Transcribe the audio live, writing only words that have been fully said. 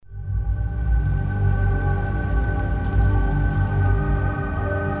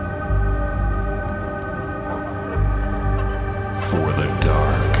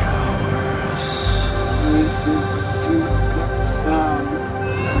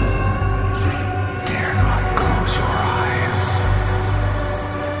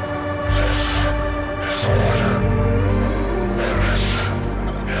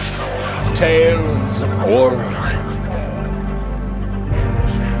tales of horror.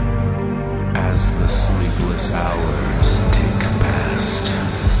 As the sleepless hours tick past.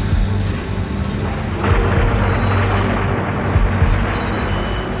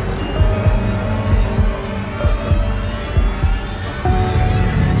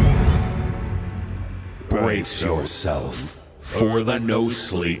 Brace yourself for the No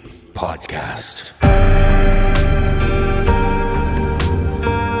Sleep Podcast.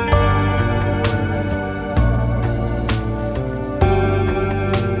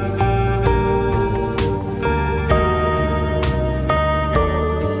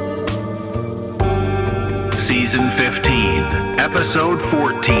 Season 15, Episode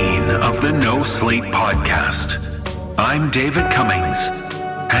 14 of the No Sleep Podcast. I'm David Cummings,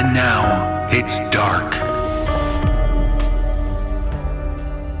 and now it's dark.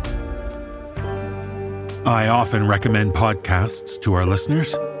 I often recommend podcasts to our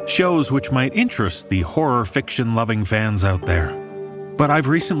listeners, shows which might interest the horror fiction-loving fans out there. But I've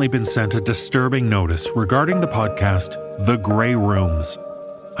recently been sent a disturbing notice regarding the podcast, The Grey Rooms.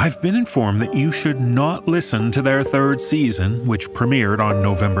 I've been informed that you should not listen to their third season, which premiered on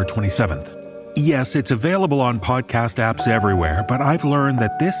November 27th. Yes, it's available on podcast apps everywhere, but I've learned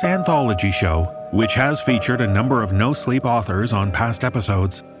that this anthology show, which has featured a number of No Sleep authors on past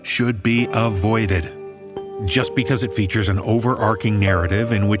episodes, should be avoided. Just because it features an overarching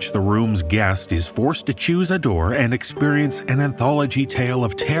narrative in which the room's guest is forced to choose a door and experience an anthology tale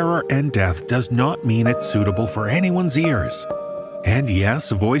of terror and death does not mean it's suitable for anyone's ears. And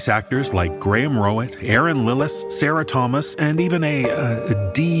yes, voice actors like Graham Rowett, Aaron Lillis, Sarah Thomas, and even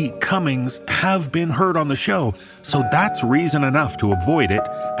a D. Cummings have been heard on the show, so that's reason enough to avoid it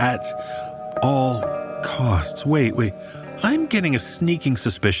at all costs. Wait. I'm getting a sneaking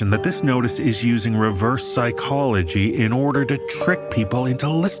suspicion that this notice is using reverse psychology in order to trick people into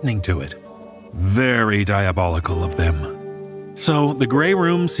listening to it. Very diabolical of them. So, The Grey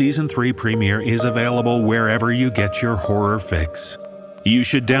Room Season 3 premiere is available wherever you get your horror fix. You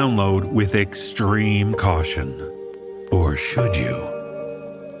should download with extreme caution. Or should you?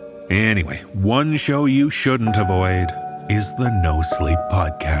 Anyway, one show you shouldn't avoid is the No Sleep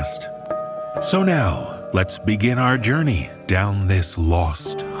Podcast. So now, let's begin our journey down this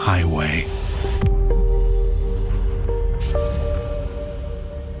lost highway.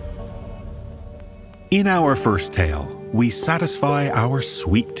 In our first tale, we satisfy our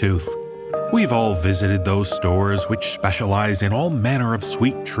sweet tooth. We've all visited those stores which specialize in all manner of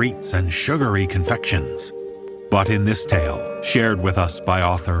sweet treats and sugary confections. But in this tale, shared with us by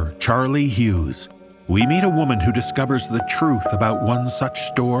author Charlie Hughes, we meet a woman who discovers the truth about one such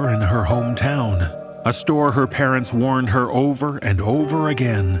store in her hometown. A store her parents warned her over and over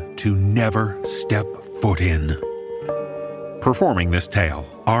again to never step foot in. Performing this tale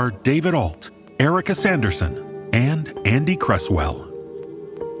are David Alt, Erica Sanderson, and Andy Cresswell.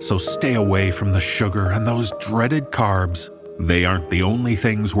 So stay away from the sugar and those dreaded carbs. They aren't the only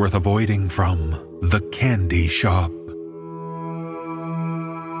things worth avoiding from the candy shop.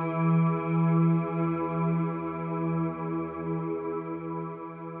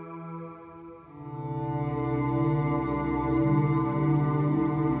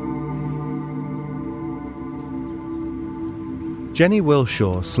 Jenny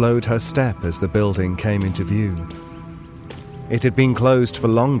Wilshaw slowed her step as the building came into view. It had been closed for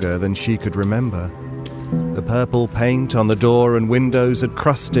longer than she could remember. The purple paint on the door and windows had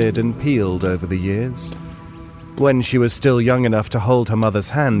crusted and peeled over the years. When she was still young enough to hold her mother's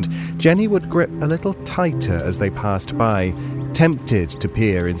hand, Jenny would grip a little tighter as they passed by, tempted to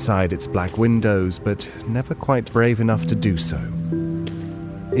peer inside its black windows, but never quite brave enough to do so.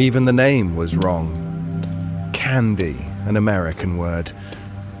 Even the name was wrong. Candy, an American word.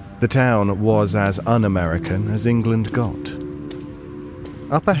 The town was as un-American as England got.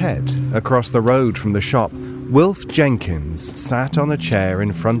 Up ahead, across the road from the shop, Wilf Jenkins sat on a chair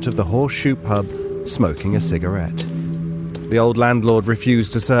in front of the Horseshoe Pub, smoking a cigarette. The old landlord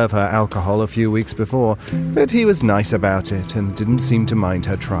refused to serve her alcohol a few weeks before, but he was nice about it and didn't seem to mind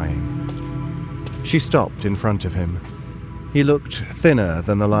her trying. She stopped in front of him. He looked thinner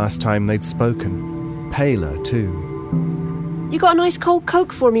than the last time they'd spoken, paler too. You got a nice cold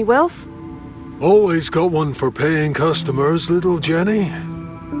Coke for me, Wilf? Always got one for paying customers, little Jenny.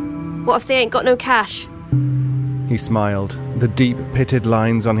 What if they ain't got no cash? He smiled, the deep pitted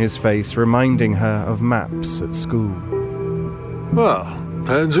lines on his face reminding her of maps at school. Well,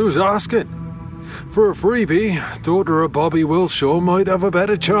 depends who's asking. For a freebie, daughter of Bobby Wilshaw might have a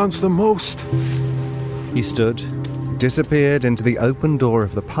better chance than most. He stood, disappeared into the open door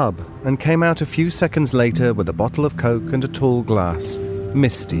of the pub, and came out a few seconds later with a bottle of Coke and a tall glass,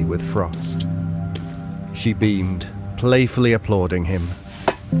 misty with frost. She beamed, playfully applauding him.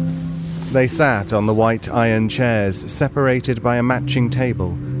 They sat on the white iron chairs, separated by a matching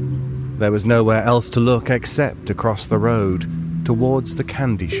table. There was nowhere else to look except across the road, towards the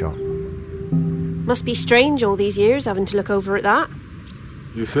candy shop. Must be strange all these years having to look over at that.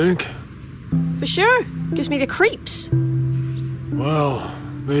 You think? For sure. Gives me the creeps. Well,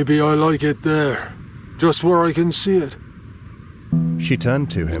 maybe I like it there, just where I can see it. She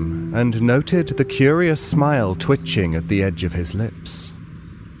turned to him and noted the curious smile twitching at the edge of his lips.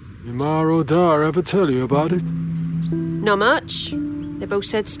 Did Mar O'Dar ever tell you about it? Not much. They both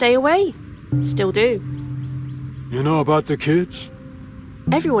said stay away. Still do. You know about the kids?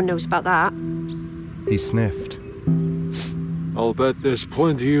 Everyone knows about that. He sniffed. I'll bet there's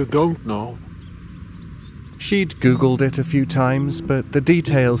plenty you don't know. She'd Googled it a few times, but the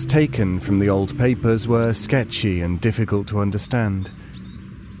details taken from the old papers were sketchy and difficult to understand.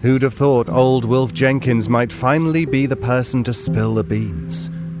 Who'd have thought old Wilf Jenkins might finally be the person to spill the beans?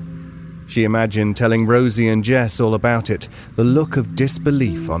 She imagined telling Rosie and Jess all about it, the look of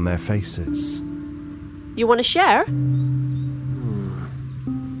disbelief on their faces. You want to share?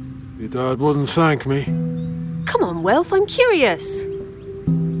 Your dad wouldn't thank me. Come on, Wilf, I'm curious.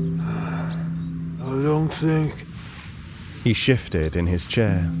 I don't think. He shifted in his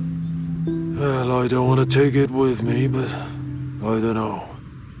chair. Well, I don't want to take it with me, but I don't know.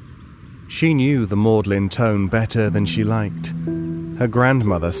 She knew the maudlin tone better than she liked. Her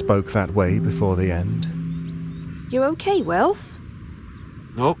grandmother spoke that way before the end. You okay, Wilf?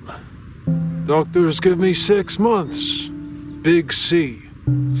 Nope. Doctors give me 6 months. Big C.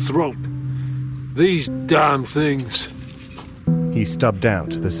 Throat. These damn things. He stubbed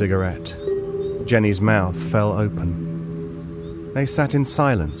out the cigarette. Jenny's mouth fell open. They sat in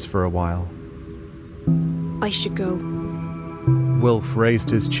silence for a while. I should go. Wilf raised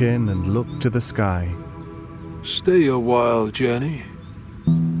his chin and looked to the sky. Stay a while, Jenny.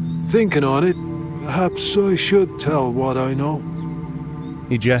 Thinking on it, perhaps I should tell what I know.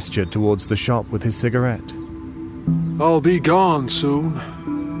 He gestured towards the shop with his cigarette. I'll be gone soon,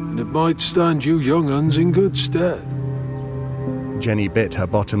 and it might stand you young uns in good stead. Jenny bit her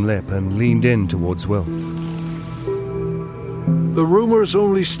bottom lip and leaned in towards Wilf. The rumors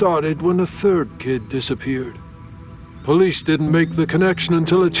only started when a third kid disappeared. Police didn't make the connection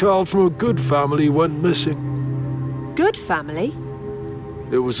until a child from a good family went missing. Good family?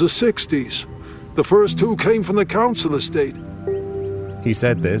 It was the 60s. The first 2 came from the council estate. He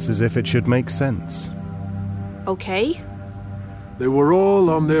said this as if it should make sense. Okay. They were all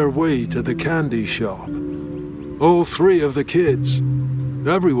on their way to the candy shop. All 3 of the kids.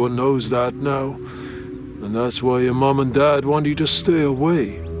 Everyone knows that now. And that's why your mum and dad want you to stay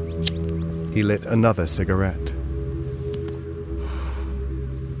away. He lit another cigarette.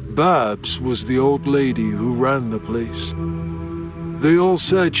 Babs was the old lady who ran the place. They all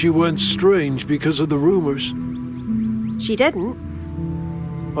said she went strange because of the rumors. She didn't?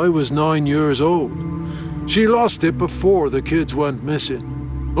 I was 9 years old. She lost it before the kids went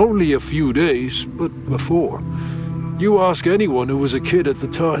missing. Only a few days, but before. You ask anyone who was a kid at the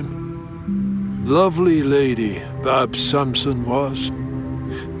time. Lovely lady, Babs Sampson was.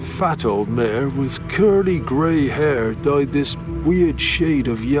 Fat old mare with curly grey hair dyed this weird shade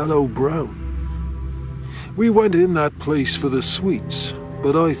of yellow-brown. We went in that place for the sweets,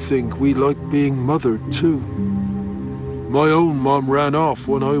 but I think we liked being mothered too. My own mum ran off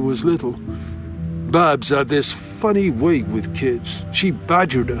when I was little. Babs had this funny way with kids. She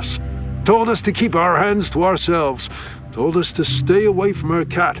badgered us, told us to keep our hands to ourselves, told us to stay away from her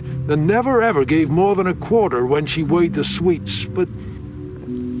cat, and never ever gave more than a quarter when she weighed the sweets, but...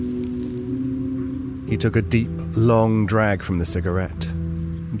 He took a deep, long drag from the cigarette.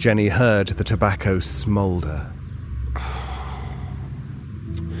 Jenny heard the tobacco smoulder.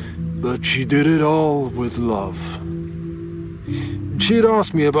 But she did it all with love. She'd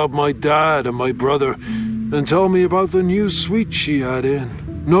ask me about my dad and my brother, and tell me about the new sweet she had in,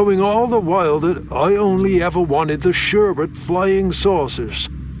 knowing all the while that I only ever wanted the sherbet flying saucers.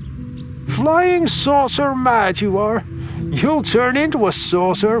 Flying saucer mad you are! You'll turn into a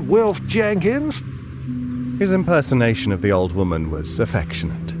saucer, Wilf Jenkins! His impersonation of the old woman was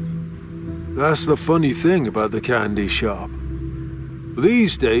affectionate. That's the funny thing about the candy shop.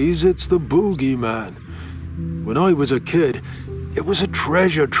 These days, it's the boogeyman. When I was a kid, it was a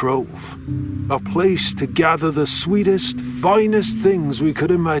treasure trove. A place to gather the sweetest, finest things we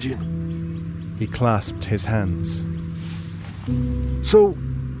could imagine. He clasped his hands. So,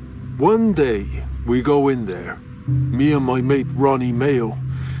 one day, we go in there. Me and my mate Ronnie Mayo.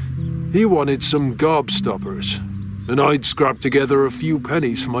 He wanted some gobstoppers. and I'd scrapped together a few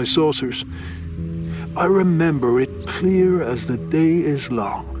pennies for my saucers. I remember it clear as the day is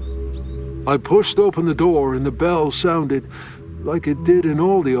long. I pushed open the door and the bell sounded like it did in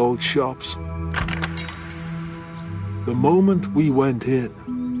all the old shops. The moment we went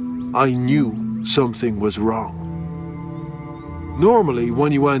in, I knew something was wrong. Normally,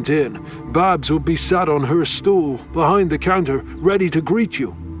 when you went in, Babs would be sat on her stool behind the counter, ready to greet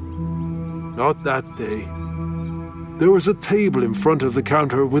you. Not that day. There was a table in front of the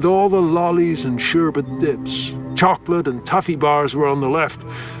counter with all the lollies and sherbet dips. Chocolate and taffy bars were on the left.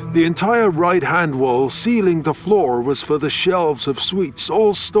 The entire right-hand wall, ceiling to floor, was for the shelves of sweets,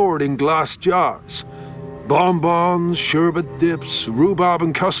 all stored in glass jars. Bonbons, sherbet dips, rhubarb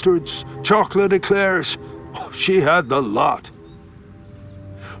and custards, chocolate eclairs. She had the lot.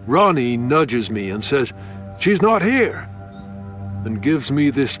 Ronnie nudges me and says, "She's not here," and gives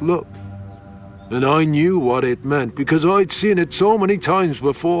me this look. And I knew what it meant because I'd seen it so many times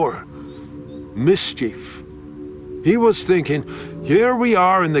before. Mischief. He was thinking, here we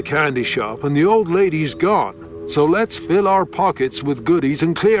are in the candy shop and the old lady's gone, so let's fill our pockets with goodies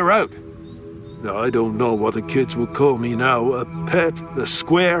and clear out. Now, I don't know what the kids would call me now, a pet, a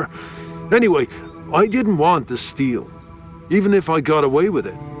square. Anyway, I didn't want to steal, even if I got away with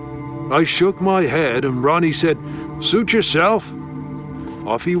it. I shook my head and Ronnie said, "Suit yourself."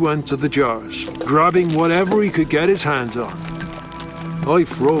 Off he went to the jars, grabbing whatever he could get his hands on. I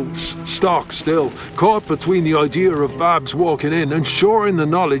froze, stock still, caught between the idea of Babs walking in and sure in the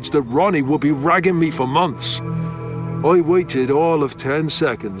knowledge that Ronnie would be ragging me for months. I waited all of 10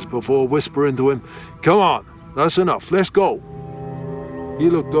 seconds before whispering to him, "Come on, that's enough, let's go." He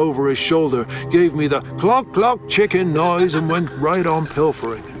looked over his shoulder, gave me the clock clock chicken noise and went right on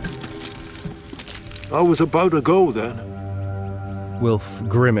pilfering. I was about to go then. Wilf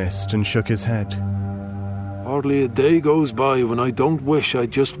grimaced and shook his head. Hardly a day goes by when I don't wish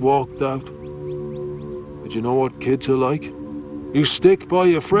I'd just walked out. But you know what kids are like? You stick by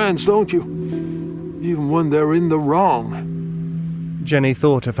your friends, don't you? Even when they're in the wrong. Jenny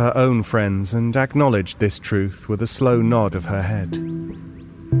thought of her own friends and acknowledged this truth with a slow nod of her head.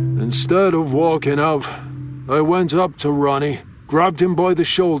 Instead of walking out, I went up to Ronnie, grabbed him by the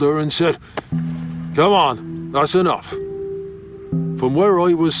shoulder and said, "Come on, that's enough." From where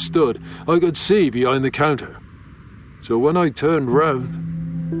I was stood, I could see behind the counter. So when I turned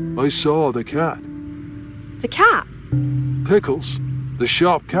round, I saw the cat. The cat? Pickles, the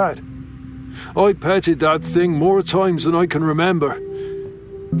shop cat. I'd petted that thing more times than I can remember.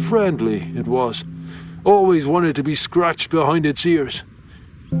 Friendly it was. Always wanted to be scratched behind its ears.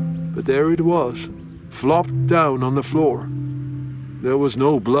 But there it was, flopped down on the floor. There was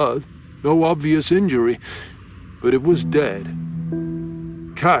no blood, no obvious injury, but it was dead.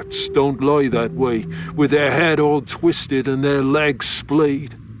 Cats don't lie that way, with their head all twisted and their legs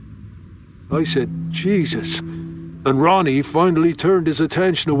splayed. I said, "Jesus," and Ronnie finally turned his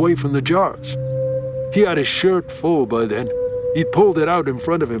attention away from the jars. He had his shirt full by then. He'd pulled it out in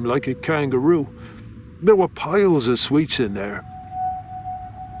front of him like a kangaroo. There were piles of sweets in there.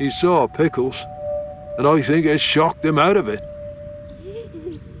 He saw Pickles, and I think it shocked him out of it.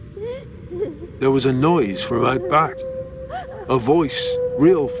 There was a noise from out back. A voice,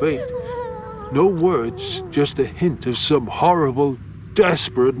 real faint. No words, just a hint of some horrible,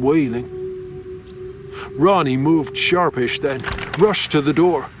 desperate wailing. Ronnie moved sharpish then, rushed to the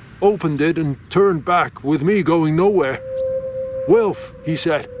door, opened it and turned back with me going nowhere. "Wilf," he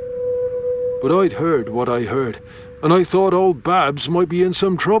said. But I'd heard what I heard, and I thought old Babs might be in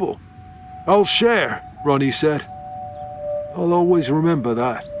some trouble. "I'll share," Ronnie said. I'll always remember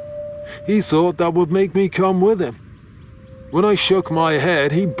that. He thought that would make me come with him. When I shook my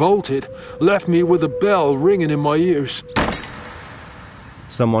head, he bolted, left me with a bell ringing in my ears.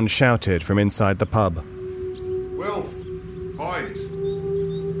 Someone shouted from inside the pub. "Wilf, pint."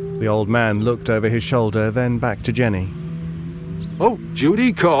 The old man looked over his shoulder, then back to Jenny. "Oh,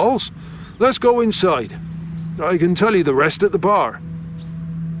 Judy calls. Let's go inside. I can tell you the rest at the bar."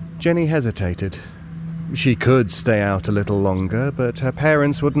 Jenny hesitated. She could stay out a little longer, but her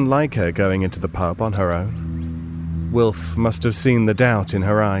parents wouldn't like her going into the pub on her own. Wilf must have seen the doubt in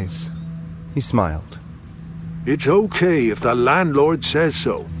her eyes. He smiled. "It's okay if the landlord says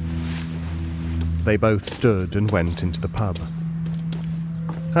so." They both stood and went into the pub.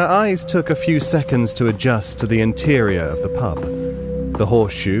 Her eyes took a few seconds to adjust to the interior of the pub. The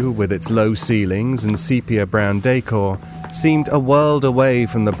horseshoe, with its low ceilings and sepia-brown decor, seemed a world away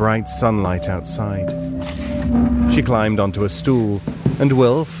from the bright sunlight outside. She climbed onto a stool, and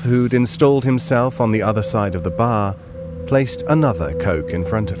Wilf, who'd installed himself on the other side of the bar, placed another Coke in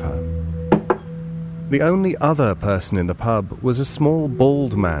front of her. The only other person in the pub was a small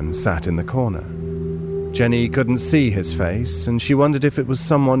bald man sat in the corner. Jenny couldn't see his face, and she wondered if it was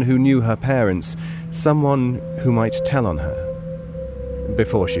someone who knew her parents, someone who might tell on her.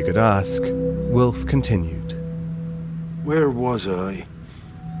 Before she could ask, Wilf continued. Where was I?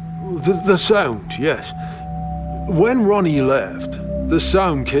 The sound, yes. When Ronnie left, the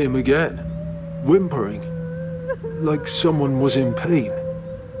sound came again, whimpering, like someone was in pain.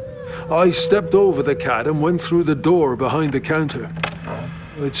 I stepped over the cat and went through the door behind the counter.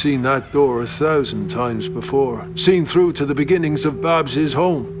 I'd seen that door 1,000 times before, seen through to the beginnings of Babs's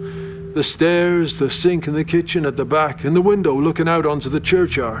home. The stairs, the sink in the kitchen at the back, and the window looking out onto the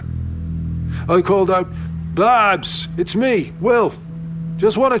churchyard. I called out, "Babs, it's me, Wilf.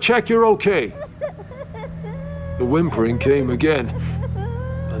 Just want to check you're okay." The whimpering came again,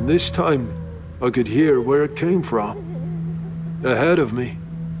 and this time I could hear where it came from. Ahead of me,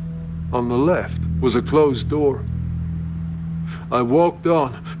 on the left, was a closed door. I walked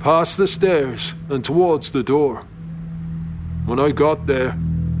on, past the stairs, and towards the door. When I got there,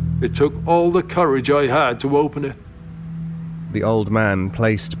 it took all the courage I had to open it. The old man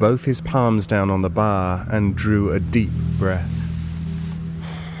placed both his palms down on the bar and drew a deep breath.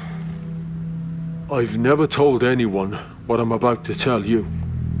 I've never told anyone what I'm about to tell you.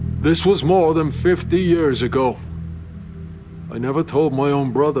 This was more than 50 years ago. I never told my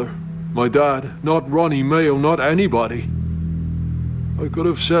own brother, my dad, not Ronnie Mayo, not anybody. I could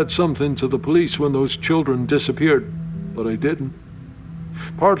have said something to the police when those children disappeared, but I didn't.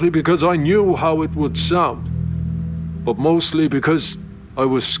 Partly because I knew how it would sound, but mostly because I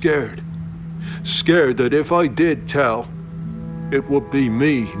was scared. Scared that if I did tell, it would be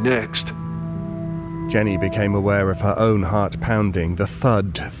me next. Jenny became aware of her own heart pounding, the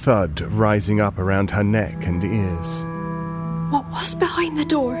thud rising up around her neck and ears. What was behind the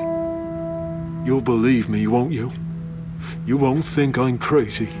door? You'll believe me, won't you? You won't think I'm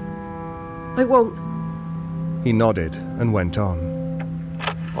crazy. I won't. He nodded and went on.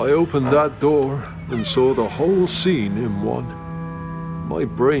 I opened that door and saw the whole scene in one. My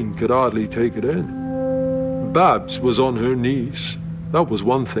brain could hardly take it in. Babs was on her knees. That was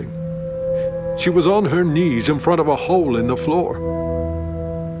one thing. She was on her knees in front of a hole in the floor.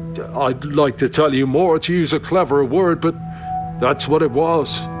 I'd like to tell you more, to use a cleverer word, but that's what it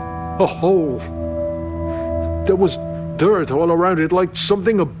was. A hole. There was dirt all around it, like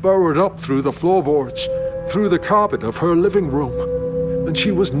something had burrowed up through the floorboards, through the carpet of her living room, and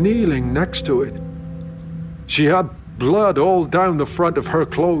she was kneeling next to it. She had blood all down the front of her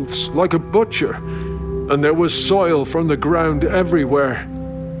clothes, like a butcher, and there was soil from the ground everywhere.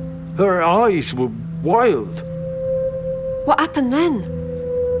 Her eyes were wild. What happened then?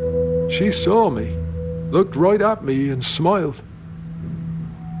 She saw me, looked right at me and smiled.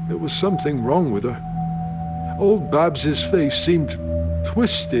 There was something wrong with her. Old Babs's face seemed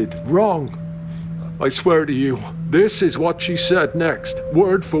twisted, wrong. I swear to you, this is what she said next,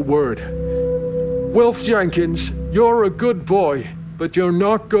 word for word. "Wilf Jenkins, you're a good boy, but you're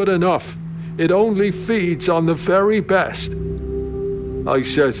not good enough. It only feeds on the very best." I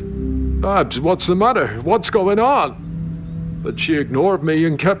says, "Babs, what's the matter? What's going on?" But she ignored me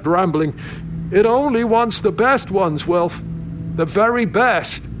and kept rambling. "It only wants the best ones, Wilf. The very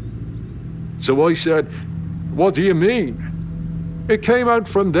best." So I said, "What do you mean?" "It came out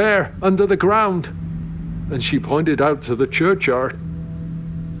from there, under the ground." And she pointed out to the churchyard.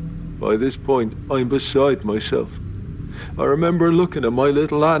 By this point, I'm beside myself. I remember looking at my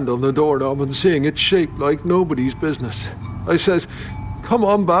little hand on the doorknob and seeing it shake like nobody's business. I says, "Come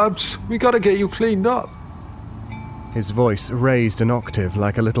on, Babs, we gotta get you cleaned up." His voice raised an octave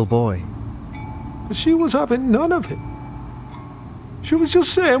like a little boy. But she was having none of it. She was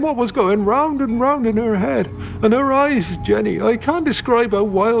just saying what was going round and round in her head. And her eyes, Jenny, I can't describe how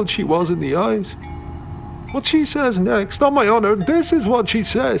wild she was in the eyes. What she says next, on my honour, this is what she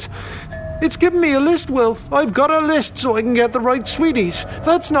says. "It's given me a list, Wilf. I've got a list so I can get the right sweeties.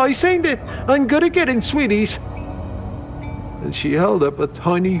 That's nice, ain't it? I'm good at getting sweeties." And she held up a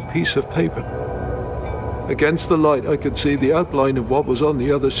tiny piece of paper. Against the light, I could see the outline of what was on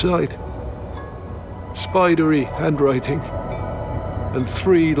the other side. Spidery handwriting. And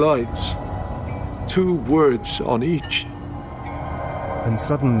 3 lines. 2 words on each. And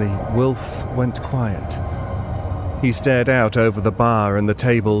suddenly, Wilf went quiet. He stared out over the bar and the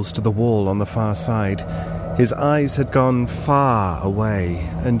tables to the wall on the far side. His eyes had gone far away,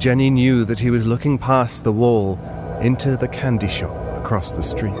 and Jenny knew that he was looking past the wall into the candy shop across the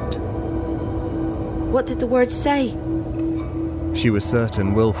street. What did the words say? She was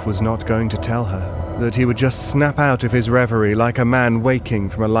certain Wilf was not going to tell her, that he would just snap out of his reverie like a man waking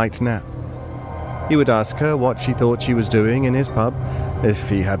from a light nap. He would ask her what she thought she was doing in his pub, if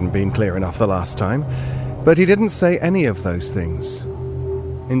he hadn't been clear enough the last time, but he didn't say any of those things.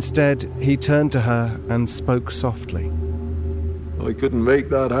 Instead, he turned to her and spoke softly. I couldn't make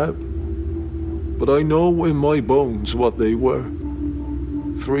that out, but I know in my bones what they were.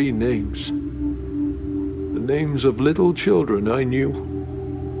 3 names. The names of little children I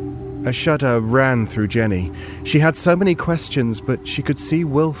knew. A shudder ran through Jenny. She had so many questions, but she could see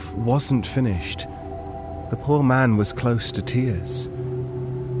Wilf wasn't finished. The poor man was close to tears.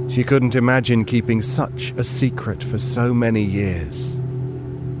 She couldn't imagine keeping such a secret for so many years.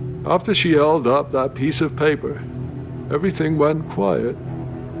 After she held up that piece of paper, everything went quiet.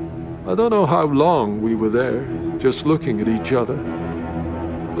 I don't know how long we were there, just looking at each other.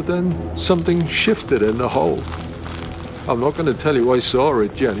 But then something shifted in the hole. I'm not going to tell you I saw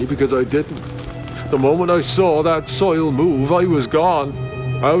it, Jenny, because I didn't. The moment I saw that soil move, I was gone.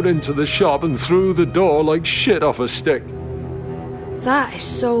 Out into the shop and through the door like shit off a stick. That is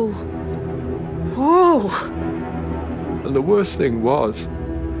so... Whoa! And the worst thing was,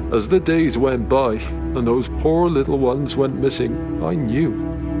 as the days went by and those poor little ones went missing, I knew.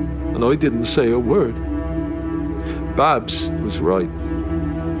 And I didn't say a word. Babs was right.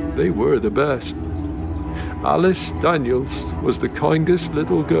 They were the best. Alice Daniels was the kindest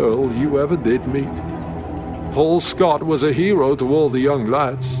little girl you ever did meet. Paul Scott was a hero to all the young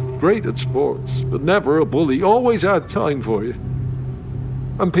lads, great at sports, but never a bully, always had time for you.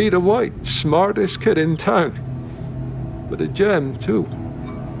 And Peter White, smartest kid in town, but a gem too.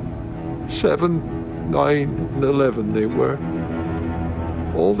 7, 9, and 11 they were,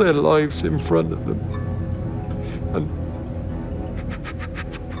 all their lives in front of them. And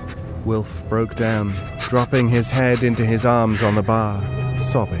Wilf broke down, dropping his head into his arms on the bar,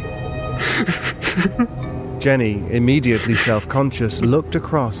 sobbing. Jenny, immediately self-conscious, looked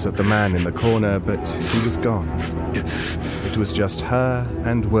across at the man in the corner, but he was gone. It was just her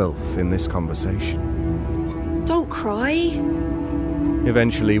and Wilf in this conversation. Don't cry.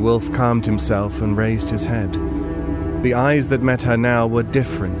 Eventually, Wilf calmed himself and raised his head. The eyes that met her now were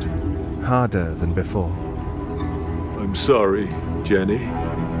different, harder than before. I'm sorry, Jenny.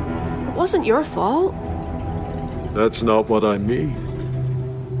 It wasn't your fault. That's not what I mean.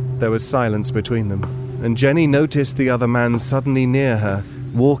 There was silence between them, and Jenny noticed the other man suddenly near her,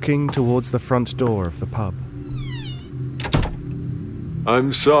 walking towards the front door of the pub.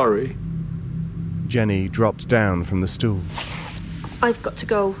 I'm sorry. Jenny dropped down from the stool. I've got to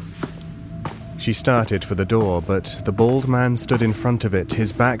go. She started for the door, but the bald man stood in front of it,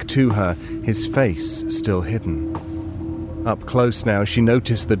 his back to her, his face still hidden. Up close now, she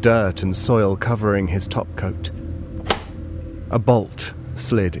noticed the dirt and soil covering his topcoat. A bolt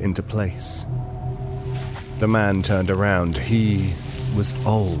slid into place. The man turned around. He was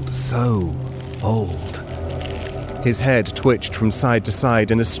old, so old. His head twitched from side to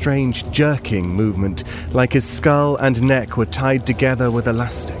side in a strange jerking movement, like his skull and neck were tied together with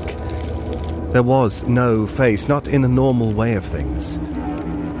elastic. There was no face, not in the normal way of things.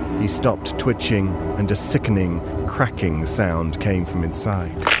 He stopped twitching, and a sickening, cracking sound came from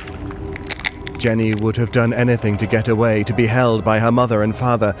inside. Jenny would have done anything to get away, to be held by her mother and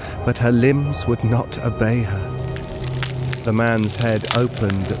father, but her limbs would not obey her. The man's head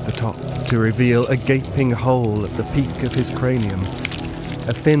opened at the top to reveal a gaping hole at the peak of his cranium.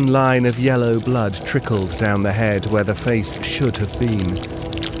 A thin line of yellow blood trickled down the head where the face should have been.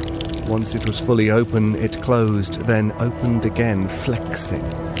 Once it was fully open, it closed, then opened again, flexing.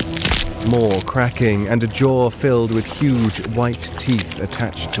 More cracking, and a jaw filled with huge white teeth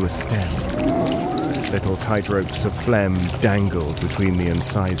attached to a stem. Little tight ropes of phlegm dangled between the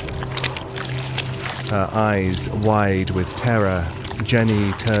incisors. Her eyes wide with terror,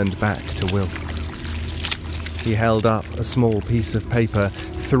 Jenny turned back to Wilf. He held up a small piece of paper,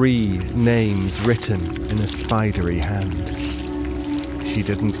 3 names written in a spidery hand. She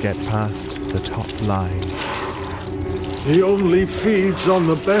didn't get past the top line. He only feeds on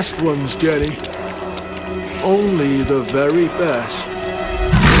the best ones, Jenny. Only the very best.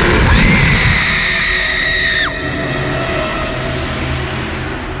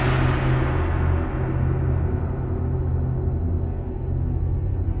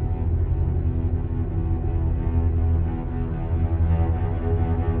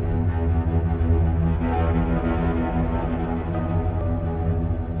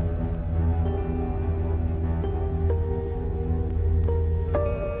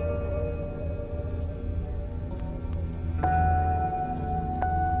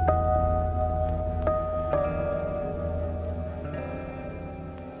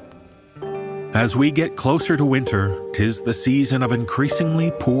 As we get closer to winter, 'tis the season of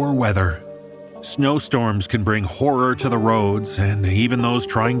increasingly poor weather. Snowstorms can bring horror to the roads and even those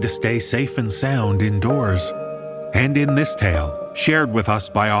trying to stay safe and sound indoors. And in this tale, shared with us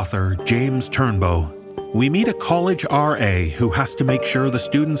by author James Turnbow, we meet a college RA who has to make sure the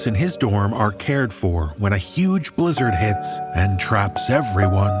students in his dorm are cared for when a huge blizzard hits and traps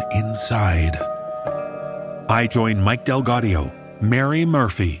everyone inside. I join Mike Delgadio, Mary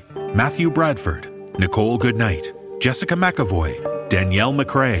Murphy, Matthew Bradford, Nicole Goodnight, Jessica McAvoy, Danielle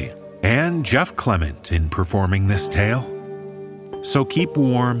McRae, and Jeff Clement in performing this tale. So keep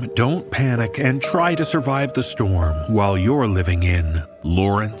warm, don't panic, and try to survive the storm while you're living in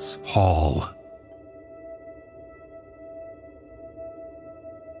Lawrence Hall.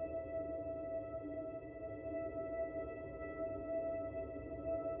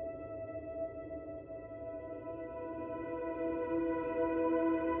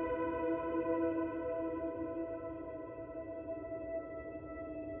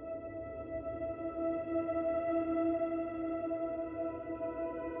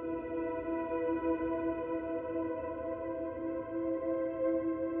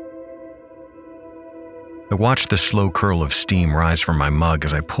 I watched the slow curl of steam rise from my mug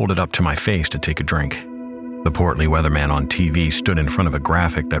as I pulled it up to my face to take a drink. The portly weatherman on TV stood in front of a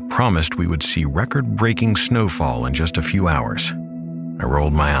graphic that promised we would see record-breaking snowfall in just a few hours. I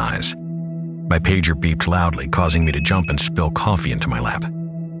rolled my eyes. My pager beeped loudly, causing me to jump and spill coffee into my lap.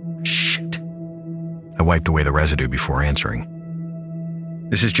 Shit. I wiped away the residue before answering.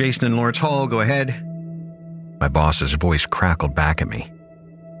 "This is Jason in Lawrence Hall, go ahead." My boss's voice crackled back at me.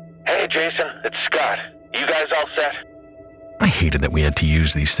 "Hey, Jason, it's Scott. You guys all set?" I hated that we had to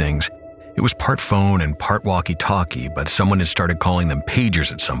use these things. It was part phone and part walkie-talkie, but someone had started calling them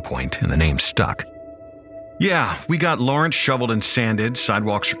pagers at some point, and the name stuck. "Yeah, we got Lawrence shoveled and sanded,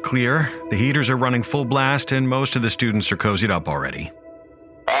 sidewalks are clear, the heaters are running full blast, and most of the students are cozied up already."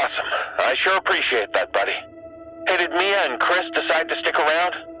 "Awesome. I sure appreciate that, buddy. Hey, did Mia and Chris decide to stick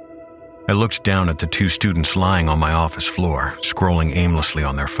around?" I looked down at the two students lying on my office floor, scrolling aimlessly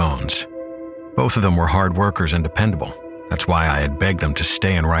on their phones. Both of them were hard workers and dependable. That's why I had begged them to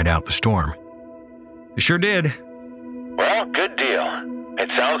stay and ride out the storm. They sure did. "Well, good deal. It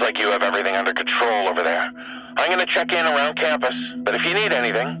sounds like you have everything under control over there. I'm going to check in around campus, but if you need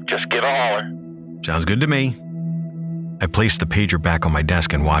anything, just give a holler." Sounds good to me. I placed the pager back on my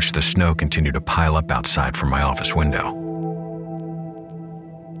desk and watched the snow continue to pile up outside from my office window.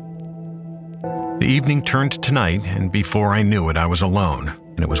 The evening turned to night, and before I knew it, I was alone,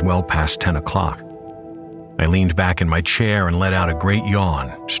 and it was well past 10 o'clock. I leaned back in my chair and let out a great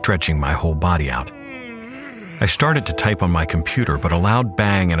yawn, stretching my whole body out. I started to type on my computer, but a loud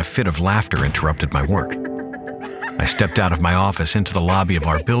bang and a fit of laughter interrupted my work. I stepped out of my office into the lobby of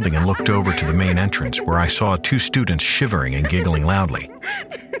our building and looked over to the main entrance, where I saw two students shivering and giggling loudly.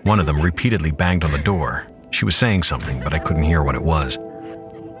 One of them repeatedly banged on the door. She was saying something, but I couldn't hear what it was.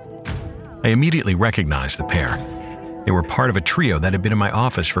 I immediately recognized the pair. They were part of a trio that had been in my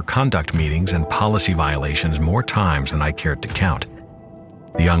office for conduct meetings and policy violations more times than I cared to count.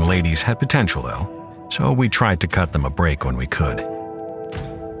 The young ladies had potential, though, so we tried to cut them a break when we could.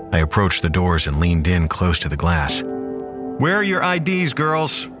 I approached the doors and leaned in close to the glass. "Where are your IDs,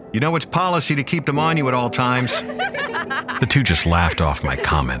 girls? You know it's policy to keep them on you at all times." The two just laughed off my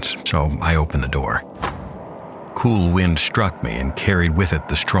comments, so I opened the door. Cool wind struck me and carried with it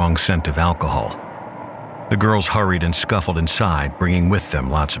the strong scent of alcohol. The girls hurried and scuffled inside, bringing with them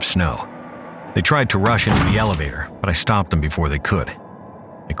lots of snow. They tried to rush into the elevator, but I stopped them before they could.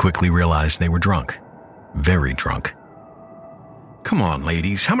 I quickly realized they were drunk. Very drunk. "Come on,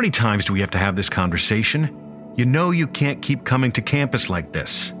 ladies, how many times do we have to have this conversation? You know you can't keep coming to campus like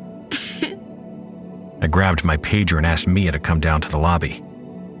this." I grabbed my pager and asked Mia to come down to the lobby.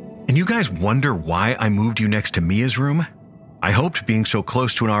 "And you guys wonder why I moved you next to Mia's room? I hoped being so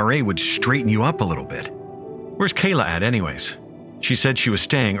close to an RA would straighten you up a little bit. Where's Kayla at anyways? She said she was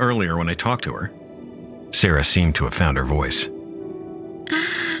staying earlier when I talked to her." Sarah seemed to have found her voice.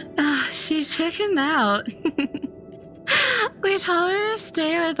 She chickened out. We told her to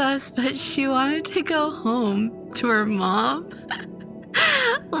stay with us, but she wanted to go home to her mom.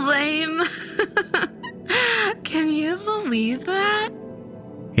 Lame. Can you believe that?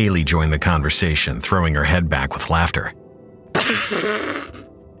 Haley joined the conversation, throwing her head back with laughter.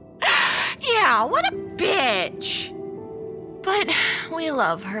 Yeah, what a bitch. But we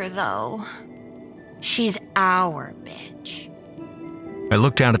love her, though. She's our bitch. I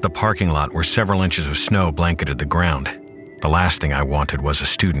looked out at the parking lot where several inches of snow blanketed the ground. The last thing I wanted was a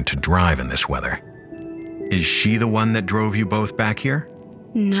student to drive in this weather. Is she the one that drove you both back here?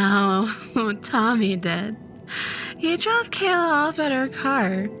 No, Tommy did. He dropped Kayla off at her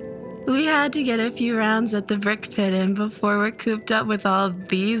car. We had to get a few rounds at the brick pit in before we're cooped up with all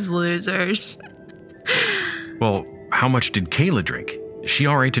these losers. Well, how much did Kayla drink? Is she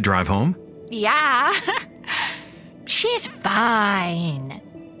all right to drive home? Yeah. She's fine.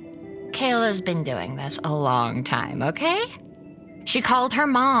 Kayla's been doing this a long time, okay? She called her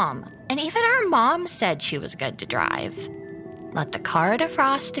mom, and even her mom said she was good to drive. Let the car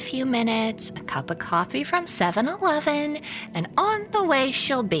defrost a few minutes, a cup of coffee from 7-Eleven, and on the way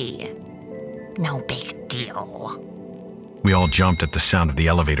she'll be. No big deal. We all jumped at the sound of the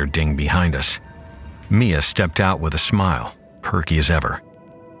elevator ding behind us. Mia stepped out with a smile, perky as ever.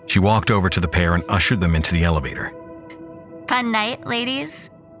 She walked over to the pair and ushered them into the elevator. Fun night, ladies.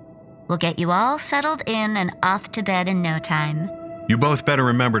 We'll get you all settled in and off to bed in no time. You both better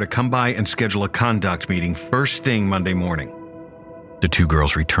remember to come by and schedule a conduct meeting first thing Monday morning. The two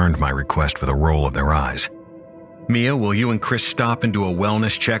girls returned my request with a roll of their eyes. Mia, will you and Chris stop and do a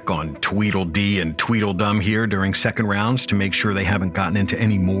wellness check on Tweedledee and Tweedledum here during second rounds to make sure they haven't gotten into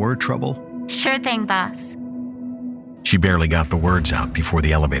any more trouble? Sure thing, boss. She barely got the words out before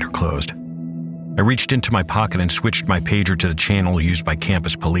the elevator closed. I reached into my pocket and switched my pager to the channel used by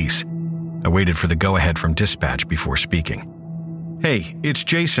campus police. I waited for the go-ahead from dispatch before speaking. Hey, it's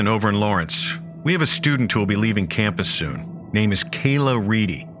Jason over in Lawrence. We have a student who will be leaving campus soon. Name is Kayla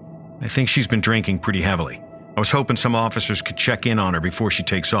Reedy. I think she's been drinking pretty heavily. I was hoping some officers could check in on her before she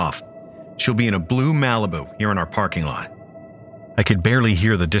takes off. She'll be in a blue Malibu here in our parking lot. I could barely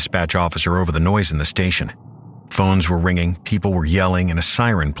hear the dispatch officer over the noise in the station. Phones were ringing, people were yelling, and a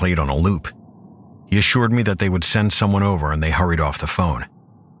siren played on a loop. He assured me that they would send someone over, and they hurried off the phone.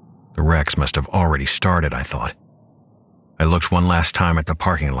 The wrecks must have already started, I thought. I looked one last time at the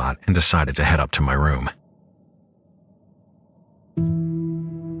parking lot and decided to head up to my room.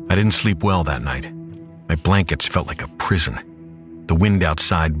 I didn't sleep well that night. My blankets felt like a prison. The wind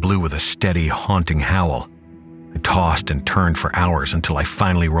outside blew with a steady, haunting howl. I tossed and turned for hours until I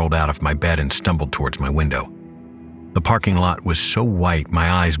finally rolled out of my bed and stumbled towards my window. The parking lot was so white my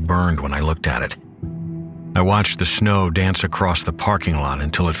eyes burned when I looked at it. I watched the snow dance across the parking lot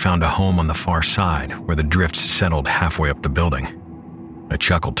until it found a home on the far side where the drifts settled halfway up the building. I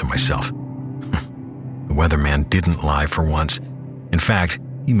chuckled to myself. The weatherman didn't lie for once. In fact,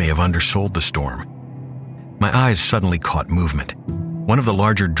 he may have undersold the storm. My eyes suddenly caught movement. One of the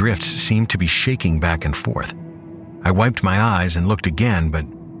larger drifts seemed to be shaking back and forth. I wiped my eyes and looked again, but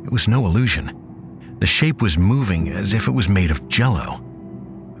it was no illusion. The shape was moving as if it was made of jello.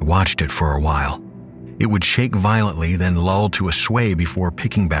 I watched it for a while. It would shake violently, then lull to a sway before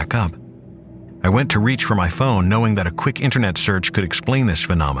picking back up. I went to reach for my phone, knowing that a quick internet search could explain this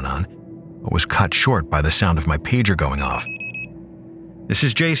phenomenon, but was cut short by the sound of my pager going off. This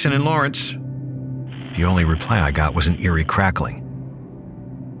is Jason in Lawrence. The only reply I got was an eerie crackling.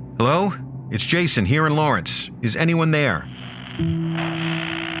 Hello? It's Jason here in Lawrence. Is anyone there?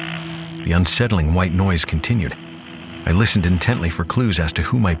 The unsettling white noise continued. I listened intently for clues as to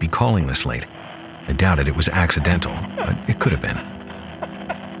who might be calling this late. I doubted it was accidental, but it could have been.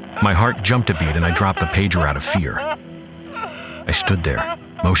 My heart jumped a beat and I dropped the pager out of fear. I stood there,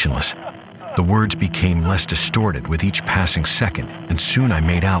 motionless. The words became less distorted with each passing second, and soon I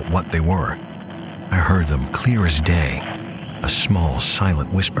made out what they were. I heard them clear as day, a small,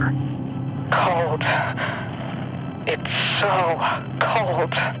 silent whisper. Cold. It's so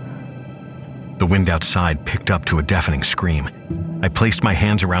cold. The wind outside picked up to a deafening scream. I placed my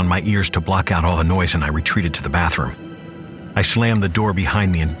hands around my ears to block out all the noise and I retreated to the bathroom. I slammed the door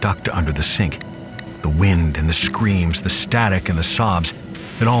behind me and ducked under the sink. The wind and the screams, the static and the sobs,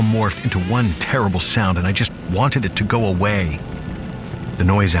 it all morphed into one terrible sound and I just wanted it to go away. The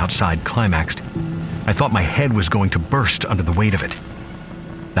noise outside climaxed. I thought my head was going to burst under the weight of it.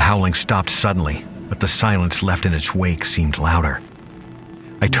 The howling stopped suddenly, but the silence left in its wake seemed louder.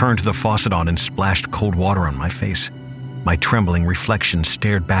 I turned the faucet on and splashed cold water on my face. My trembling reflection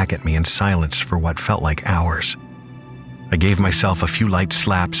stared back at me in silence for what felt like hours. I gave myself a few light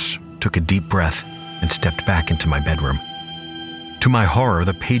slaps, took a deep breath, and stepped back into my bedroom. To my horror,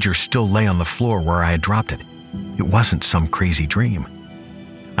 the pager still lay on the floor where I had dropped it. It wasn't some crazy dream.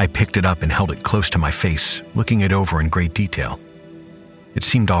 I picked it up and held it close to my face, looking it over in great detail. It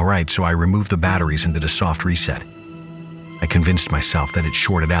seemed all right, so I removed the batteries and did a soft reset. I convinced myself that it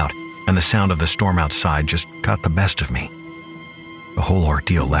shorted out, and the sound of the storm outside just got the best of me. The whole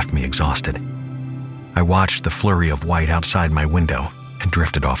ordeal left me exhausted. I watched the flurry of white outside my window and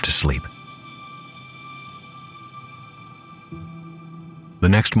drifted off to sleep. The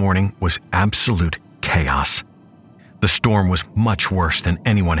next morning was absolute chaos. The storm was much worse than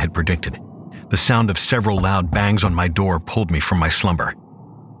anyone had predicted. The sound of several loud bangs on my door pulled me from my slumber.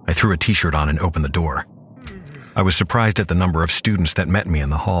 I threw a t-shirt on and opened the door. I was surprised at the number of students that met me in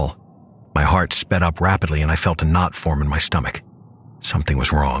the hall. My heart sped up rapidly and I felt a knot form in my stomach. Something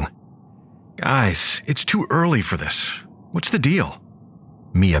was wrong. "Guys, it's too early for this. What's the deal?"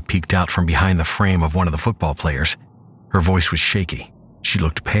 Mia peeked out from behind the frame of one of the football players. Her voice was shaky. She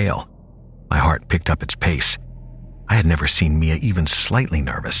looked pale. My heart picked up its pace. I had never seen Mia even slightly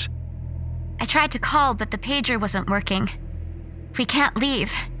nervous. I tried to call, but the pager wasn't working. We can't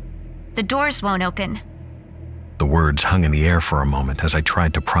leave. The doors won't open. The words hung in the air for a moment as I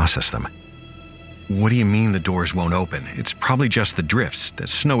tried to process them. "What do you mean the doors won't open? It's probably just the drifts. The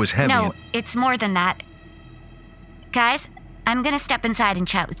snow is heavy." No, it's more than that. Guys, I'm gonna step inside and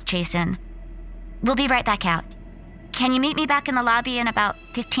chat with Jason. We'll be right back out. Can you meet me back in the lobby in about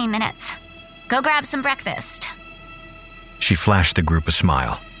 15 minutes? Go grab some breakfast. She flashed the group a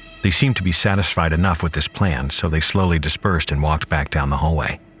smile. They seemed to be satisfied enough with this plan, so they slowly dispersed and walked back down the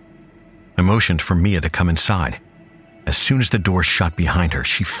hallway. I motioned for Mia to come inside. As soon as the door shut behind her,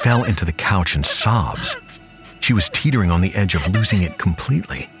 she fell into the couch in sobs. She was teetering on the edge of losing it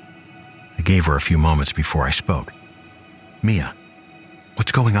completely. I gave her a few moments before I spoke. "Mia,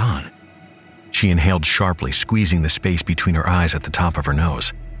 what's going on?" She inhaled sharply, squeezing the space between her eyes at the top of her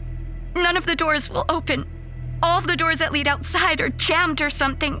nose. None of the doors will open. All of the doors that lead outside are jammed or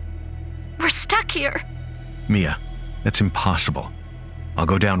something. We're stuck here. "Mia, that's impossible. I'll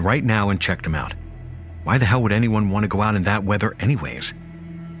go down right now and check them out. Why the hell would anyone want to go out in that weather anyways?"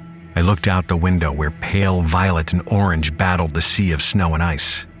 I looked out the window where pale violet and orange battled the sea of snow and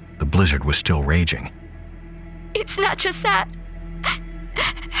ice. The blizzard was still raging. It's not just that.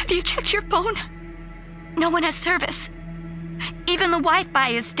 Have you checked your phone? No one has service. Even the Wi-Fi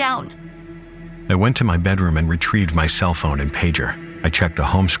is down. I went to my bedroom and retrieved my cell phone and pager. I checked the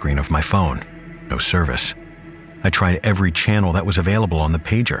home screen of my phone. No service. I tried every channel that was available on the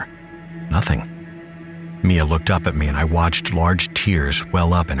pager. Nothing. Mia looked up at me and I watched large tears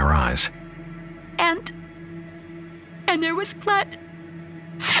well up in her eyes. And there was blood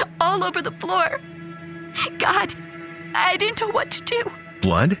all over the floor. God, I didn't know what to do.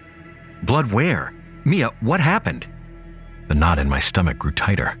 Blood? Blood where? Mia, what happened? The knot in my stomach grew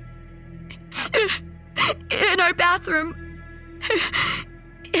tighter. In our bathroom.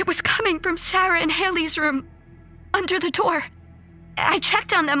 It was coming from Sarah and Haley's room, under the door. I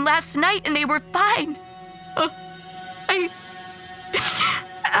checked on them last night and they were fine.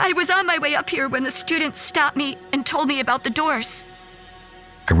 I was on my way up here when the students stopped me and told me about the doors.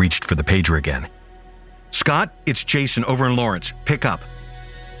 I reached for the pager again. "Scott, it's Jason over in Lawrence. Pick up."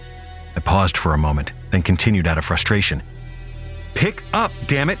 I paused for a moment, then continued out of frustration. "Pick up,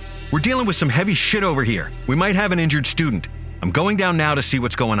 damn it! We're dealing with some heavy shit over here. We might have an injured student. I'm going down now to see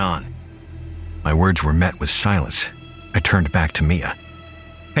what's going on." My words were met with silence. I turned back to Mia.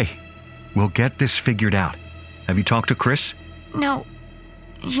 "Hey, we'll get this figured out. Have you talked to Chris?" No.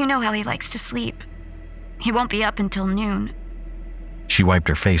 You know how he likes to sleep. He won't be up until noon. She wiped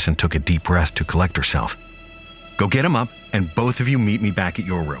her face and took a deep breath to collect herself. "Go get him up, and both of you meet me back at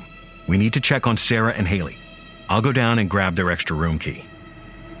your room. We need to check on Sarah and Haley. I'll go down and grab their extra room key."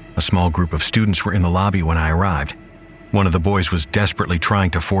 A small group of students were in the lobby when I arrived. One of the boys was desperately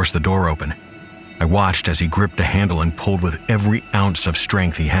trying to force the door open. I watched as he gripped the handle and pulled with every ounce of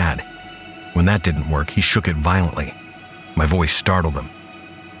strength he had. When that didn't work, he shook it violently. My voice startled them.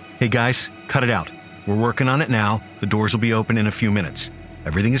 "Hey guys, cut it out. We're working on it now. The doors will be open in a few minutes.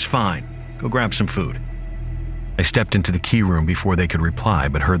 Everything is fine. Go grab some food." I stepped into the key room before they could reply,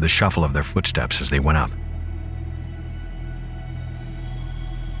 but heard the shuffle of their footsteps as they went up.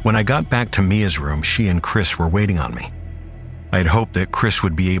 When I got back to Mia's room, she and Chris were waiting on me. I had hoped that Chris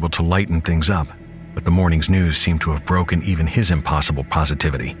would be able to lighten things up, but the morning's news seemed to have broken even his impossible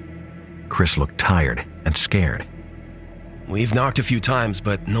positivity. Chris looked tired and scared. "We've knocked a few times,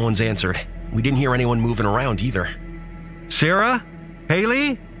 but no one's answered. We didn't hear anyone moving around either." "Sarah?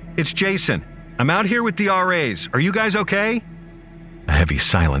 Haley? It's Jason. I'm out here with the RAs. Are you guys okay?" A heavy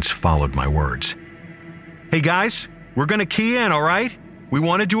silence followed my words. "Hey guys, we're gonna key in, all right? We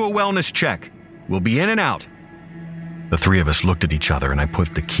want to do a wellness check. We'll be in and out." The three of us looked at each other and I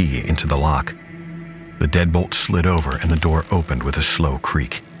put the key into the lock. The deadbolt slid over and the door opened with a slow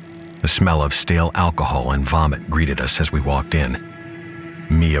creak. The smell of stale alcohol and vomit greeted us as we walked in.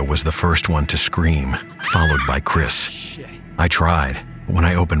 Mia was the first one to scream, followed by Chris. I tried, but when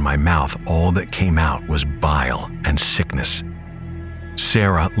I opened my mouth, all that came out was bile and sickness.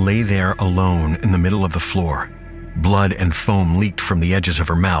 Sarah lay there alone in the middle of the floor. Blood and foam leaked from the edges of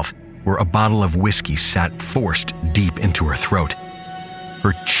her mouth, where a bottle of whiskey sat forced deep into her throat.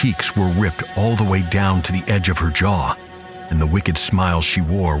 Her cheeks were ripped all the way down to the edge of her jaw. and the wicked smile she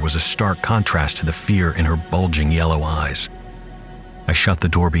wore was a stark contrast to the fear in her bulging yellow eyes. I shut the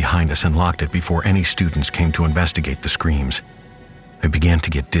door behind us and locked it before any students came to investigate the screams. I began to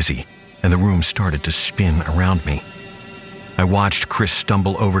get dizzy, and the room started to spin around me. I watched Chris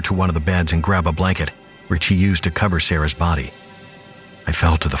stumble over to one of the beds and grab a blanket, which he used to cover Sarah's body. I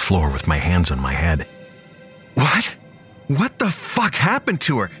fell to the floor with my hands on my head. What? What the fuck happened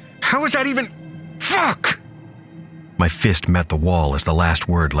to her? How is that even... Fuck! My fist met the wall as the last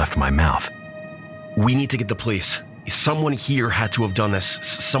word left my mouth. We need to get the police. Someone here had to have done this.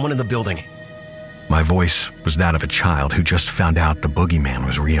 Someone in the building. My voice was that of a child who just found out the boogeyman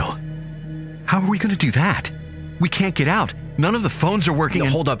was real. How are we going to do that? We can't get out. None of the phones are working. No,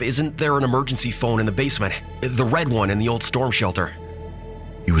 hold up. Isn't there an emergency phone in the basement? The red one in the old storm shelter.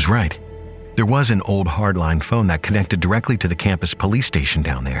 He was right. There was an old hardline phone that connected directly to the campus police station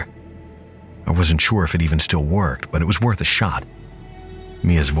down there. I wasn't sure if it even still worked, but it was worth a shot.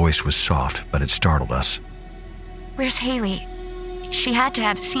 Mia's voice was soft, but it startled us. Where's Haley? She had to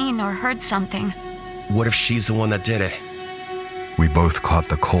have seen or heard something. What if she's the one that did it? We both caught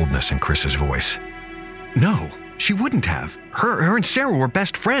the coldness in Chris's voice. No, she wouldn't have. Her and Sarah were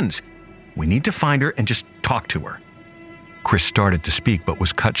best friends. We need to find her and just talk to her. Chris started to speak but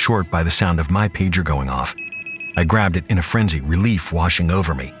was cut short by the sound of my pager going off. I grabbed it in a frenzy, relief washing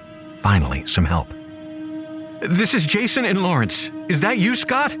over me. Finally, some help. This is Jason and Lawrence. Is that you,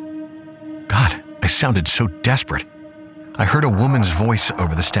 Scott? God, I sounded so desperate. I heard a woman's voice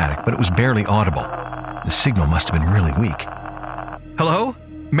over the static, but it was barely audible. The signal must have been really weak. Hello?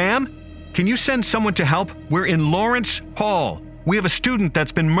 Ma'am? Can you send someone to help? We're in Lawrence Hall. We have a student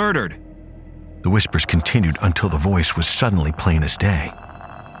that's been murdered. The whispers continued until the voice was suddenly plain as day.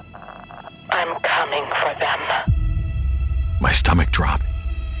 I'm coming for them. My stomach dropped.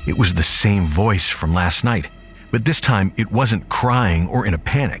 It was the same voice from last night, but this time it wasn't crying or in a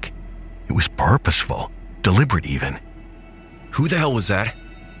panic. It was purposeful, deliberate even. Who the hell was that?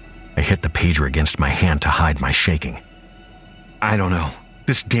 I hit the pager against my hand to hide my shaking. I don't know.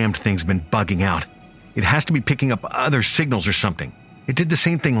 This damned thing's been bugging out. It has to be picking up other signals or something. It did the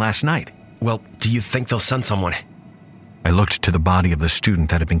same thing last night. Well, do you think they'll send someone? I looked to the body of the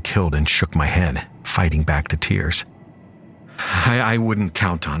student that had been killed and shook my head, fighting back the tears. I wouldn't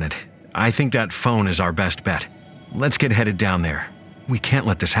count on it. I think that phone is our best bet. Let's get headed down there. We can't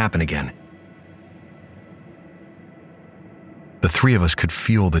let this happen again. The three of us could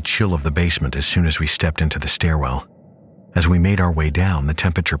feel the chill of the basement as soon as we stepped into the stairwell. As we made our way down, the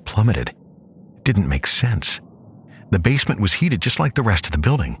temperature plummeted. It didn't make sense. The basement was heated just like the rest of the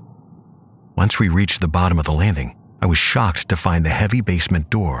building. Once we reached the bottom of the landing, I was shocked to find the heavy basement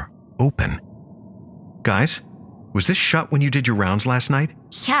door open. Guys, was this shut when you did your rounds last night?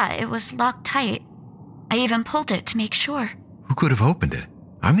 Yeah, it was locked tight. I even pulled it to make sure. Who could have opened it?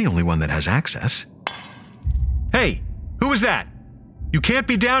 I'm the only one that has access. Hey, who was that? You can't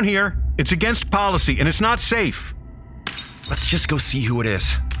be down here. It's against policy and it's not safe. Let's just go see who it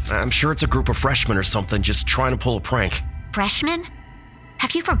is. I'm sure it's a group of freshmen or something just trying to pull a prank. Freshmen?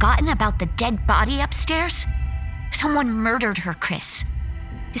 Have you forgotten about the dead body upstairs? Someone murdered her, Chris.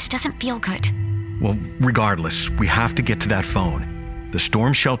 This doesn't feel good. Well, regardless, we have to get to that phone. The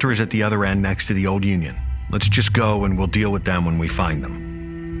storm shelter is at the other end next to the old Union. Let's just go and we'll deal with them when we find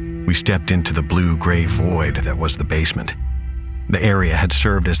them. We stepped into the blue-gray void that was the basement. The area had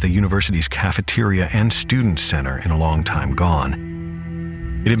served as the university's cafeteria and student center in a long time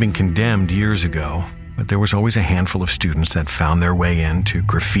gone. It had been condemned years ago, but there was always a handful of students that found their way in to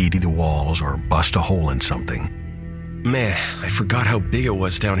graffiti the walls or bust a hole in something. Man, I forgot how big it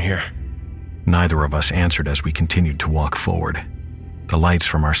was down here. Neither of us answered as we continued to walk forward, the lights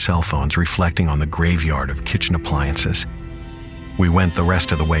from our cell phones reflecting on the graveyard of kitchen appliances. We went the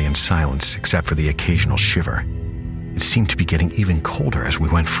rest of the way in silence, except for the occasional shiver. It seemed to be getting even colder as we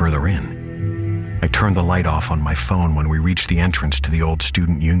went further in. I turned the light off on my phone when we reached the entrance to the old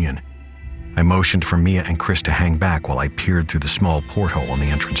student union. I motioned for Mia and Chris to hang back while I peered through the small porthole on the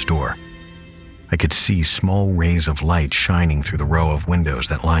entrance door. I could see small rays of light shining through the row of windows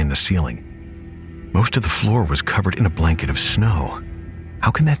that lined the ceiling. Most of the floor was covered in a blanket of snow.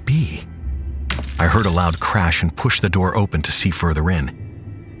 How can that be? I heard a loud crash and pushed the door open to see further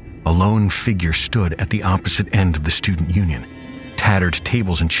in. A lone figure stood at the opposite end of the student union. Tattered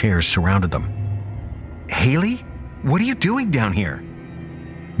tables and chairs surrounded them. Haley? What are you doing down here?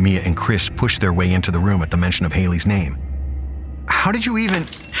 Mia and Chris pushed their way into the room at the mention of Haley's name. How did you even...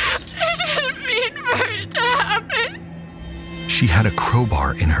 I didn't mean for it to happen. She had a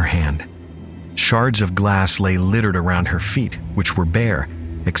crowbar in her hand. Shards of glass lay littered around her feet, which were bare,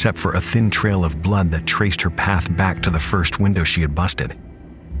 except for a thin trail of blood that traced her path back to the first window she had busted.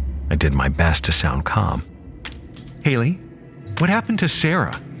 I did my best to sound calm. "Haley, what happened to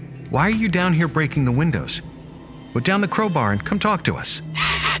Sarah? Why are you down here breaking the windows? Put down the crowbar and come talk to us."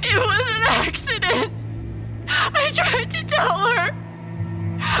 It was an accident. I tried to tell her.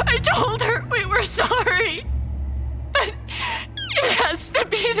 I told her we were sorry. But it has to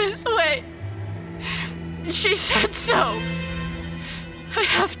be this way. She said so. I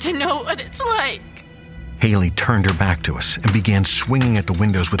have to know what it's like. Haley turned her back to us and began swinging at the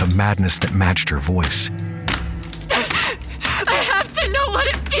windows with a madness that matched her voice. I have to know what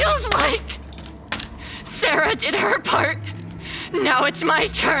it feels like. Sarah did her part. Now it's my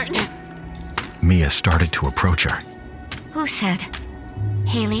turn. Mia started to approach her. Who said?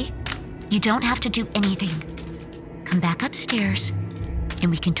 Haley, you don't have to do anything. Come back upstairs,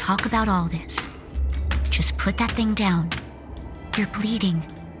 and we can talk about all this. Just put that thing down. You're bleeding.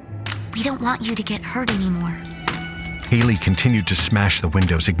 We don't want you to get hurt anymore. Haley continued to smash the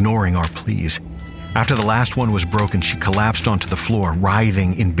windows, ignoring our pleas. After the last one was broken, she collapsed onto the floor,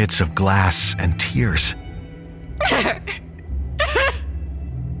 writhing in bits of glass and tears.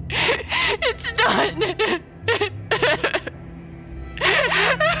 It's done.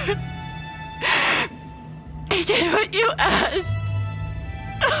 I did what you asked.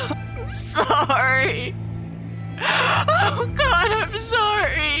 I'm sorry. Oh, God, I'm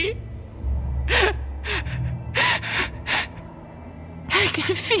sorry. I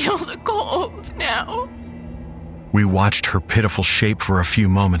can feel the cold now. We watched her pitiful shape for a few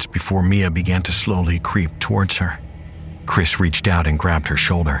moments before Mia began to slowly creep towards her. Chris reached out and grabbed her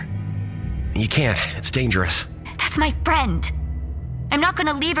shoulder. You can't. It's dangerous. That's my friend. I'm not going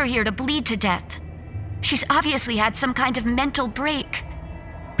to leave her here to bleed to death. She's obviously had some kind of mental break.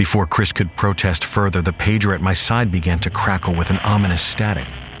 Before Chris could protest further, the pager at my side began to crackle with an ominous static.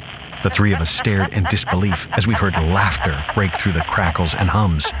 The three of us stared in disbelief as we heard laughter break through the crackles and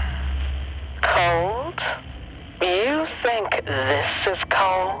hums. Cold? You think this is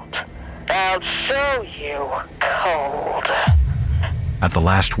cold? I'll show you cold. At the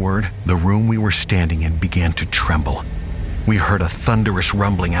last word, the room we were standing in began to tremble. We heard a thunderous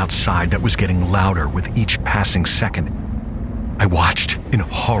rumbling outside that was getting louder with each passing second. I watched in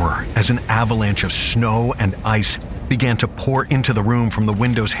horror as an avalanche of snow and ice began to pour into the room from the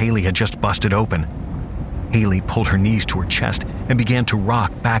windows Haley had just busted open. Haley pulled her knees to her chest and began to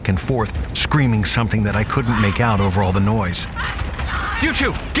rock back and forth, screaming something that I couldn't make out over all the noise. "You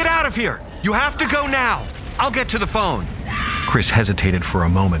two, get out of here! You have to go now! I'll get to the phone!" Chris hesitated for a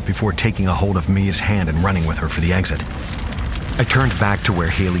moment before taking a hold of Mia's hand and running with her for the exit. I turned back to where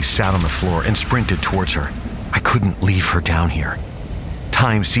Haley sat on the floor and sprinted towards her. I couldn't leave her down here.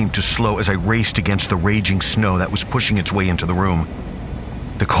 Time seemed to slow as I raced against the raging snow that was pushing its way into the room.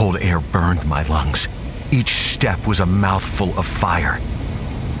 The cold air burned my lungs. Each step was a mouthful of fire.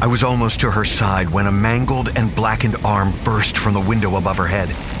 I was almost to her side when a mangled and blackened arm burst from the window above her head.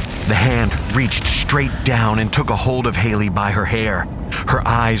 The hand reached straight down and took a hold of Haley by her hair. Her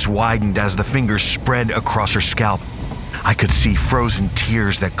eyes widened as the fingers spread across her scalp. I could see frozen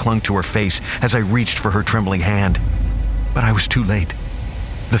tears that clung to her face as I reached for her trembling hand. But I was too late.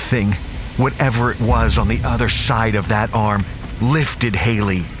 The thing, whatever it was on the other side of that arm, lifted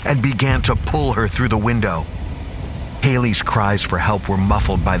Haley and began to pull her through the window. Haley's cries for help were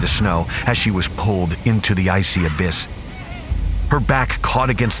muffled by the snow as she was pulled into the icy abyss. Her back caught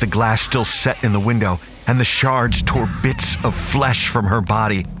against the glass still set in the window, and the shards tore bits of flesh from her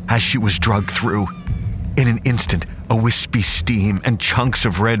body as she was dragged through. In an instant, a wispy steam and chunks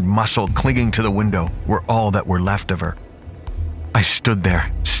of red muscle clinging to the window were all that were left of her. I stood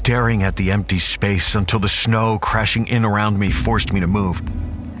there, staring at the empty space until the snow crashing in around me forced me to move.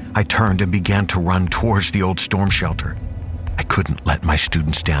 I turned and began to run towards the old storm shelter. I couldn't let my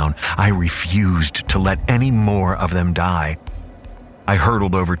students down. I refused to let any more of them die. I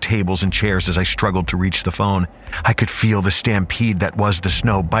hurtled over tables and chairs as I struggled to reach the phone. I could feel the stampede that was the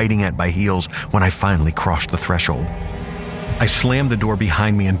snow biting at my heels when I finally crossed the threshold. I slammed the door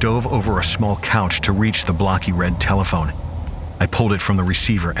behind me and dove over a small couch to reach the blocky red telephone. I pulled it from the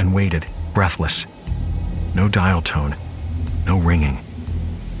receiver and waited, breathless. No dial tone, no ringing.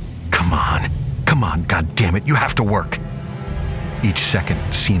 Come on, goddammit, you have to work. Each second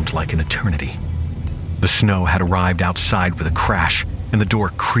seemed like an eternity. The snow had arrived outside with a crash, and the door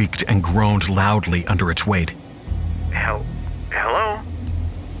creaked and groaned loudly under its weight. Hello?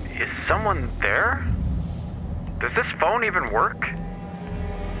 Is someone there? Does this phone even work?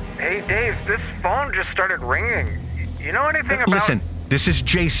 Hey, Dave, this phone just started ringing. You know anything about... Listen, this is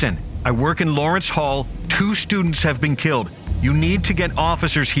Jason. I work in Lawrence Hall. 2 students have been killed. You need to get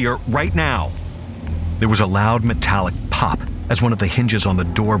officers here right now. There was a loud metallic pop as one of the hinges on the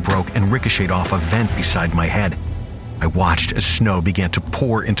door broke and ricocheted off a vent beside my head. I watched as snow began to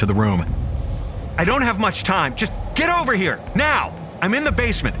pour into the room. I don't have much time. Just get over here, now! I'm in the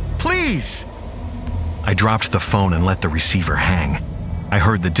basement. Please! I dropped the phone and let the receiver hang. I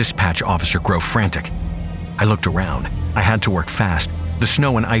heard the dispatch officer grow frantic. I looked around. I had to work fast. The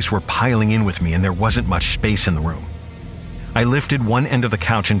snow and ice were piling in with me, and there wasn't much space in the room. I lifted one end of the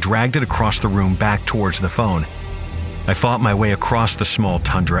couch and dragged it across the room back towards the phone. I fought my way across the small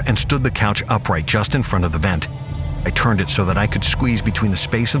tundra and stood the couch upright just in front of the vent. I turned it so that I could squeeze between the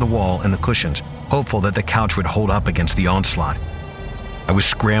space of the wall and the cushions, hopeful that the couch would hold up against the onslaught. I was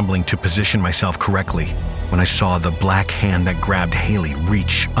scrambling to position myself correctly when I saw the black hand that grabbed Haley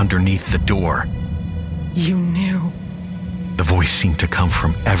reach underneath the door. You knew. The voice seemed to come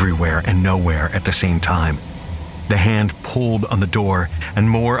from everywhere and nowhere at the same time. The hand pulled on the door, and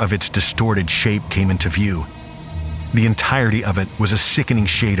more of its distorted shape came into view. The entirety of it was a sickening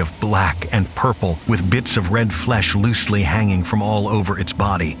shade of black and purple, with bits of red flesh loosely hanging from all over its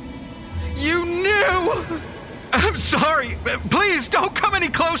body. You knew! I'm sorry. Please, don't come any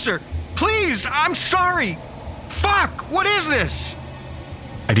closer. Please, I'm sorry. Fuck, what is this?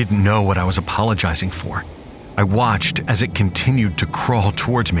 I didn't know what I was apologizing for. I watched as it continued to crawl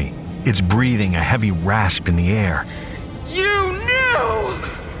towards me, its breathing a heavy rasp in the air. You knew!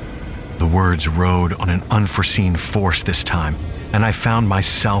 The words rode on an unforeseen force this time, and I found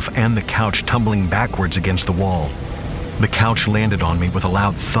myself and the couch tumbling backwards against the wall. The couch landed on me with a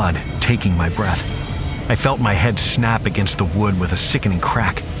loud thud, taking my breath. I felt my head snap against the wood with a sickening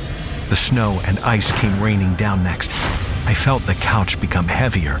crack. The snow and ice came raining down next. I felt the couch become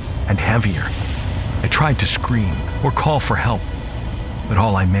heavier and heavier. I tried to scream or call for help, but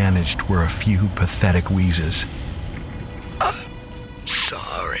all I managed were a few pathetic wheezes. I'm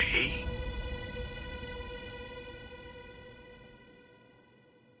sorry.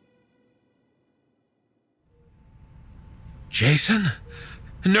 Jason?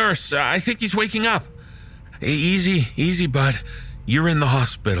 Nurse, I think he's waking up. Easy, bud. You're in the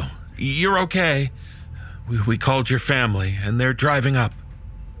hospital. You're okay. We called your family, and they're driving up.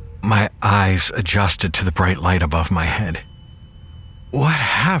 My eyes adjusted to the bright light above my head. What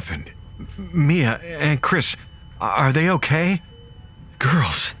happened? Mia and Chris, are they okay?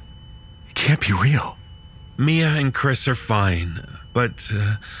 Girls, it can't be real. Mia and Chris are fine, but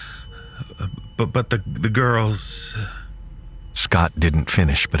the girls... Scott didn't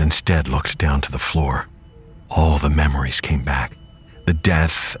finish, but instead looked down to the floor. All the memories came back. The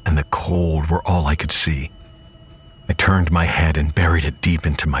death and the cold were all I could see. I turned my head and buried it deep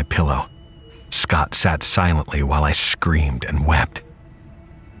into my pillow. Scott sat silently while I screamed and wept.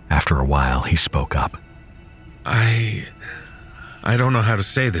 After a while, he spoke up. I don't know how to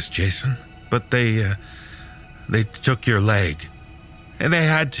say this, Jason, but they took your leg. And they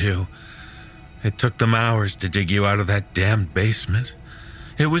had to. It took them hours to dig you out of that damned basement.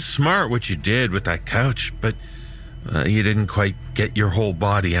 It was smart what you did with that couch, but you didn't quite get your whole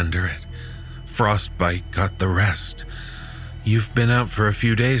body under it. Frostbite got the rest. You've been out for a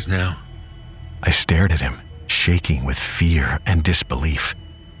few days now. I stared at him, shaking with fear and disbelief.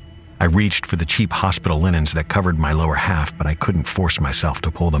 I reached for the cheap hospital linens that covered my lower half, but I couldn't force myself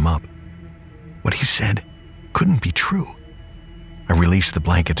to pull them up. What he said couldn't be true. I released the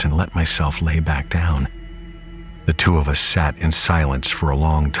blankets and let myself lay back down. The two of us sat in silence for a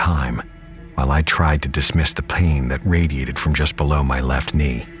long time, while I tried to dismiss the pain that radiated from just below my left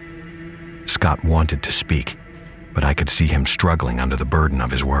knee. Scott wanted to speak, but I could see him struggling under the burden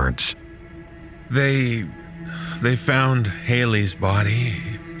of his words. They found Haley's body.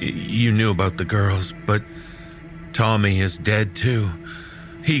 You knew about the girls, but Tommy is dead too.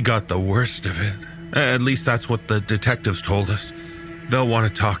 He got the worst of it. At least that's what the detectives told us. They'll want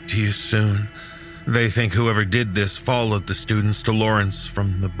to talk to you soon. They think whoever did this followed the students to Lawrence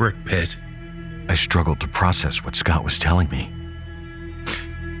from the brick pit. I struggled to process what Scott was telling me.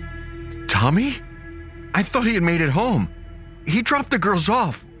 Tommy? I thought he had made it home. He dropped the girls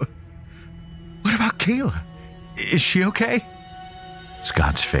off. What about Kayla? Is she okay?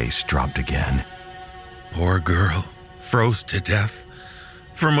 Scott's face dropped again. Poor girl. Froze to death.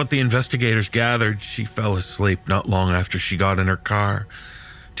 From what the investigators gathered, she fell asleep not long after she got in her car.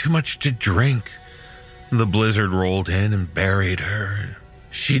 Too much to drink. The blizzard rolled in and buried her.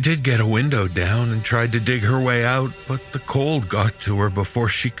 She did get a window down and tried to dig her way out, but the cold got to her before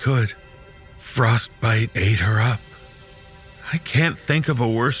she could. Frostbite ate her up. I can't think of a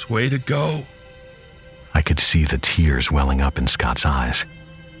worse way to go. I could see the tears welling up in Scott's eyes.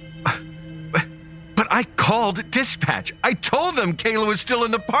 But I called dispatch. I told them Kayla was still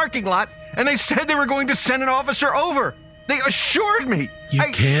in the parking lot, and they said they were going to send an officer over. They assured me. You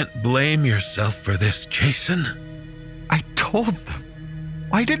can't blame yourself for this, Jason. I told them.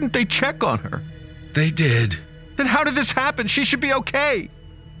 Why didn't they check on her? They did. Then how did this happen? She should be okay.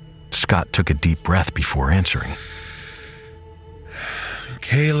 Scott took a deep breath before answering.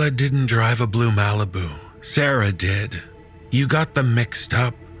 Kayla didn't drive a blue Malibu. Sarah did. You got them mixed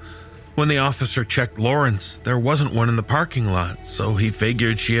up. When the officer checked Lawrence, there wasn't one in the parking lot, so he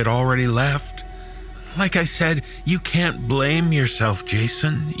figured she had already left. Like I said, you can't blame yourself,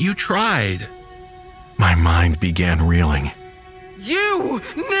 Jason. You tried. My mind began reeling. You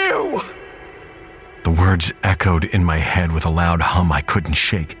knew! The words echoed in my head with a loud hum I couldn't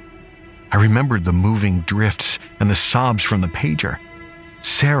shake. I remembered the moving drifts and the sobs from the pager.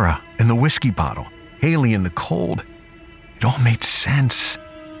 Sarah in the whiskey bottle, Haley in the cold. It all made sense.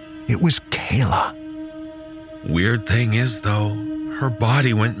 It was Kayla. Weird thing is, though, her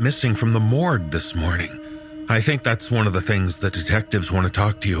body went missing from the morgue this morning. I think that's one of the things the detectives want to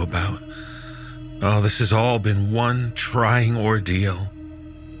talk to you about. Oh, this has all been one trying ordeal.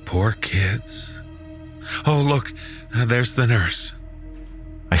 Poor kids. Oh, look, there's the nurse.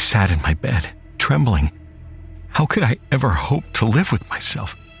 I sat in my bed, trembling. How could I ever hope to live with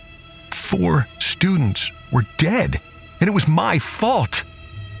myself? 4 students were dead, and it was my fault.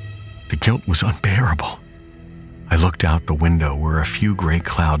 The guilt was unbearable. I looked out the window where a few gray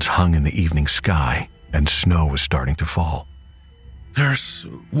clouds hung in the evening sky, and snow was starting to fall. Nurse,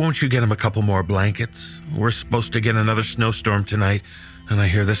 won't you get him a couple more blankets? We're supposed to get another snowstorm tonight, and I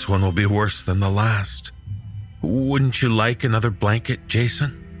hear this one will be worse than the last. Wouldn't you like another blanket,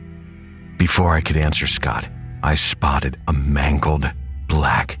 Jason? Before I could answer Scott, I spotted a mangled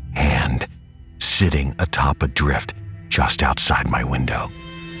black hand sitting atop a drift just outside my window.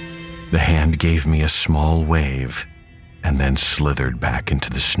 The hand gave me a small wave and then slithered back into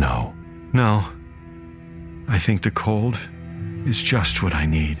the snow. No, I think the cold is just what I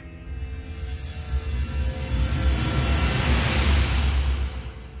need.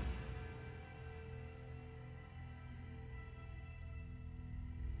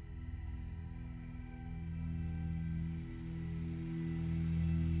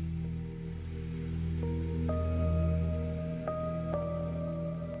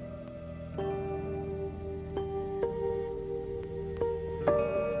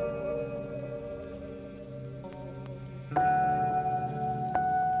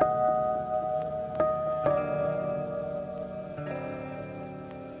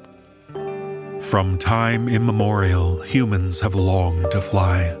 From time immemorial, humans have longed to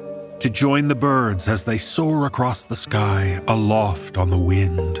fly, to join the birds as they soar across the sky, aloft on the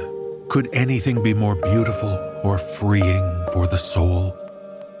wind. Could anything be more beautiful or freeing for the soul?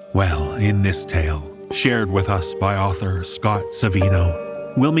 Well, in this tale, shared with us by author Scott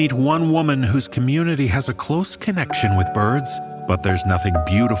Savino, we'll meet one woman whose community has a close connection with birds, but there's nothing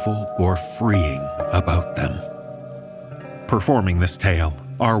beautiful or freeing about them. Performing this tale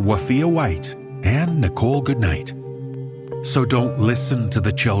are Wafia White and Nicole Goodnight. So don't listen to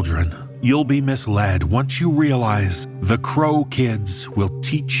the children. You'll be misled once you realize the Crow Kids will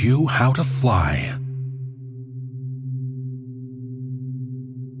teach you how to fly.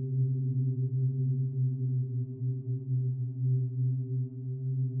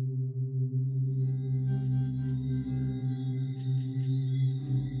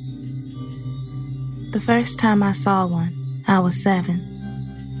 The first time I saw one, I was 7.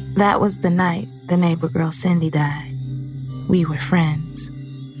 That was the night the neighbor girl Cindy died. We were friends.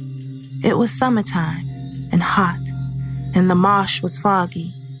 It was summertime and hot, and the marsh was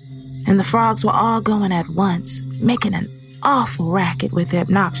foggy, and the frogs were all going at once, making an awful racket with their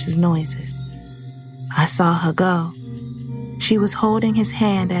obnoxious noises. I saw her go. She was holding his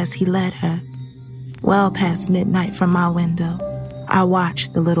hand as he led her. Well past midnight from my window, I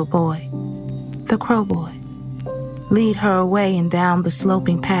watched the little boy, the crow boy, lead her away and down the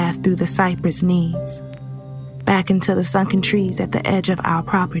sloping path through the cypress knees, back into the sunken trees at the edge of our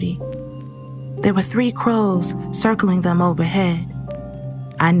property. There were 3 crows circling them overhead.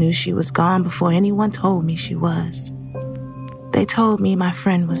 I knew she was gone before anyone told me she was. They told me my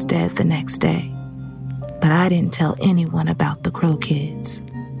friend was dead the next day, but I didn't tell anyone about the Crow Kids.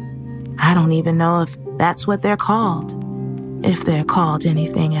 I don't even know if that's what they're called, if they're called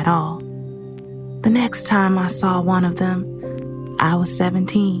anything at all. The next time I saw one of them, I was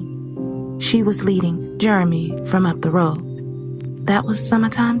 17. She was leading Jeremy from up the road. That was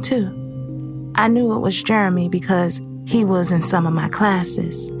summertime too. I knew it was Jeremy because he was in some of my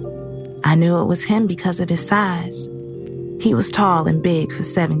classes. I knew it was him because of his size. He was tall and big for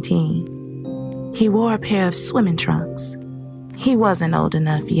 17. He wore a pair of swimming trunks. He wasn't old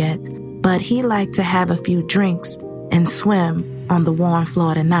enough yet, but he liked to have a few drinks and swim on the warm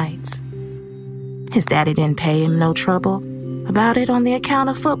Florida nights. His daddy didn't pay him no trouble about it on the account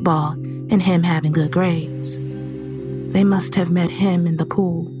of football and him having good grades. They must have met him in the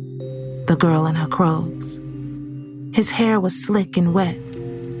pool, the girl and her crows. His hair was slick and wet,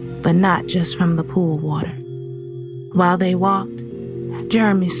 but not just from the pool water. While they walked,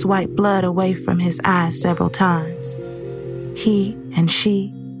 Jeremy swiped blood away from his eyes several times. He and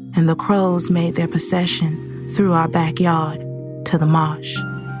she and the crows made their procession through our backyard to the marsh.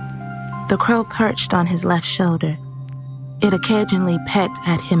 The crow perched on his left shoulder. It occasionally pecked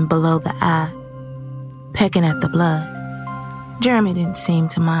at him below the eye, pecking at the blood. Jeremy didn't seem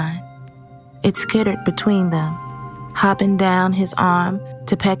to mind. It skittered between them, hopping down his arm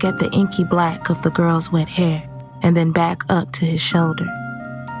to peck at the inky black of the girl's wet hair, and then back up to his shoulder.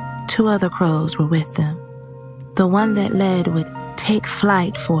 2 other crows were with them. The one that led would take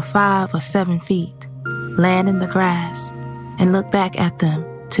flight for 5 or 7 feet, land in the grass, and look back at them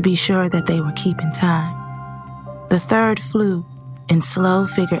to be sure that they were keeping time. The third flew in slow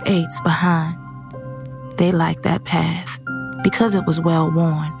figure 8s behind. They liked that path because it was well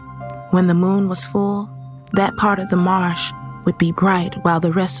worn. When the moon was full, that part of the marsh would be bright while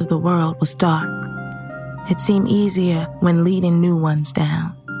the rest of the world was dark. It seemed easier when leading new ones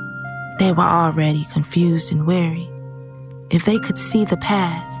down. They were already confused and weary. If they could see the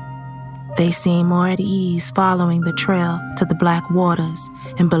path, they seemed more at ease following the trail to the black waters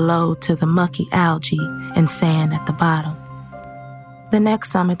and below to the mucky algae and sand at the bottom. The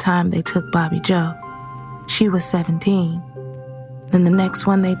next summertime they took Bobby Joe. She was 17. Then the next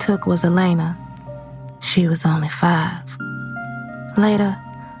one they took was Elena. She was only 5. Later,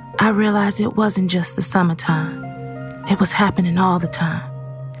 I realized it wasn't just the summertime. It was happening all the time.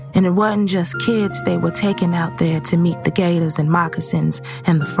 And it wasn't just kids they were taking out there to meet the gators and moccasins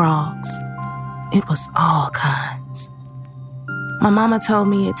and the frogs. It was all kinds. My mama told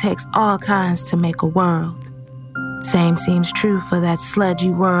me it takes all kinds to make a world. Same seems true for that sludgy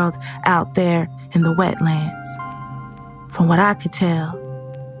world out there in the wetlands. From what I could tell,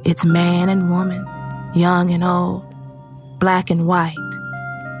 it's man and woman, young and old, black and white,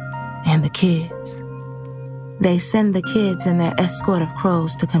 and the kids. They send the kids and their escort of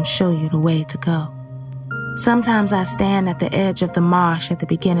crows to come show you the way to go. Sometimes I stand at the edge of the marsh at the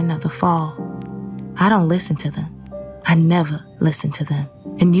beginning of the fall. I don't listen to them. I never listen to them,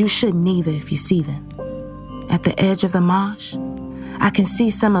 and you shouldn't either if you see them. At the edge of the marsh, I can see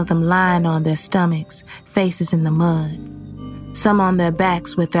some of them lying on their stomachs, faces in the mud. Some on their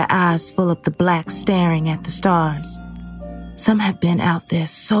backs with their eyes full of the black staring at the stars. Some have been out there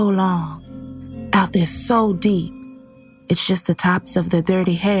so long, out there so deep. It's just the tops of their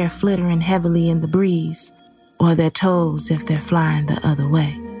dirty hair flittering heavily in the breeze, or their toes if they're flying the other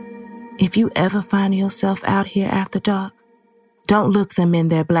way. If you ever find yourself out here after dark, don't look them in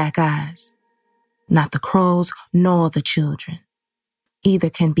their black eyes. Not the crows nor the children. Either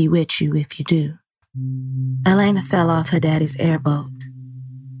can bewitch you if you do. Elena fell off her daddy's airboat.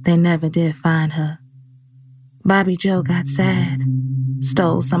 They never did find her. Bobby Joe got sad,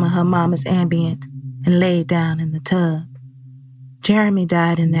 stole some of her mama's Ambient, and laid down in the tub. Jeremy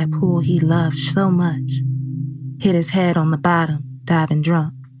died in that pool he loved so much. Hit his head on the bottom, diving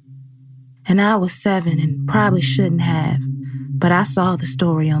drunk. And I was 7 and probably shouldn't have, but I saw the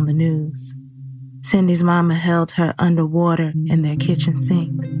story on the news. Cindy's mama held her underwater in their kitchen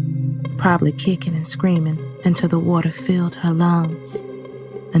sink, probably kicking and screaming until the water filled her lungs,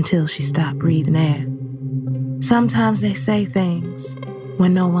 until she stopped breathing air. Sometimes they say things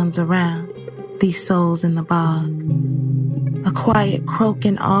when no one's around, these souls in the bog. A quiet,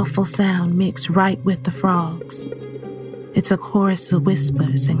 croaking, awful sound mixed right with the frogs. It's a chorus of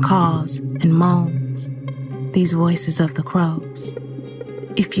whispers and calls and moans, these voices of the crows.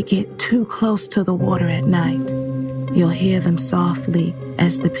 If you get too close to the water at night, you'll hear them softly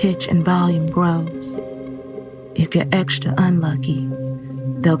as the pitch and volume grows. If you're extra unlucky,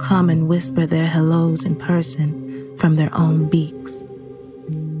 they'll come and whisper their hellos in person from their own beaks.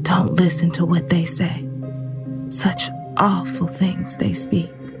 Don't listen to what they say. Such awful things they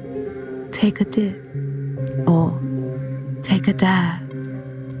speak. Take a dip, or take a dive,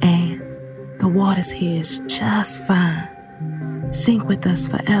 and the water's here is just fine. Sink with us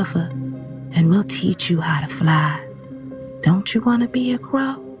forever, and we'll teach you how to fly. Don't you want to be a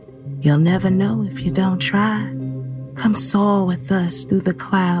crow? You'll never know if you don't try. Come soar with us through the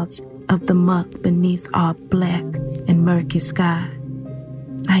clouds of the muck beneath our black and murky sky.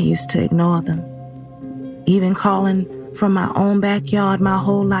 I used to ignore them, even calling from my own backyard my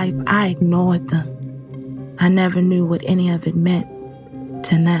whole life, I ignored them. I never knew what any of it meant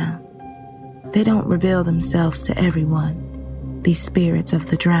till now. They don't reveal themselves to everyone, these spirits of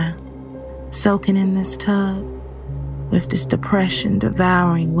the drowned, soaking in this tub, with this depression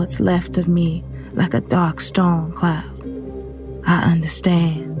devouring what's left of me like a dark storm cloud. I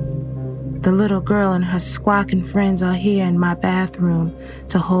understand. The little girl and her squawking friends are here in my bathroom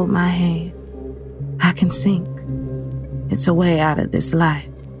to hold my hand. I can sink. It's a way out of this life,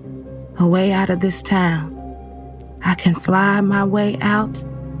 a way out of this town. I can fly my way out,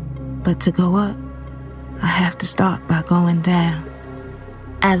 but to go up, I have to start by going down.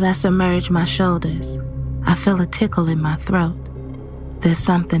 As I submerge my shoulders, I feel a tickle in my throat. There's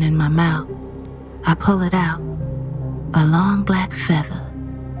something in my mouth. I pull it out, a long black feather.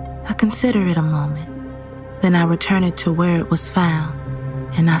 I consider it a moment. Then I return it to where it was found,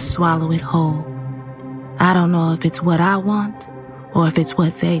 and I swallow it whole. I don't know if it's what I want or if it's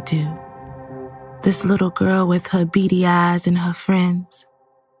what they do. This little girl with her beady eyes and her friends,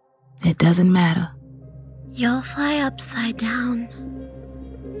 it doesn't matter. You'll fly upside down.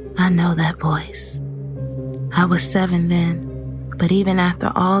 I know that voice. I was 7 then, but even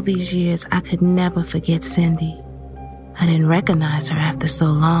after all these years, I could never forget Cindy. I didn't recognize her after so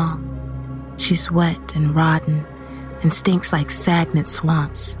long. She's wet and rotten and stinks like stagnant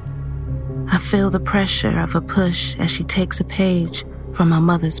swamps. I feel the pressure of a push as she takes a page from her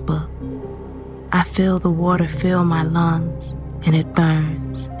mother's book. I feel the water fill my lungs and it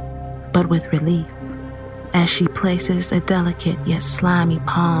burns, but with relief, as she places a delicate yet slimy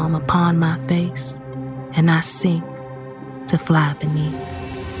palm upon my face, and I sink to fly beneath.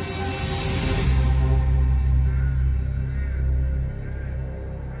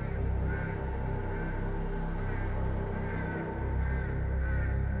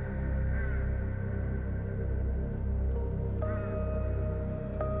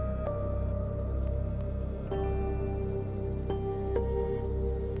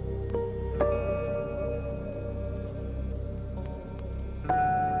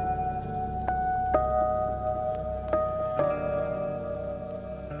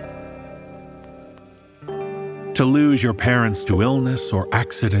 To lose your parents to illness or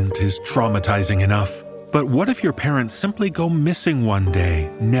accident is traumatizing enough. But what if your parents simply go missing one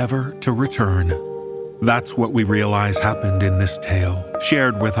day, never to return? That's what we realize happened in this tale,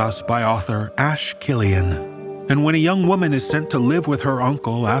 shared with us by author Ash Killian. And when a young woman is sent to live with her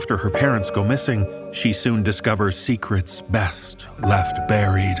uncle after her parents go missing, she soon discovers secrets best left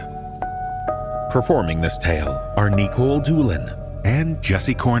buried. Performing this tale are Nicole Doolin and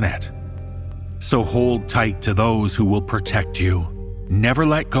Jesse Cornett. So hold tight to those who will protect you. Never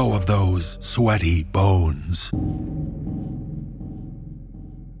let go of those sweaty bones.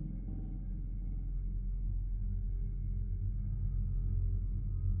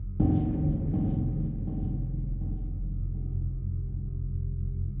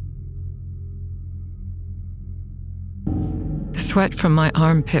 The sweat from my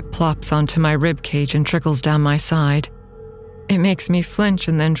armpit plops onto my ribcage and trickles down my side. It makes me flinch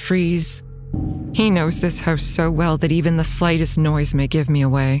and then freeze. He knows this house so well that even the slightest noise may give me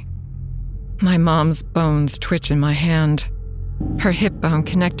away. My mom's bones twitch in my hand. Her hip bone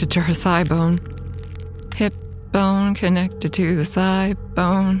connected to her thigh bone. Hip bone connected to the thigh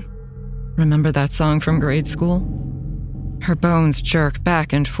bone. Remember that song from grade school? Her bones jerk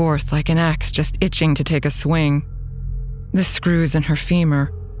back and forth like an axe just itching to take a swing. The screws in her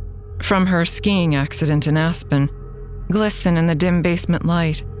femur, from her skiing accident in Aspen, glisten in the dim basement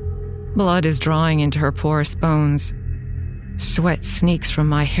light. Blood is drawing into her porous bones. Sweat sneaks from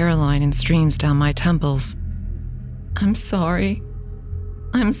my hairline and streams down my temples. I'm sorry.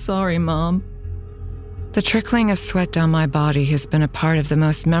 I'm sorry, Mom. The trickling of sweat down my body has been a part of the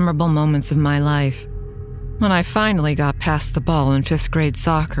most memorable moments of my life. When I finally got past the ball in 5th grade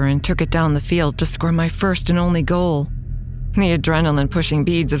soccer and took it down the field to score my first and only goal. The adrenaline pushing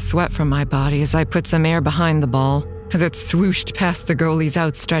beads of sweat from my body as I put some air behind the ball, as it swooshed past the goalie's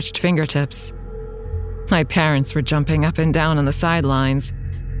outstretched fingertips. My parents were jumping up and down on the sidelines,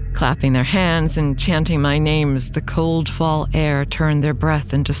 clapping their hands and chanting my name as the cold fall air turned their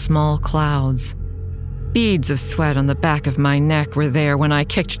breath into small clouds. Beads of sweat on the back of my neck were there when I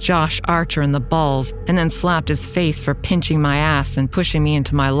kicked Josh Archer in the balls and then slapped his face for pinching my ass and pushing me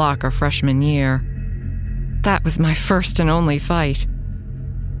into my locker freshman year. That was my first and only fight.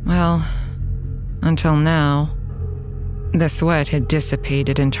 Well, until now. The sweat had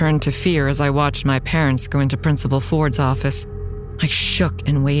dissipated and turned to fear as I watched my parents go into Principal Ford's office. I shook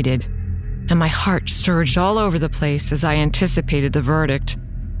and waited, and my heart surged all over the place as I anticipated the verdict.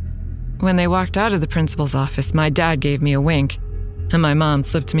 When they walked out of the principal's office, my dad gave me a wink, and my mom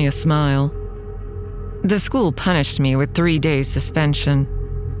slipped me a smile. The school punished me with 3 days suspension.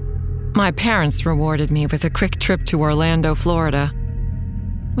 My parents rewarded me with a quick trip to Orlando, Florida.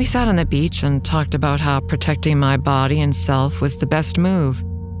 We sat on the beach and talked about how protecting my body and self was the best move.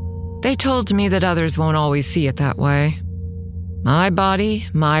 They told me that others won't always see it that way. My body,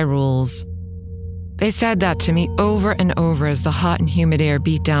 my rules. They said that to me over and over as the hot and humid air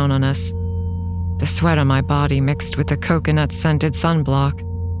beat down on us. The sweat on my body mixed with the coconut-scented sunblock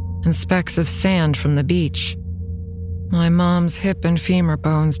and specks of sand from the beach. My mom's hip and femur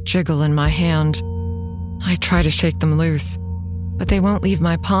bones jiggle in my hand. I try to shake them loose, but they won't leave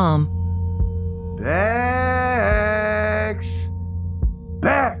my palm. Bex!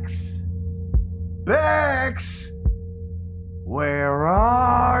 Bex! Bex! Where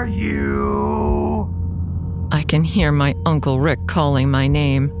are you? I can hear my Uncle Rick calling my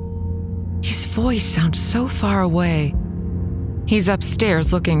name. His voice sounds so far away. He's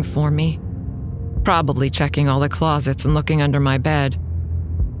upstairs looking for me, probably checking all the closets and looking under my bed.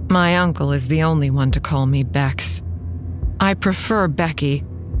 My uncle is the only one to call me Bex. I prefer Becky,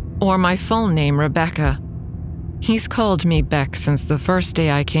 or my full name Rebecca. He's called me Bex since the first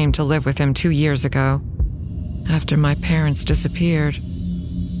day I came to live with him 2 years ago, after my parents disappeared.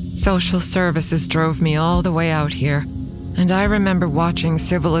 Social services drove me all the way out here, and I remember watching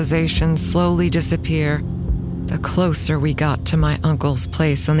civilization slowly disappear the closer we got to my uncle's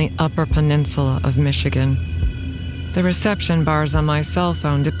place on the Upper Peninsula of Michigan. The reception bars on my cell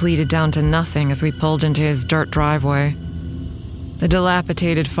phone depleted down to nothing as we pulled into his dirt driveway. The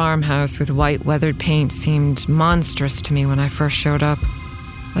dilapidated farmhouse with white weathered paint seemed monstrous to me when I first showed up.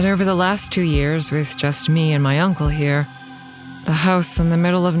 But over the last 2 years, with just me and my uncle here, the house in the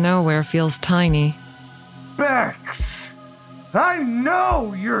middle of nowhere feels tiny. Bex! I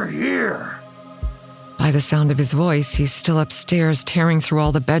know you're here! By the sound of his voice, he's still upstairs tearing through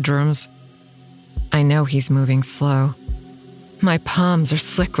all the bedrooms. I know he's moving slow. My palms are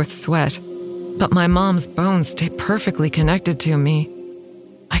slick with sweat, but my mom's bones stay perfectly connected to me.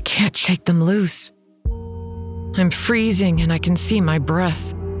 I can't shake them loose. I'm freezing and I can see my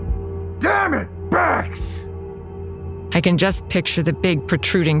breath. Damn it, Bex! I can just picture the big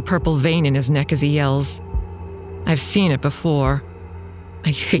protruding purple vein in his neck as he yells. I've seen it before.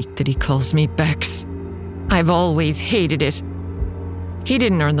 I hate that he calls me Bex. I've always hated it. He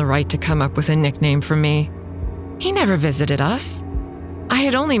didn't earn the right to come up with a nickname for me. He never visited us. I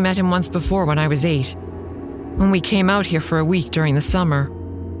had only met him once before when I was 8, when we came out here for a week during the summer.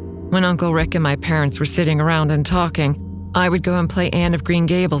 When Uncle Rick and my parents were sitting around and talking, I would go and play Anne of Green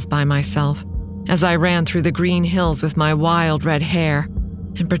Gables by myself as I ran through the green hills with my wild red hair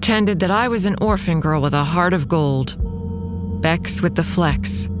and pretended that I was an orphan girl with a heart of gold. Bex with the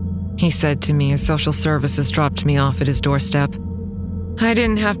flex, he said to me as social services dropped me off at his doorstep. I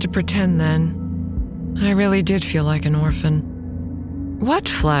didn't have to pretend then. I really did feel like an orphan. What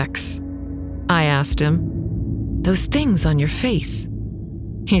flex? I asked him. Those things on your face,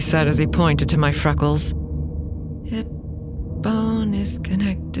 he said as he pointed to my freckles. Hip bone is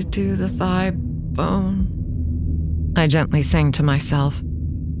connected to the thigh bone, I gently sang to myself,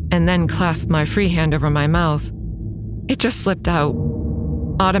 and then clasped my free hand over my mouth. It just slipped out.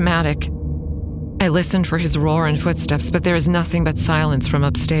 Automatic. I listened for his roar and footsteps, but there is nothing but silence from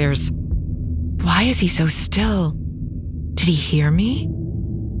upstairs. Why is he so still? Did he hear me?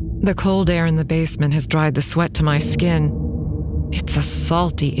 The cold air in the basement has dried the sweat to my skin. It's a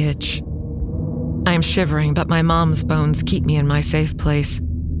salty itch. I'm shivering, but my mom's bones keep me in my safe place.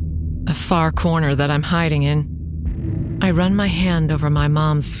 A far corner that I'm hiding in. I run my hand over my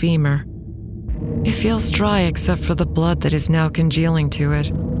mom's femur. It feels dry except for the blood that is now congealing to it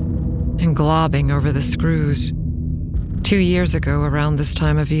and globbing over the screws. 2 years ago, around this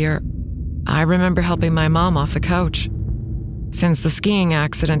time of year, I remember helping my mom off the couch. Since the skiing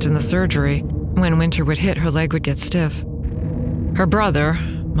accident and the surgery, when winter would hit, her leg would get stiff. Her brother,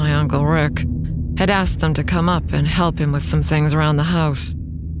 my Uncle Rick, had asked them to come up and help him with some things around the house.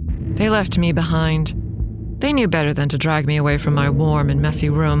 They left me behind. They knew better than to drag me away from my warm and messy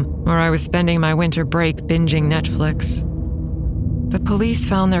room, where I was spending my winter break binging Netflix. The police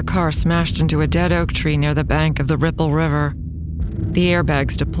found their car smashed into a dead oak tree near the bank of the Ripple River. The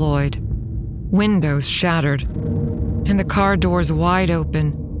airbags deployed. Windows shattered, and the car doors wide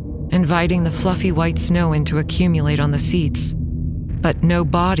open, inviting the fluffy white snow in to accumulate on the seats. But no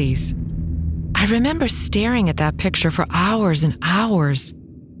bodies. I remember staring at that picture for hours and hours,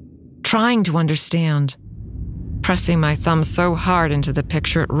 trying to understand, pressing my thumb so hard into the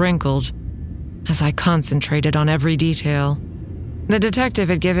picture it wrinkled as I concentrated on every detail. The detective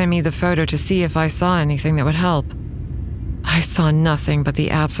had given me the photo to see if I saw anything that would help. I saw nothing but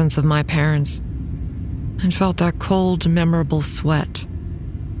the absence of my parents and felt that cold, memorable sweat.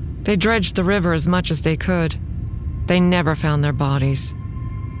 They dredged the river as much as they could. They never found their bodies.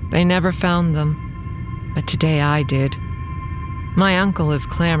 They never found them. But today I did. My uncle is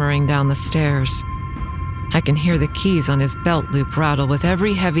clambering down the stairs. I can hear the keys on his belt loop rattle with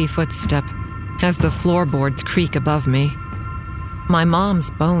every heavy footstep as the floorboards creak above me. My mom's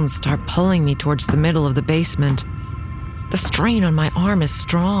bones start pulling me towards the middle of the basement. The strain on my arm is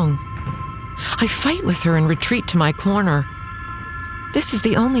strong. I fight with her and retreat to my corner. This is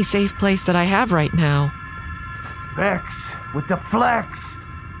the only safe place that I have right now. Bex, with the flex,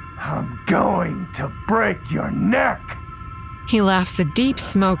 I'm going to break your neck. He laughs a deep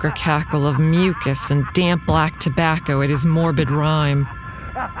smoker cackle of mucus and damp black tobacco at his morbid rhyme.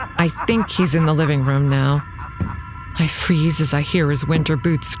 I think he's in the living room now. I freeze as I hear his winter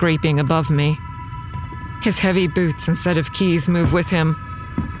boots scraping above me. His heavy boots instead of keys move with him.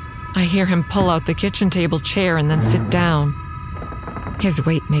 I hear him pull out the kitchen table chair and then sit down. His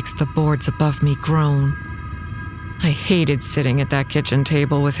weight makes the boards above me groan. I hated sitting at that kitchen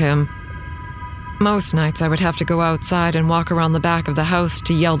table with him. Most nights I would have to go outside and walk around the back of the house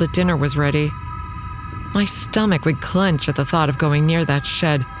to yell that dinner was ready. My stomach would clench at the thought of going near that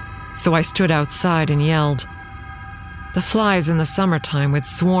shed, so I stood outside and yelled. The flies in the summertime would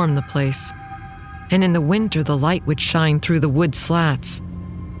swarm the place, and in the winter the light would shine through the wood slats,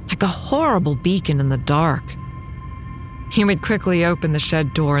 like a horrible beacon in the dark. He would quickly open the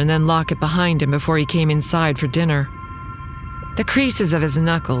shed door and then lock it behind him before he came inside for dinner. The creases of his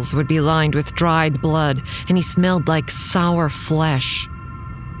knuckles would be lined with dried blood, and he smelled like sour flesh.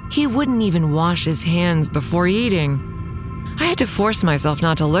 He wouldn't even wash his hands before eating. I had to force myself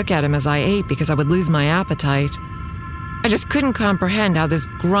not to look at him as I ate because I would lose my appetite. I just couldn't comprehend how this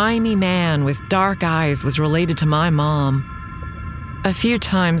grimy man with dark eyes was related to my mom. A few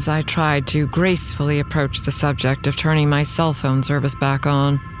times I tried to gracefully approach the subject of turning my cell phone service back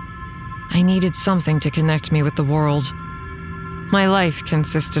on. I needed something to connect me with the world. My life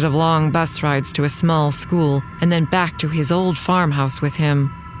consisted of long bus rides to a small school and then back to his old farmhouse with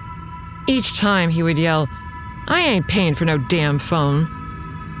him. Each time he would yell, "I ain't paying for no damn phone."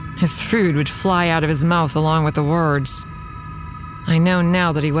 His food would fly out of his mouth along with the words. I know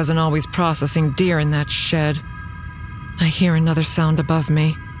now that he wasn't always processing deer in that shed. I hear another sound above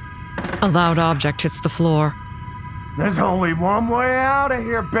me. A loud object hits the floor. There's only one way out of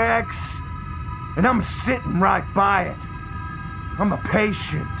here, Bex, and I'm sitting right by it. I'm a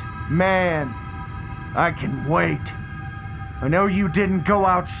patient man. I can wait. I know you didn't go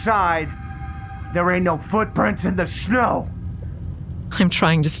outside. There ain't no footprints in the snow. I'm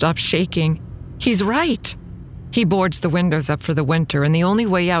trying to stop shaking. He's right. He boards the windows up for the winter, and the only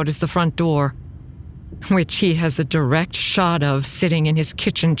way out is the front door, which he has a direct shot of sitting in his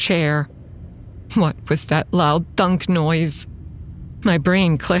kitchen chair. What was that loud thunk noise? My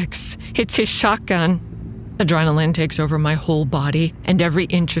brain clicks. It's his shotgun. Adrenaline takes over my whole body, and every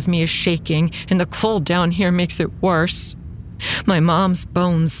inch of me is shaking, and the cold down here makes it worse. My mom's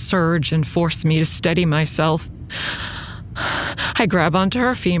bones surge and force me to steady myself. I grab onto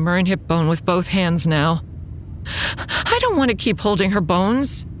her femur and hip bone with both hands now. I don't want to keep holding her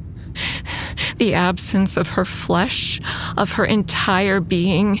bones. The absence of her flesh, of her entire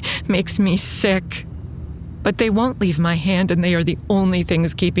being, makes me sick. But they won't leave my hand, and they are the only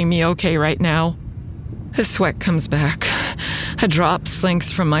things keeping me okay right now. The sweat comes back. A drop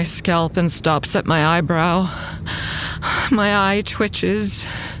slinks from my scalp and stops at my eyebrow. My eye twitches.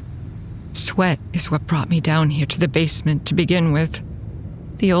 Sweat is what brought me down here to the basement to begin with.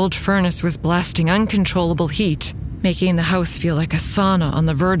 The old furnace was blasting uncontrollable heat, making the house feel like a sauna on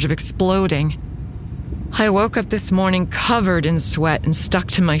the verge of exploding. I woke up this morning covered in sweat and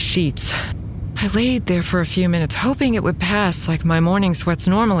stuck to my sheets. I laid there for a few minutes, hoping it would pass like my morning sweats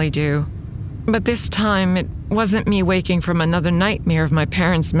normally do. But this time, it wasn't me waking from another nightmare of my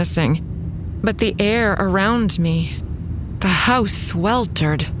parents missing, but the air around me. The house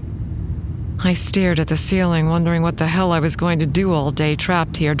sweltered. I stared at the ceiling, wondering what the hell I was going to do all day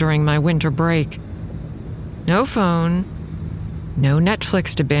trapped here during my winter break. No phone, no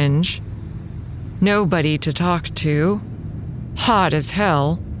Netflix to binge, nobody to talk to, hot as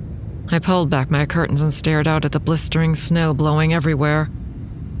hell. I pulled back my curtains and stared out at the blistering snow blowing everywhere.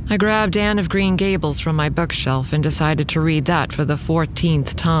 I grabbed Anne of Green Gables from my bookshelf and decided to read that for the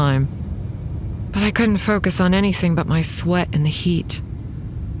 14th time. But I couldn't focus on anything but my sweat and the heat.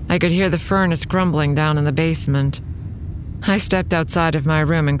 I could hear the furnace grumbling down in the basement. I stepped outside of my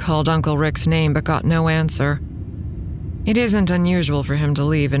room and called Uncle Rick's name but got no answer. It isn't unusual for him to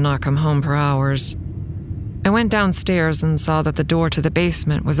leave and not come home for hours. I went downstairs and saw that the door to the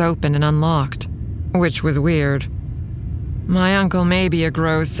basement was open and unlocked, which was weird. My uncle may be a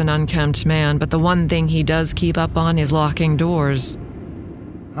gross and unkempt man, but the one thing he does keep up on is locking doors.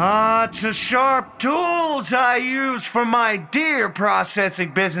 It's the sharp tools I use for my deer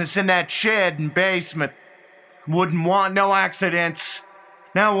processing business in that shed and basement. Wouldn't want no accidents.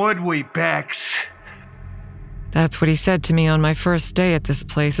 Now would we, Bex? That's what he said to me on my first day at this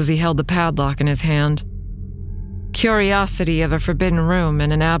place as he held the padlock in his hand. Curiosity of a forbidden room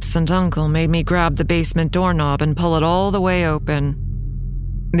and an absent uncle made me grab the basement doorknob and pull it all the way open.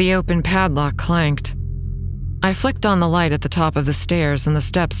 The open padlock clanked. I flicked on the light at the top of the stairs and the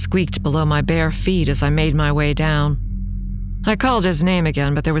steps squeaked below my bare feet as I made my way down. I called his name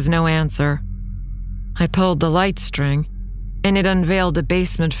again, but there was no answer. I pulled the light string, and it unveiled a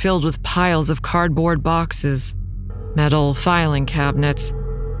basement filled with piles of cardboard boxes, metal filing cabinets,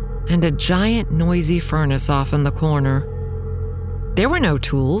 and a giant noisy furnace off in the corner. There were no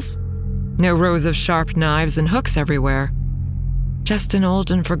tools, no rows of sharp knives and hooks everywhere. Just an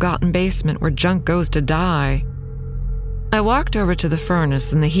old and forgotten basement where junk goes to die. I walked over to the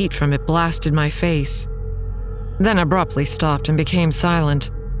furnace and the heat from it blasted my face, then abruptly stopped and became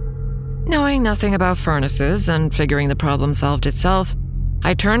silent. Knowing nothing about furnaces and figuring the problem solved itself,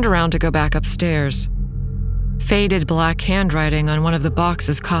 I turned around to go back upstairs. Faded black handwriting on one of the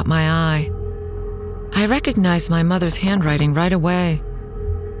boxes caught my eye. I recognized my mother's handwriting right away.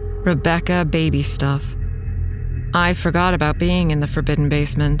 Rebecca baby stuff. I forgot about being in the forbidden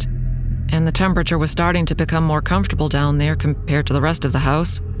basement, and the temperature was starting to become more comfortable down there compared to the rest of the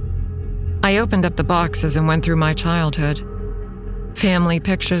house. I opened up the boxes and went through my childhood. Family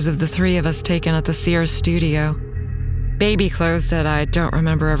pictures of the three of us taken at the Sears studio. Baby clothes that I don't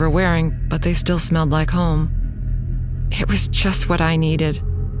remember ever wearing, but they still smelled like home. It was just what I needed.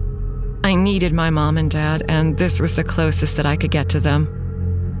 I needed my mom and dad, and this was the closest that I could get to them.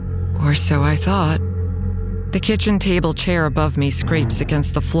 Or so I thought. The kitchen table chair above me scrapes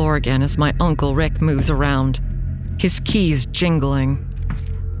against the floor again as my Uncle Rick moves around, his keys jingling.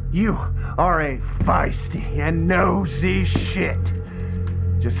 You are a feisty and nosy shit.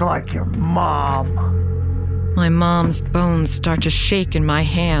 Just like your mom. My mom's bones start to shake in my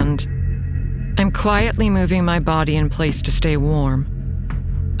hand. I'm quietly moving my body in place to stay warm.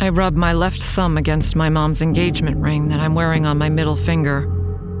 I rub my left thumb against my mom's engagement ring that I'm wearing on my middle finger.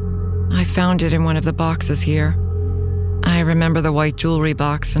 I found it in one of the boxes here. I remember the white jewelry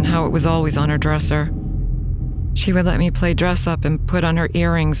box and how it was always on her dresser. She would let me play dress up and put on her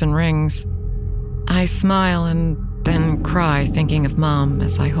earrings and rings. I smile and then cry thinking of Mom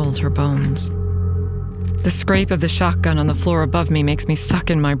as I hold her bones. The scrape of the shotgun on the floor above me makes me suck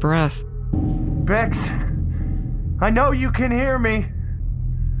in my breath. Bex, I know you can hear me.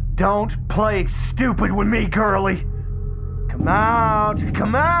 Don't play stupid with me, girlie. Come out,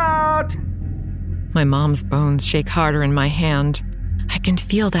 come out! My mom's bones shake harder in my hand. I can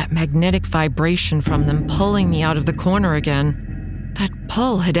feel that magnetic vibration from them pulling me out of the corner again. That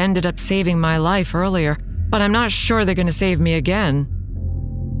pull had ended up saving my life earlier, but I'm not sure they're going to save me again.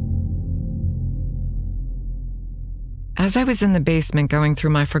 As I was in the basement going through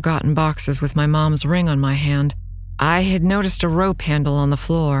my forgotten boxes with my mom's ring on my hand, I had noticed a rope handle on the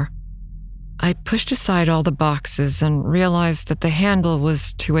floor. I pushed aside all the boxes and realized that the handle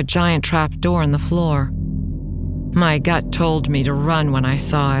was to a giant trap door in the floor. My gut told me to run when I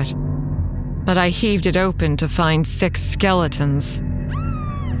saw it, but I heaved it open to find 6 skeletons.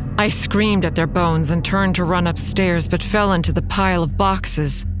 I screamed at their bones and turned to run upstairs, but fell into the pile of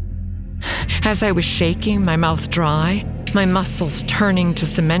boxes. As I was shaking, my mouth dry, my muscles turning to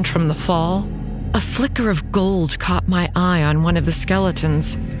cement from the fall, a flicker of gold caught my eye on one of the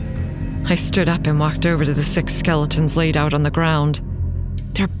skeletons. I stood up and walked over to the 6 skeletons laid out on the ground.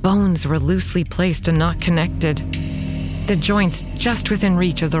 Their bones were loosely placed and not connected, the joints just within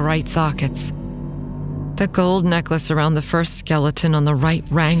reach of the right sockets. The gold necklace around the first skeleton on the right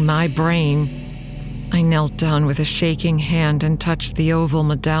rang my brain. I knelt down with a shaking hand and touched the oval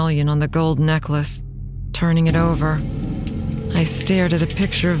medallion on the gold necklace, turning it over. I stared at a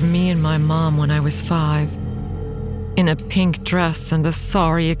picture of me and my mom when I was 5, in a pink dress and a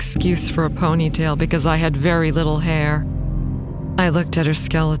sorry excuse for a ponytail because I had very little hair. I looked at her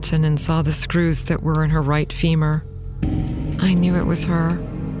skeleton and saw the screws that were in her right femur. I knew it was her.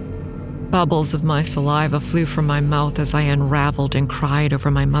 Bubbles of my saliva flew from my mouth as I unraveled and cried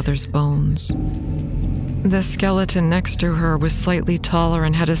over my mother's bones. The skeleton next to her was slightly taller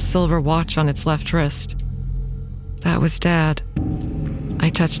and had a silver watch on its left wrist. That was Dad. I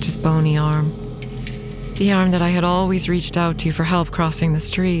touched his bony arm. The arm that I had always reached out to for help crossing the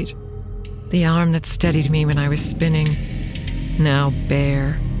street. The arm that steadied me when I was spinning. Now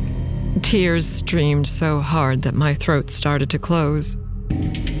bare. Tears streamed so hard that my throat started to close.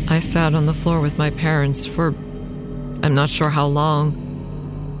 I sat on the floor with my parents for I'm not sure how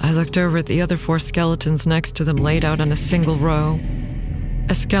long. I looked over at the other 4 skeletons next to them laid out on a single row.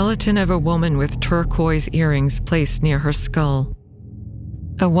 A skeleton of a woman with turquoise earrings placed near her skull.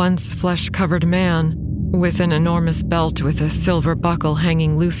 A once flesh-covered man with an enormous belt with a silver buckle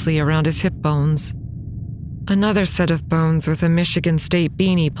hanging loosely around his hip bones. Another set of bones with a Michigan State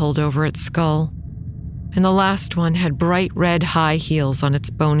beanie pulled over its skull. And the last one had bright red high heels on its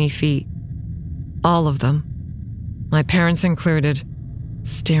bony feet. All of them, my parents included,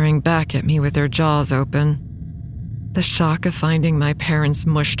 staring back at me with their jaws open. The shock of finding my parents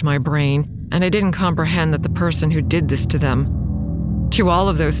mushed my brain, and I didn't comprehend that the person who did this to them, to all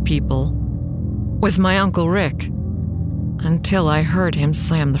of those people, was my Uncle Rick, until I heard him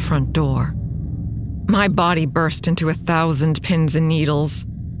slam the front door. My body burst into 1,000 pins and needles.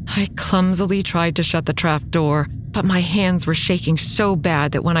 I clumsily tried to shut the trap door, but my hands were shaking so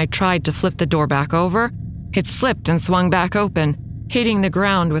bad that when I tried to flip the door back over, it slipped and swung back open, hitting the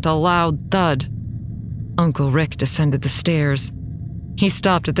ground with a loud thud. Uncle Rick descended the stairs. He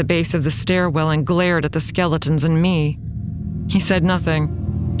stopped at the base of the stairwell and glared at the skeletons and me. He said nothing,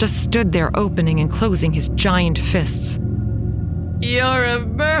 just stood there opening and closing his giant fists. "You're a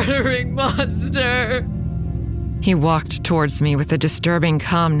murdering monster!" He walked towards me with a disturbing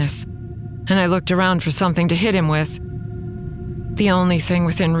calmness, and I looked around for something to hit him with. The only thing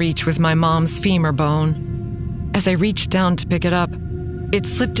within reach was my mom's femur bone. As I reached down to pick it up, it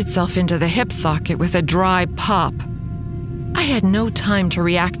slipped itself into the hip socket with a dry pop. I had no time to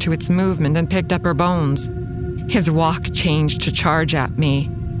react to its movement and picked up her bones. His walk changed to charge at me.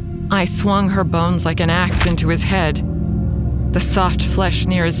 I swung her bones like an axe into his head. The soft flesh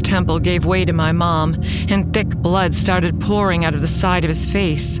near his temple gave way to my mom, and thick blood started pouring out of the side of his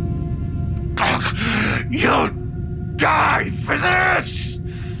face. You'll die for this!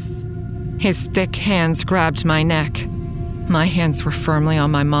 His thick hands grabbed my neck. My hands were firmly on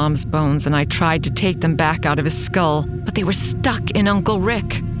my mom's bones, and I tried to take them back out of his skull, but they were stuck in Uncle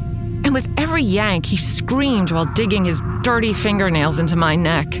Rick. And with every yank, he screamed while digging his dirty fingernails into my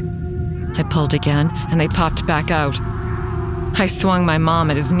neck. I pulled again, and they popped back out. I swung my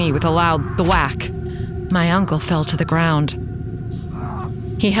mom at his knee with a loud thwack. My uncle fell to the ground.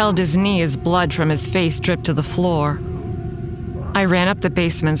 He held his knee as blood from his face dripped to the floor. I ran up the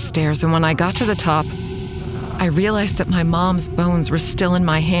basement stairs, and when I got to the top, I realized that my mom's bones were still in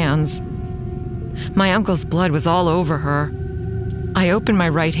my hands. My uncle's blood was all over her. I opened my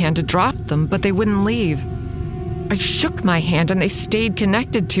right hand to drop them, but they wouldn't leave. I shook my hand, and they stayed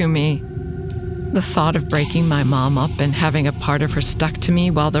connected to me. The thought of breaking my mom up and having a part of her stuck to me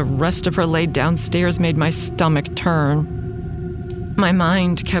while the rest of her laid downstairs made my stomach turn. My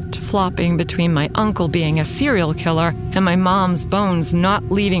mind kept flopping between my uncle being a serial killer and my mom's bones not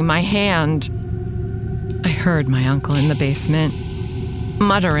leaving my hand. I heard my uncle in the basement,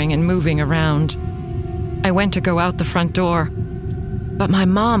 muttering and moving around. I went to go out the front door, but my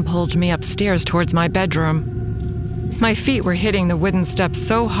mom pulled me upstairs towards my bedroom. My feet were hitting the wooden steps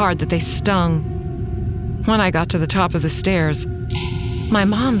so hard that they stung. When I got to the top of the stairs, my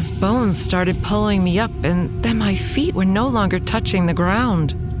mom's bones started pulling me up, and then my feet were no longer touching the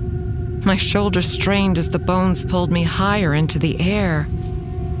ground. My shoulders strained as the bones pulled me higher into the air.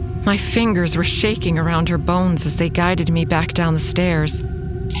 My fingers were shaking around her bones as they guided me back down the stairs,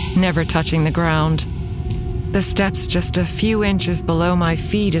 never touching the ground. The steps just a few inches below my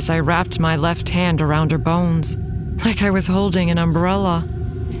feet as I wrapped my left hand around her bones, like I was holding an umbrella.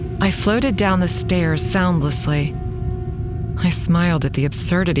 I floated down the stairs soundlessly. I smiled at the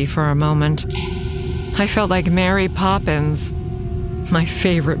absurdity for a moment. I felt like Mary Poppins, my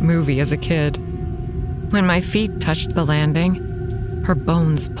favorite movie as a kid. When my feet touched the landing, her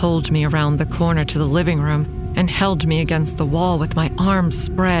bones pulled me around the corner to the living room and held me against the wall with my arms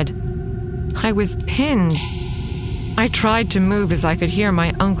spread. I was pinned. I tried to move as I could hear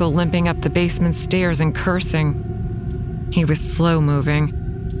my uncle limping up the basement stairs and cursing. He was slow-moving.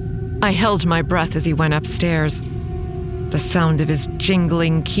 I held my breath as he went upstairs, the sound of his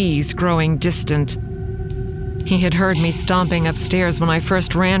jingling keys growing distant. He had heard me stomping upstairs when I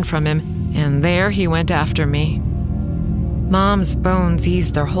first ran from him, and there he went after me. Mom's bones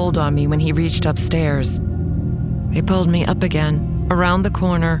eased their hold on me when he reached upstairs. They pulled me up again, around the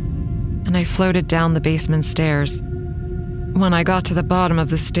corner, and I floated down the basement stairs. When I got to the bottom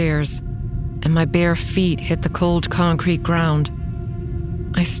of the stairs, and my bare feet hit the cold concrete ground,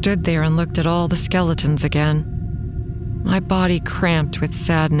 I stood there and looked at all the skeletons again. My body cramped with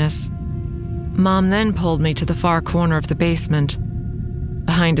sadness. Mom then pulled me to the far corner of the basement,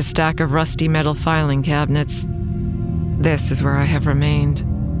 behind a stack of rusty metal filing cabinets. This is where I have remained.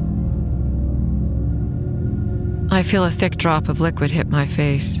 I feel a thick drop of liquid hit my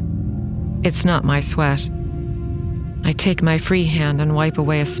face. It's not my sweat. I take my free hand and wipe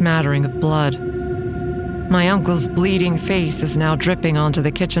away a smattering of blood. My uncle's bleeding face is now dripping onto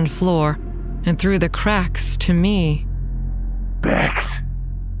the kitchen floor, and through the cracks to me.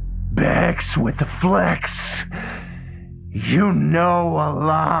 Bex with the flex. You know a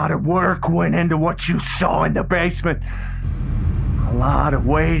lot of work went into what you saw in the basement. A lot of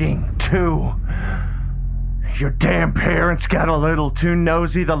waiting, too. Your damn parents got a little too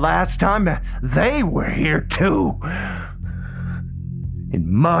nosy the last time they were here, too. It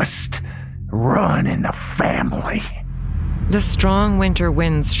must run in the family. The strong winter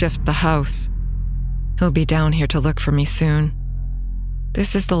winds shift the house. He'll be down here to look for me soon.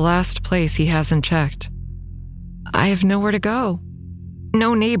 This is the last place he hasn't checked. I have nowhere to go.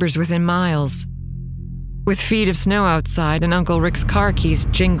 No neighbors within miles. With feet of snow outside and Uncle Rick's car keys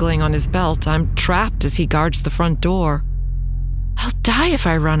jingling on his belt, I'm trapped as he guards the front door. I'll die if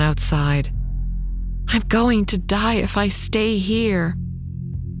I run outside. I'm going to die if I stay here.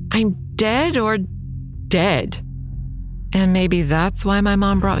 I'm dead or dead. And maybe that's why my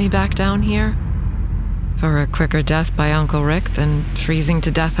mom brought me back down here? For a quicker death by Uncle Rick than freezing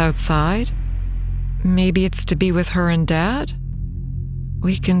to death outside? Maybe it's to be with her and Dad?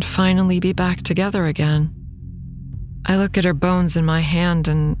 We can finally be back together again. I look at her bones in my hand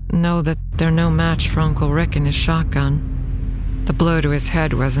and know that they're no match for Uncle Rick and his shotgun. The blow to his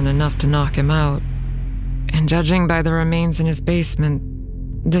head wasn't enough to knock him out. And judging by the remains in his basement,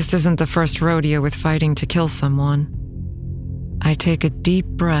 this isn't the first rodeo with fighting to kill someone. I take a deep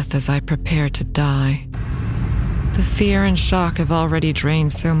breath as I prepare to die. The fear and shock have already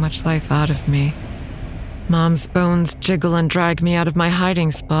drained so much life out of me. Mom's bones jiggle and drag me out of my hiding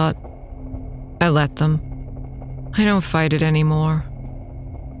spot. I let them. I don't fight it anymore.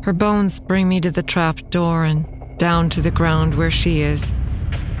 Her bones bring me to the trap door and down to the ground where she is,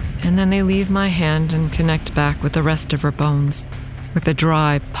 and then they leave my hand and connect back with the rest of her bones, with a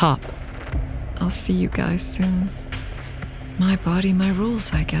dry pop. I'll see you guys soon. My body, my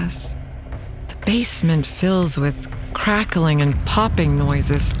rules, I guess. The basement fills with crackling and popping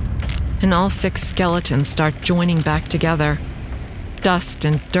noises, and all 6 skeletons start joining back together. Dust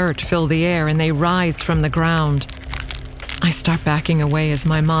and dirt fill the air, and they rise from the ground. I start backing away as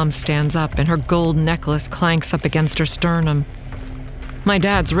my mom stands up and her gold necklace clanks up against her sternum. My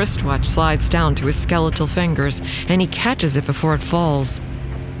dad's wristwatch slides down to his skeletal fingers, and he catches it before it falls.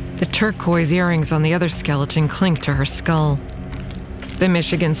 The turquoise earrings on the other skeleton clink to her skull. The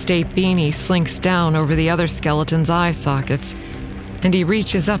Michigan State beanie slinks down over the other skeleton's eye sockets, and he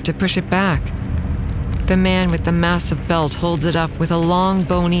reaches up to push it back. The man with the massive belt holds it up with a long,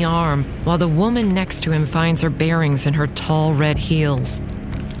 bony arm, while the woman next to him finds her bearings in her tall red heels.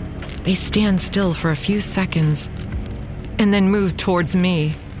 They stand still for a few seconds, and then move towards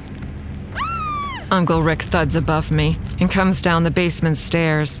me. Uncle Rick thuds above me and comes down the basement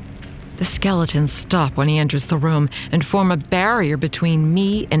stairs. The skeletons stop when he enters the room and form a barrier between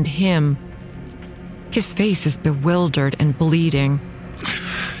me and him. His face is bewildered and bleeding.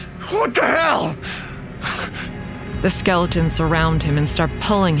 What the hell? The skeletons surround him and start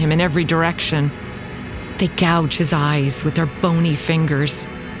pulling him in every direction. They gouge his eyes with their bony fingers.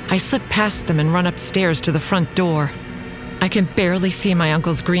 I slip past them and run upstairs to the front door. I can barely see my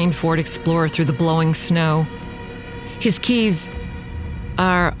uncle's green Ford Explorer through the blowing snow. His keys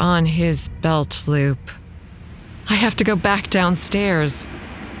are on his belt loop. I have to go back downstairs.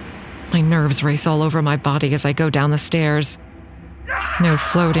 My nerves race all over my body as I go down the stairs. No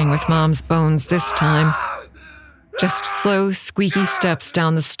floating with Mom's bones this time. Just slow, squeaky steps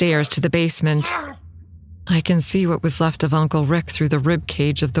down the stairs to the basement. I can see what was left of Uncle Rick through the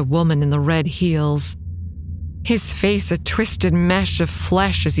ribcage of the woman in the red heels. His face a twisted mesh of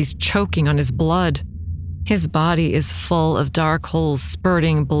flesh as he's choking on his blood. His body is full of dark holes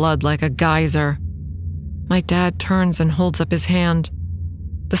spurting blood like a geyser. My dad turns and holds up his hand.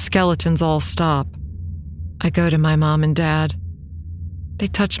 The skeletons all stop. I go to my mom and dad. They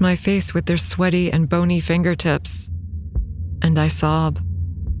touch my face with their sweaty and bony fingertips, and I sob.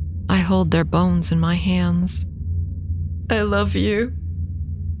 I hold their bones in my hands. I love you.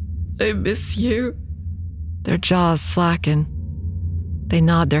 I miss you. Their jaws slacken. They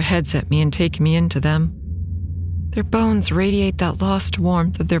nod their heads at me and take me into them. Their bones radiate that lost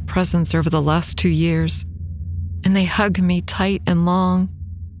warmth of their presence over the last 2 years, and they hug me tight and long,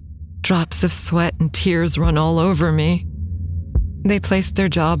 Drops of sweat and tears run all over me. They place their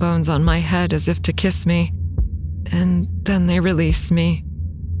jawbones on my head as if to kiss me, and then they release me.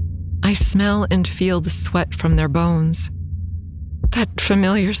 I smell and feel the sweat from their bones. That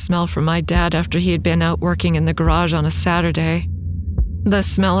familiar smell from my dad after he had been out working in the garage on a Saturday. The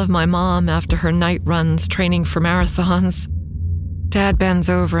smell of my mom after her night runs training for marathons. Dad bends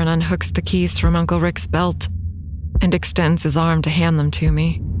over and unhooks the keys from Uncle Rick's belt and extends his arm to hand them to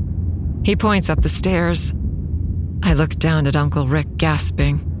me. He points up the stairs. I look down at Uncle Rick,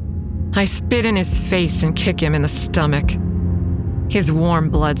 gasping. I spit in his face and kick him in the stomach. His warm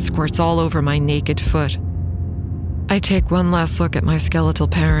blood squirts all over my naked foot. I take one last look at my skeletal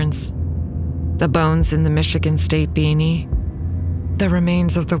parents. The bones in the Michigan State beanie. The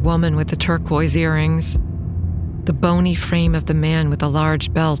remains of the woman with the turquoise earrings. The bony frame of the man with the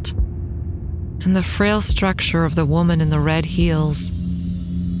large belt. And the frail structure of the woman in the red heels.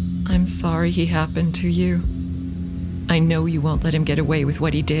 I'm sorry he happened to you. I know you won't let him get away with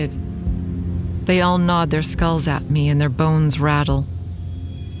what he did. They all nod their skulls at me and their bones rattle.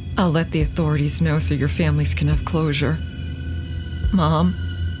 I'll let the authorities know so your families can have closure. Mom,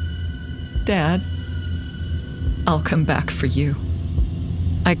 Dad, I'll come back for you.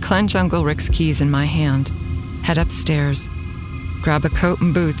 I clench Uncle Rick's keys in my hand, head upstairs, grab a coat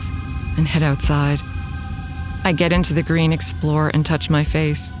and boots, and head outside. I get into the Green Explorer and touch my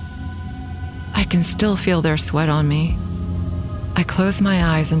face. I can still feel their sweat on me. I close my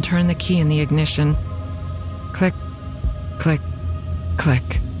eyes and turn the key in the ignition. Click, click,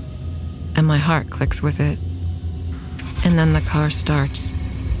 click. And my heart clicks with it. And then the car starts,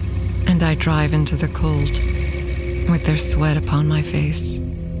 and I drive into the cold with their sweat upon my face.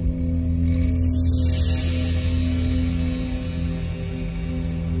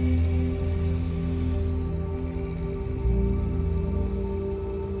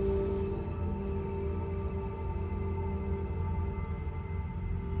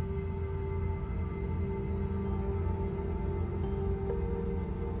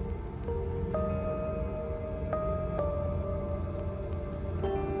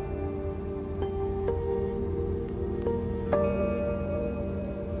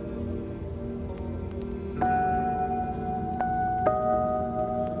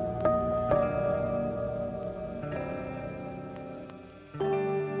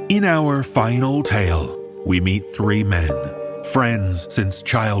 In our final tale, we meet three men, friends since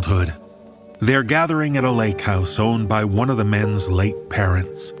childhood. They're gathering at a lake house owned by one of the men's late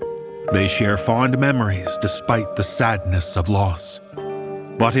parents. They share fond memories despite the sadness of loss.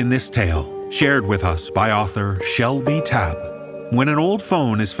 But in this tale, shared with us by author Shelby Tabb, when an old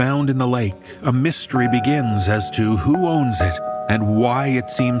phone is found in the lake, a mystery begins as to who owns it and why it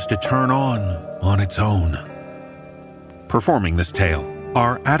seems to turn on its own. Performing this tale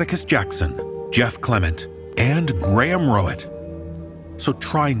are Atticus Jackson, Jeff Clement, and Graham Rowett. So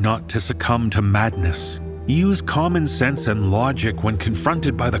try not to succumb to madness. Use common sense and logic when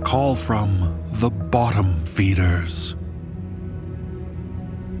confronted by the call from the bottom feeders.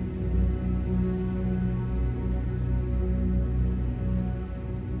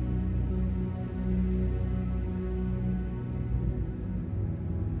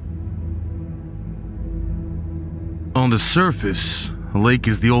 On the surface, a lake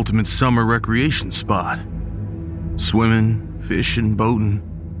is the ultimate summer recreation spot. Swimming, fishing, boating,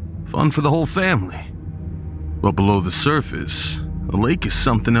 fun for the whole family. But below the surface, a lake is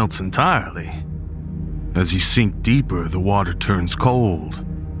something else entirely. As you sink deeper, the water turns cold.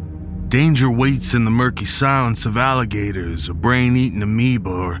 Danger waits in the murky silence of alligators, a brain-eating amoeba,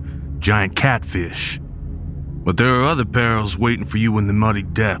 or giant catfish. But there are other perils waiting for you in the muddy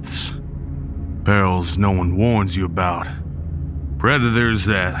depths. Perils no one warns you about. Predators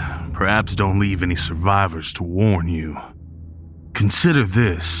that perhaps don't leave any survivors to warn you. Consider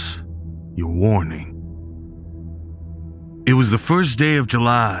this your warning. It was the first day of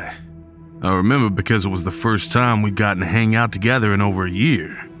July. I remember because it was the first time we'd gotten to hang out together in over a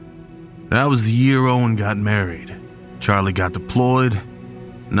year. That was the year Owen got married, Charlie got deployed,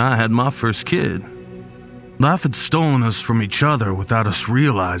 and I had my first kid. Life had stolen us from each other without us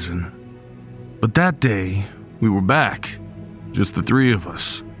realizing. But that day, we were back. Just the three of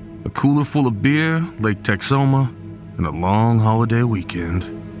us, a cooler full of beer, Lake Texoma, and a long holiday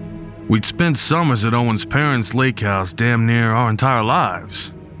weekend. We'd spent summers at Owen's parents' lake house damn near our entire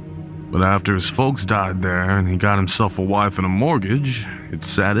lives. But after his folks died there and he got himself a wife and a mortgage, it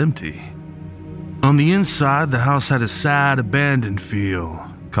sat empty. On the inside, the house had a sad, abandoned feel.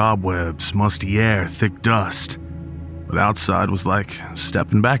 Cobwebs, musty air, thick dust. But outside was like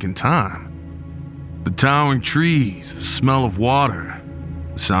stepping back in time. The towering trees, the smell of water,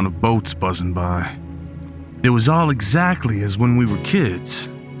 the sound of boats buzzing by. It was all exactly as when we were kids.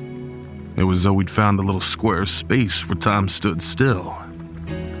 It was as though we'd found a little square of space where time stood still.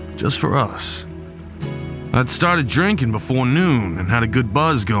 Just for us. I'd started drinking before noon and had a good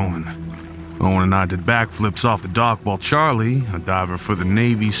buzz going. Owen and I did backflips off the dock while Charlie, a diver for the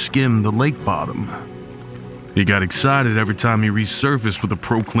Navy, skimmed the lake bottom. He got excited every time he resurfaced with a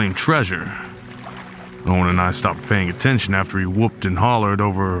proclaimed treasure. Owen and I stopped paying attention after he whooped and hollered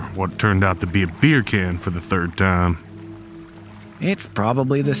over what turned out to be a beer can for the third time. It's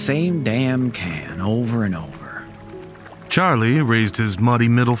probably the same damn can over and over. Charlie raised his muddy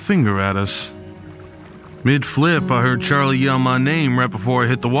middle finger at us. Mid-flip, I heard Charlie yell my name right before I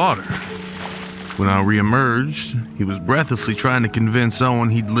hit the water. When I re-emerged, he was breathlessly trying to convince Owen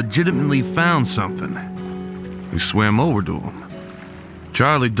he'd legitimately found something. We swam over to him.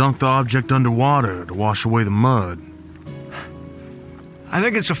 Charlie dunked the object underwater to wash away the mud. I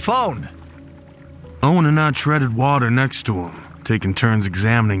think it's a phone. Owen and I treaded water next to him, taking turns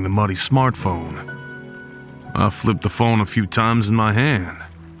examining the muddy smartphone. I flipped the phone a few times in my hand.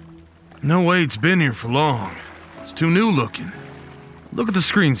 No way it's been here for long. It's too new looking. Look at the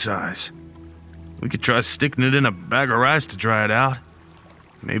screen size. We could try sticking it in a bag of rice to dry it out.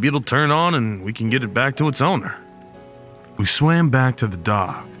 Maybe it'll turn on and we can get it back to its owner. We swam back to the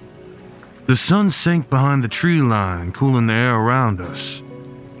dock. The sun sank behind the tree line, cooling the air around us.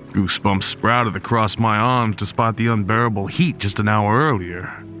 Goosebumps sprouted across my arms despite the unbearable heat just an hour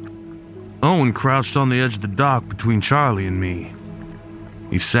earlier. Owen crouched on the edge of the dock between Charlie and me.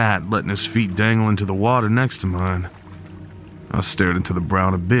 He sat, letting his feet dangle into the water next to mine. I stared into the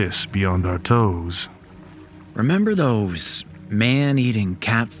brown abyss beyond our toes. Remember those man-eating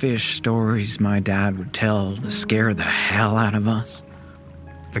catfish stories my dad would tell to scare the hell out of us?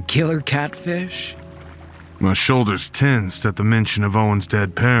 The killer catfish? My shoulders tensed at the mention of Owen's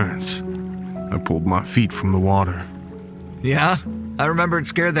dead parents. I pulled my feet from the water. Yeah? I remember it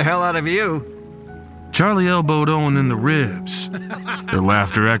scared the hell out of you. Charlie elbowed Owen in the ribs. Their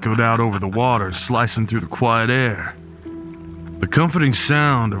laughter echoed out over the water, slicing through the quiet air. The comforting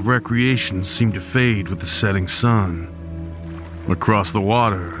sound of recreation seemed to fade with the setting sun. Across the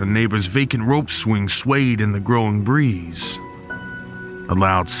water, a neighbor's vacant rope swing swayed in the growing breeze. A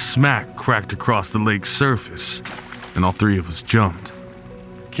loud smack cracked across the lake's surface, and all three of us jumped.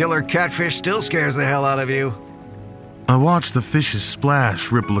 Killer catfish still scares the hell out of you. I watched the fish's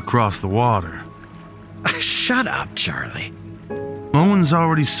splash ripple across the water. Shut up, Charlie. Owen's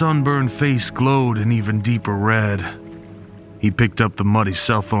already sunburned face glowed an even deeper red. He picked up the muddy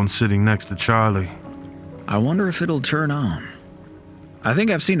cell phone sitting next to Charlie. I wonder if it'll turn on. I think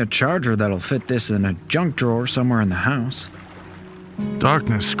I've seen a charger that'll fit this in a junk drawer somewhere in the house.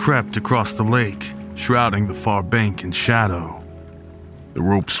 Darkness crept across the lake, shrouding the far bank in shadow. The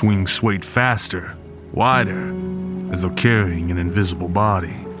rope swing swayed faster, wider, as though carrying an invisible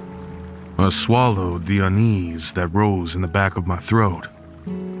body. I swallowed the unease that rose in the back of my throat.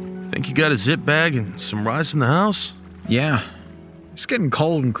 Think you got a zip bag and some rice in the house? Yeah. It's getting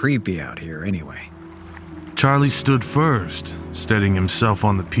cold and creepy out here anyway. Charlie stood first, steadying himself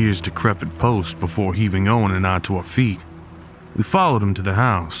on the pier's decrepit post before heaving Owen and I to our feet. We followed him to the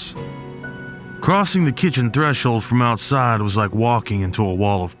house. Crossing the kitchen threshold from outside was like walking into a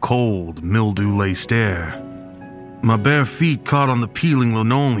wall of cold, mildew-laced air. My bare feet caught on the peeling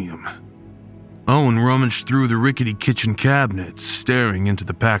linoleum. Owen rummaged through the rickety kitchen cabinets, staring into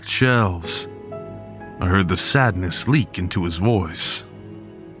the packed shelves. I heard the sadness leak into his voice.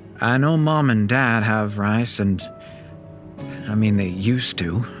 I know Mom and Dad have rice and... they used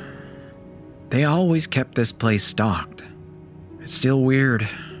to. They always kept this place stocked. It's still weird,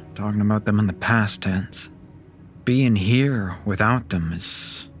 talking about them in the past tense. Being here without them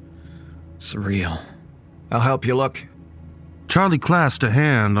is... surreal. I'll help you look. Charlie clasped a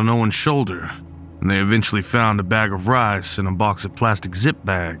hand on Owen's shoulder, and they eventually found a bag of rice and a box of plastic zip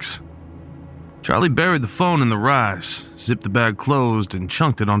bags. Charlie buried the phone in the rice, zipped the bag closed, and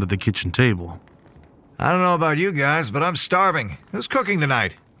chunked it onto the kitchen table. I don't know about you guys, but I'm starving. Who's cooking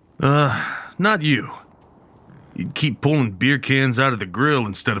tonight? Not you. You'd keep pulling beer cans out of the grill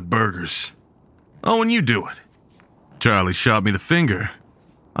instead of burgers. Owen, you do it. Charlie shot me the finger.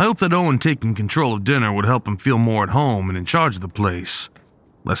 I hoped that Owen taking control of dinner would help him feel more at home and in charge of the place.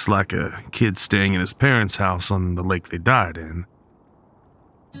 Less like a kid staying in his parents' house on the lake they died in.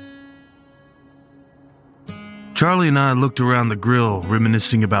 Charlie and I looked around the grill,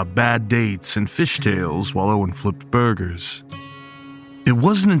 reminiscing about bad dates and fishtails while Owen flipped burgers. It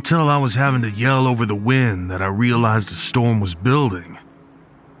wasn't until I was having to yell over the wind that I realized a storm was building.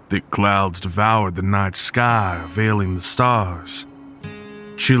 Thick clouds devoured the night sky, veiling the stars.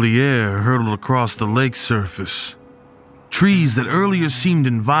 Chilly air hurtled across the lake's surface. Trees that earlier seemed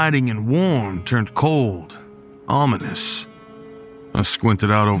inviting and warm turned cold, ominous. I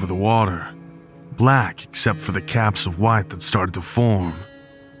squinted out over the water, black except for the caps of white that started to form.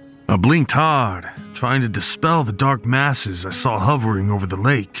 I blinked hard, trying to dispel the dark masses I saw hovering over the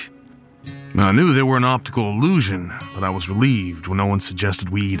lake. I knew they were an optical illusion, but I was relieved when Owen suggested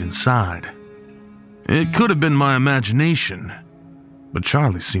we eat inside. It could have been my imagination, but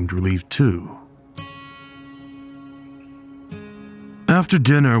Charlie seemed relieved too. After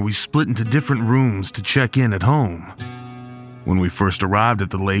dinner, we split into different rooms to check in at home. When we first arrived at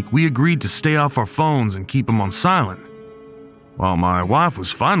the lake, we agreed to stay off our phones and keep them on silent. While my wife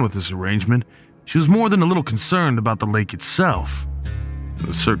was fine with this arrangement, she was more than a little concerned about the lake itself.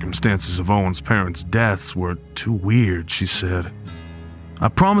 The circumstances of Owen's parents' deaths were too weird, she said. I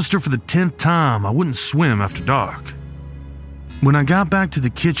promised her for the 10th time I wouldn't swim after dark. When I got back to the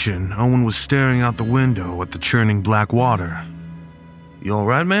kitchen, Owen was staring out the window at the churning black water. "You all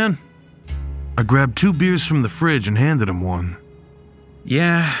right, man?" I grabbed 2 beers from the fridge and handed him one.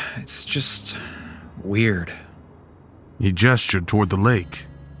 Yeah, it's just weird. He gestured toward the lake.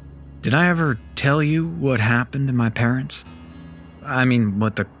 Did I ever tell you what happened to my parents? I mean,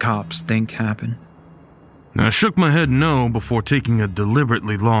 what the cops think happened? I shook my head no before taking a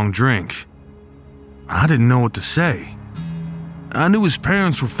deliberately long drink. I didn't know what to say. I knew his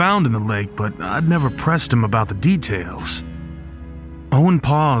parents were found in the lake, but I'd never pressed him about the details. Owen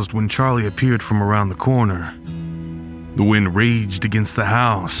paused when Charlie appeared from around the corner. The wind raged against the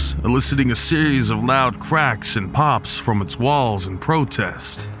house, eliciting a series of loud cracks and pops from its walls in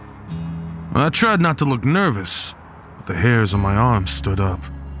protest. I tried not to look nervous, but the hairs on my arms stood up.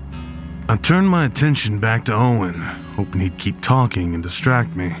 I turned my attention back to Owen, hoping he'd keep talking and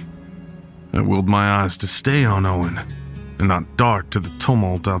distract me. I willed my eyes to stay on Owen, and not dart to the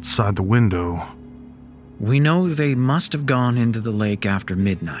tumult outside the window. We know they must have gone into the lake after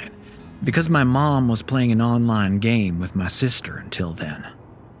midnight, because my mom was playing an online game with my sister until then.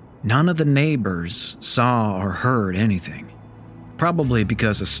 None of the neighbors saw or heard anything, probably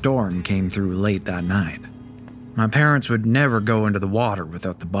because a storm came through late that night. My parents would never go into the water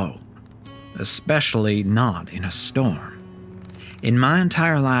without the boat, especially not in a storm. In my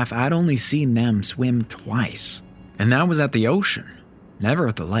entire life, I'd only seen them swim twice, and that was at the ocean, never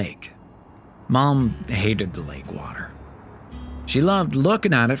at the lake. Mom hated the lake water. She loved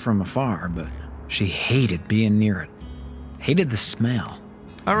looking at it from afar, but she hated being near it. Hated the smell.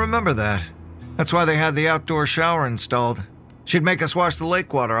 I remember that. That's why they had the outdoor shower installed. She'd make us wash the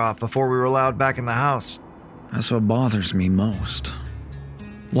lake water off before we were allowed back in the house. That's what bothers me most.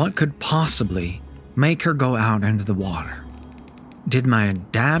 What could possibly make her go out into the water? Did my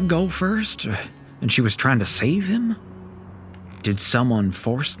dad go first, and she was trying to save him? Did someone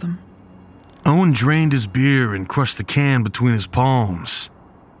force them? Owen drained his beer and crushed the can between his palms.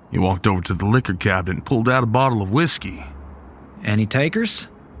 He walked over to the liquor cabinet and pulled out a bottle of whiskey. Any takers?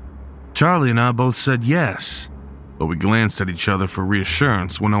 Charlie and I both said yes, but we glanced at each other for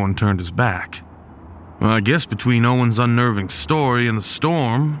reassurance when Owen turned his back. Well, I guess between Owen's unnerving story and the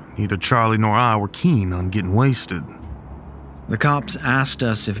storm, neither Charlie nor I were keen on getting wasted. The cops asked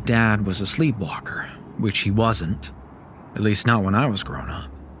us if Dad was a sleepwalker, which he wasn't, at least not when I was growing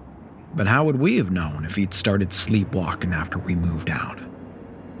up. But how would we have known if he'd started sleepwalking after we moved out?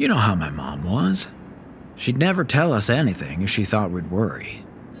 You know how my mom was. She'd never tell us anything if she thought we'd worry.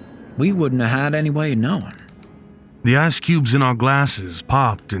 We wouldn't have had any way of knowing. The ice cubes in our glasses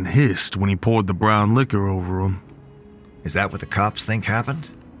popped and hissed when he poured the brown liquor over them. Is that what the cops think happened?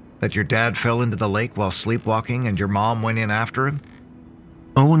 That your dad fell into the lake while sleepwalking and your mom went in after him?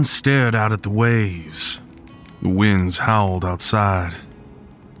 Owen stared out at the waves. The winds howled outside.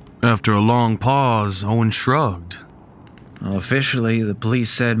 After a long pause, Owen shrugged. Well, officially, the police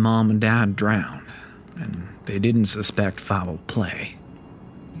said Mom and Dad drowned, and they didn't suspect foul play.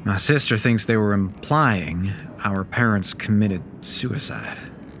 My sister thinks they were implying our parents committed suicide.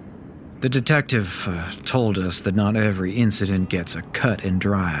 The detective told us that not every incident gets a cut and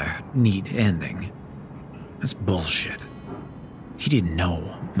dry, neat ending. That's bullshit. He didn't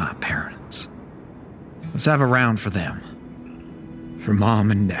know my parents. Let's have a round for them. For Mom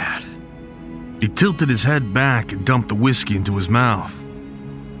and Dad. He tilted his head back and dumped the whiskey into his mouth.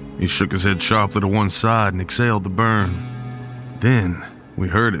 He shook his head sharply to one side and exhaled the burn. Then we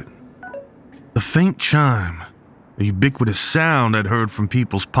heard it. A faint chime, a ubiquitous sound I'd heard from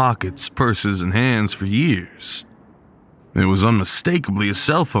people's pockets, purses, and hands for years. It was unmistakably a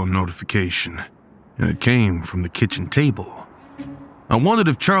cell phone notification, and it came from the kitchen table. I wondered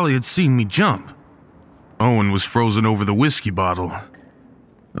if Charlie had seen me jump. Owen was frozen over the whiskey bottle.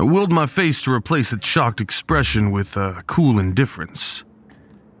 I willed my face to replace its shocked expression with cool indifference.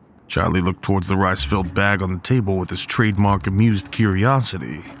 Charlie looked towards the rice-filled bag on the table with his trademark amused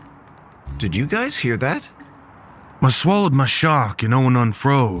curiosity. Did you guys hear that? I swallowed my shock and Owen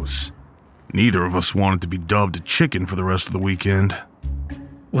unfroze. Neither of us wanted to be dubbed a chicken for the rest of the weekend.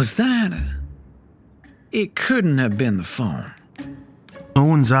 Was that... It couldn't have been the phone.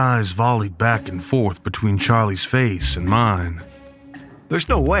 Owen's eyes volleyed back and forth between Charlie's face and mine. There's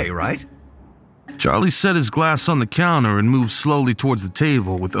no way, right? Charlie set his glass on the counter and moved slowly towards the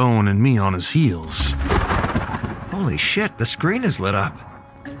table with Owen and me on his heels. Holy shit, the screen is lit up.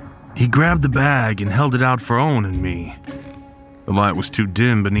 He grabbed the bag and held it out for Owen and me. The light was too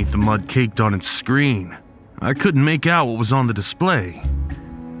dim beneath the mud caked on its screen. I couldn't make out what was on the display.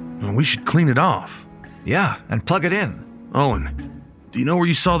 We should clean it off. Yeah, and plug it in. Owen, do you know where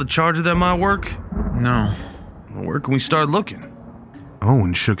you saw the charger that might work? No. Well, where can we start looking?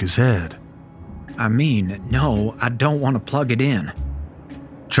 Owen shook his head. I mean, no, I don't want to plug it in.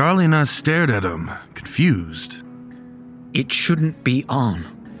 Charlie and I stared at him, confused. It shouldn't be on.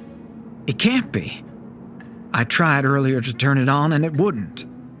 It can't be. I tried earlier to turn it on and it wouldn't.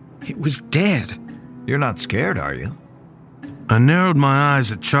 It was dead. You're not scared, are you? I narrowed my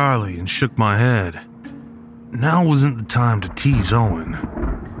eyes at Charlie and shook my head. Now wasn't the time to tease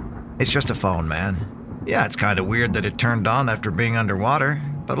Owen. It's just a phone, man. Yeah, it's kind of weird that it turned on after being underwater,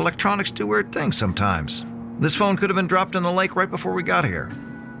 but electronics do weird things sometimes. This phone could have been dropped in the lake right before we got here.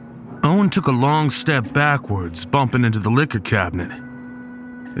 Owen took a long step backwards, bumping into the liquor cabinet.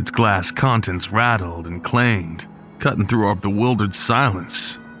 Its glass contents rattled and clanged, cutting through our bewildered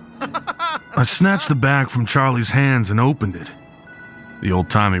silence. I snatched the bag from Charlie's hands and opened it. The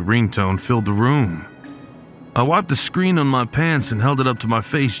old-timey ringtone filled the room. I wiped the screen on my pants and held it up to my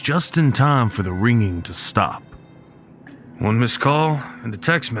face just in time for the ringing to stop. One missed call and a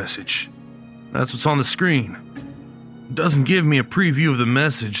text message. That's what's on the screen. It doesn't give me a preview of the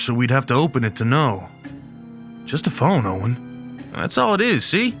message, so we'd have to open it to know. Just a phone, Owen. That's all it is,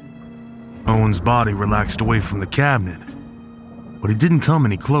 see? Owen's body relaxed away from the cabinet, but he didn't come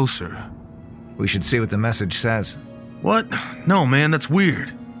any closer. We should see what the message says. What? No, man, that's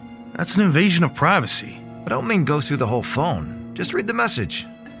weird. That's an invasion of privacy. I don't mean go through the whole phone. Just read the message.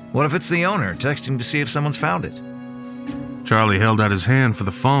 What if it's the owner texting to see if someone's found it? Charlie held out his hand for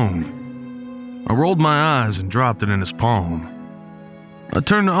the phone. I rolled my eyes and dropped it in his palm. I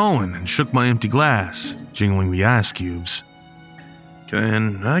turned to Owen and shook my empty glass, jingling the ice cubes.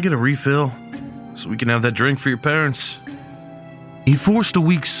 Can I get a refill so we can have that drink for your parents? He forced a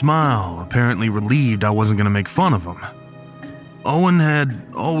weak smile, apparently relieved I wasn't going to make fun of him. Owen had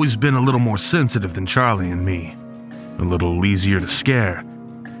always been a little more sensitive than Charlie and me, a little easier to scare,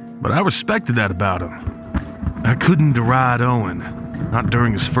 but I respected that about him. I couldn't deride Owen, not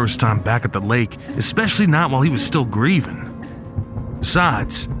during his first time back at the lake, especially not while he was still grieving.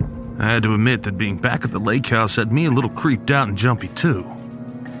 Besides, I had to admit that being back at the lake house had me a little creeped out and jumpy too.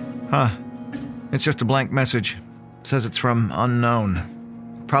 Huh. It's just a blank message. It says it's from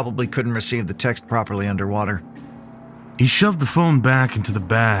unknown. Probably couldn't receive the text properly underwater. He shoved the phone back into the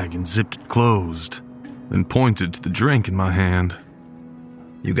bag and zipped it closed, then pointed to the drink in my hand.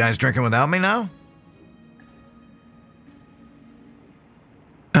 You guys drinking without me now?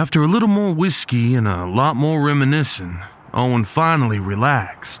 After a little more whiskey and a lot more reminiscing, Owen finally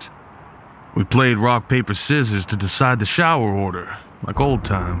relaxed. We played rock, paper, scissors to decide the shower order, like old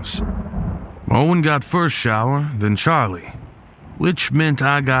times. Owen got first shower, then Charlie, which meant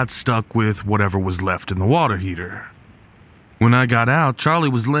I got stuck with whatever was left in the water heater. When I got out, Charlie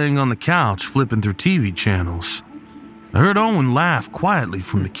was laying on the couch flipping through TV channels. I heard Owen laugh quietly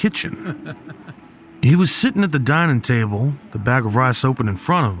from the kitchen. He was sitting at the dining table, the bag of rice open in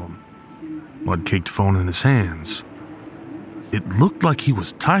front of him, mud-caked phone in his hands. It looked like he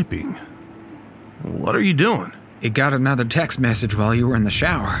was typing. What are you doing? It got another text message while you were in the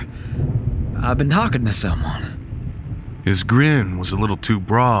shower. I've been talking to someone. His grin was a little too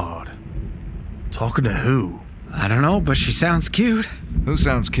broad. Talking to who? I don't know, but she sounds cute. Who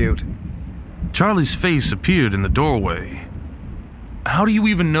sounds cute? Charlie's face appeared in the doorway. How do you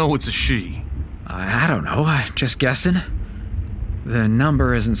even know it's a she? I don't know, I'm just guessing. The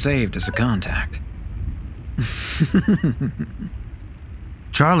number isn't saved as a contact.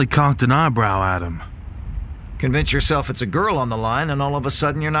 Charlie cocked an eyebrow at him. Convince yourself it's a girl on the line and all of a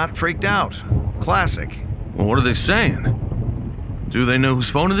sudden you're not freaked out. Classic. Well, what are they saying? Do they know whose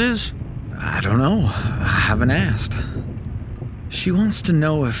phone it is? I don't know. I haven't asked. She wants to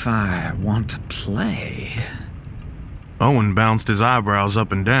know if I want to play. Owen bounced his eyebrows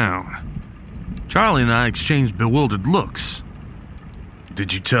up and down. Charlie and I exchanged bewildered looks.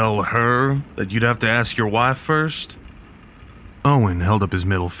 Did you tell her that you'd have to ask your wife first? Owen held up his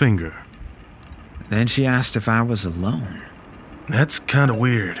middle finger. Then she asked if I was alone. That's kind of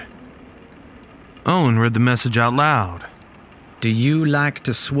weird. Owen read the message out loud. Do you like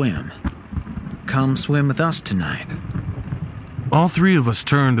to swim? Come swim with us tonight. All three of us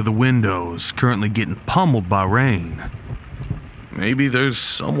turned to the windows, currently getting pummeled by rain. Maybe there's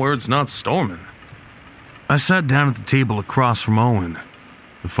somewhere it's not storming. I sat down at the table across from Owen.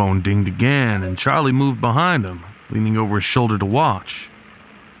 The phone dinged again, and Charlie moved behind him, leaning over his shoulder to watch.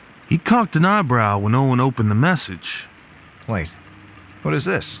 He cocked an eyebrow when Owen opened the message. Wait, what is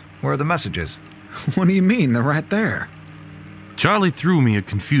this? Where are the messages? What do you mean? They're right there. Charlie threw me a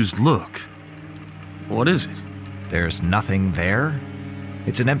confused look. What is it? There's nothing there?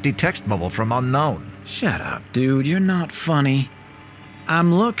 It's an empty text bubble from unknown. Shut up, dude. You're not funny.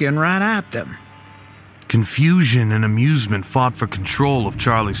 I'm looking right at them. Confusion and amusement fought for control of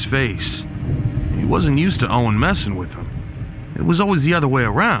Charlie's face. He wasn't used to Owen messing with him. It was always the other way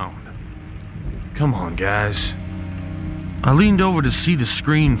around. Come on, guys. I leaned over to see the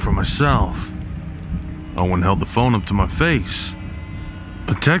screen for myself. Owen held the phone up to my face.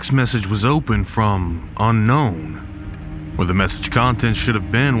 A text message was open from unknown. Where the message content should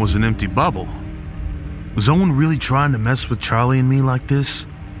have been was an empty bubble. Was Owen really trying to mess with Charlie and me like this?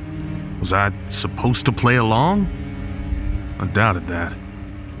 Was I supposed to play along? I doubted that.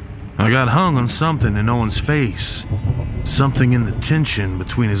 I got hung on something in Owen's face. Something in the tension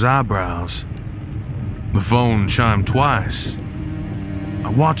between his eyebrows. The phone chimed twice. I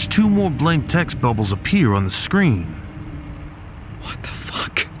watched 2 more blank text bubbles appear on the screen. What the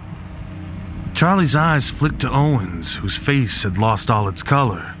fuck? Charlie's eyes flicked to Owen's, whose face had lost all its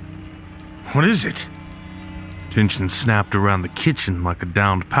color. What is it? Tension snapped around the kitchen like a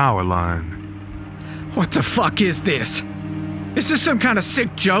downed power line. What the fuck is this? Is this some kind of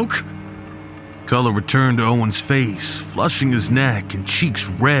sick joke? Color returned to Owen's face, flushing his neck and cheeks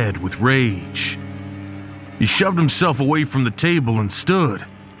red with rage. He shoved himself away from the table and stood,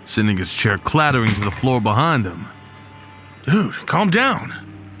 sending his chair clattering to the floor behind him. Dude, calm down.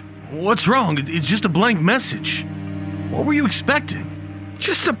 What's wrong? It's just a blank message. What were you expecting?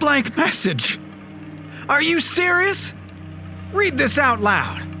 Just a blank message. Are you serious? Read this out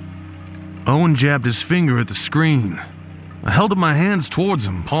loud. Owen jabbed his finger at the screen. I held up my hands towards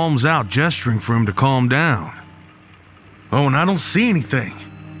him, palms out, gesturing for him to calm down. Owen, I don't see anything.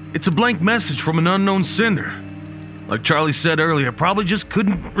 It's a blank message from an unknown sender. Like Charlie said earlier, I probably just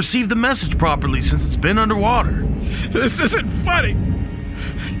couldn't receive the message properly since it's been underwater. This isn't funny.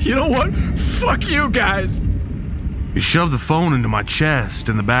 You know what? Fuck you guys. He shoved the phone into my chest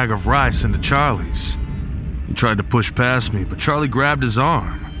and the bag of rice into Charlie's. He tried to push past me, but Charlie grabbed his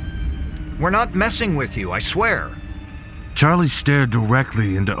arm. We're not messing with you, I swear. Charlie stared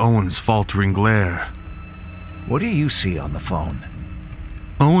directly into Owen's faltering glare. What do you see on the phone?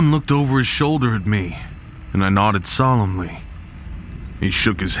 Owen looked over his shoulder at me, and I nodded solemnly. He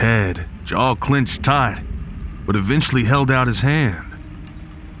shook his head, jaw clenched tight, but eventually held out his hand.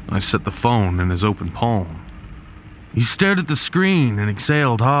 I set the phone in his open palm. He stared at the screen and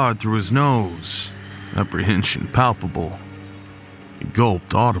exhaled hard through his nose, apprehension palpable. He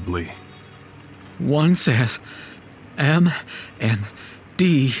gulped audibly. One says, M and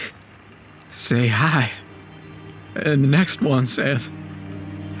D say hi. And the next one says,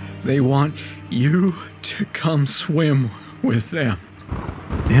 they want you to come swim with them.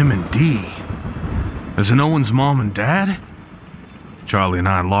 M and D? As in Owen's mom and dad? Charlie and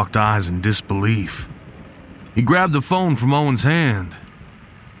I locked eyes in disbelief. He grabbed the phone from Owen's hand.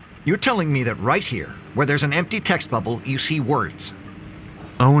 You're telling me that right here, where there's an empty text bubble, you see words?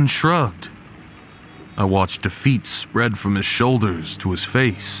 Owen shrugged. I watched defeat spread from his shoulders to his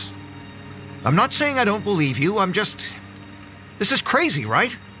face. I'm not saying I don't believe you, I'm just... This is crazy,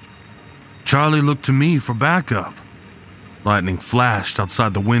 right? Charlie looked to me for backup. Lightning flashed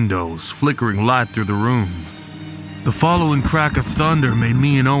outside the windows, flickering light through the room. The following crack of thunder made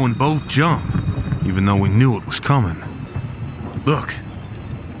me and Owen both jump, even though we knew it was coming. Look,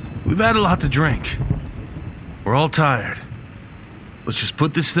 we've had a lot to drink. We're all tired. Let's just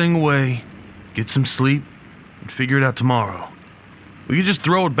put this thing away, get some sleep, and figure it out tomorrow. We can just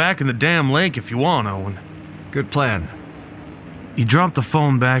throw it back in the damn lake if you want, Owen. Good plan. He dropped the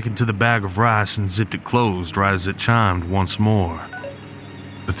phone back into the bag of rice and zipped it closed right as it chimed once more.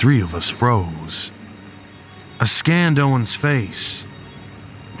 The three of us froze. I scanned Owen's face.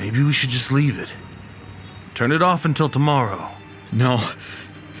 Maybe we should just leave it. Turn it off until tomorrow. No,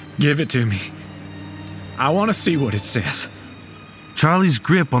 give it to me. I want to see what it says. Charlie's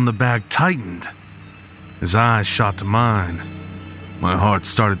grip on the bag tightened. His eyes shot to mine. My heart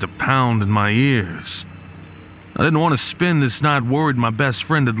started to pound in my ears. I didn't want to spend this night worried my best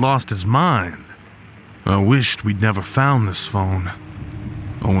friend had lost his mind. I wished we'd never found this phone.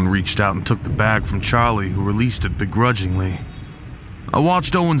 Owen reached out and took the bag from Charlie, who released it begrudgingly. I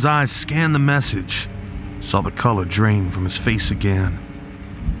watched Owen's eyes scan the message, saw the color drain from his face again.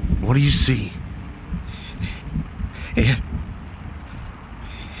 What do you see?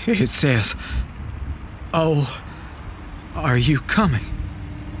 It says, "Oh, are you coming?"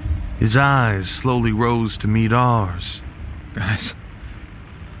 His eyes slowly rose to meet ours. Guys,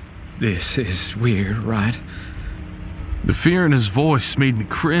 this is weird, right? The fear in his voice made me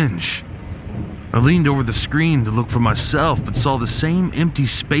cringe. I leaned over the screen to look for myself, but saw the same empty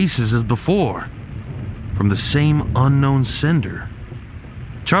spaces as before, from the same unknown sender.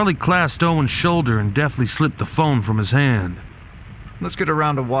 Charlie clasped Owen's shoulder and deftly slipped the phone from his hand. Let's get a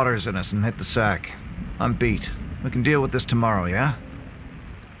round of waters in us and hit the sack. I'm beat. We can deal with this tomorrow, yeah?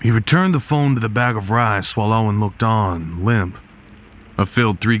 He returned the phone to the bag of rice while Owen looked on, limp. I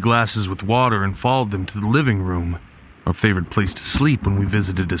filled 3 glasses with water and followed them to the living room, our favorite place to sleep when we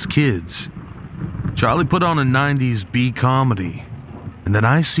visited as kids. Charlie put on a 90s B comedy, and that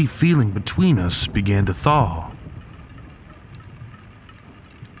icy feeling between us began to thaw.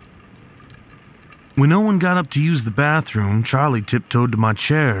 When Owen got up to use the bathroom, Charlie tiptoed to my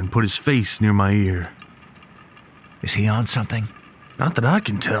chair and put his face near my ear. Is he on something? Not that I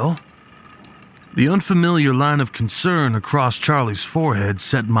can tell. The unfamiliar line of concern across Charlie's forehead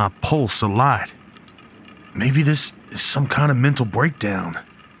set my pulse alight. Maybe this is some kind of mental breakdown.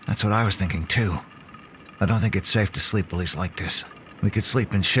 That's what I was thinking too. I don't think it's safe to sleep while he's like this. We could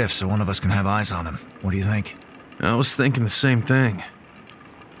sleep in shifts so one of us can have eyes on him. What do you think? I was thinking the same thing.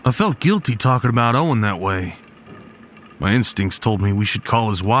 I felt guilty talking about Owen that way. My instincts told me we should call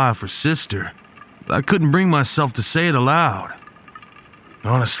his wife or sister, but I couldn't bring myself to say it aloud.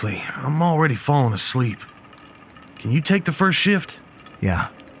 Honestly, I'm already falling asleep. Can you take the first shift? Yeah,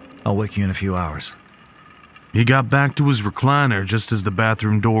 I'll wake you in a few hours. He got back to his recliner just as the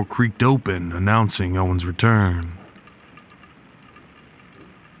bathroom door creaked open, announcing Owen's return.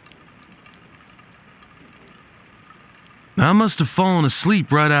 I must have fallen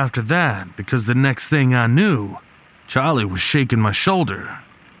asleep right after that, because the next thing I knew, Charlie was shaking my shoulder.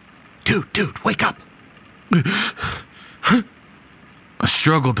 Dude, wake up! I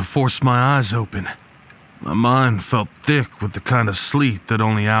struggled to force my eyes open. My mind felt thick with the kind of sleep that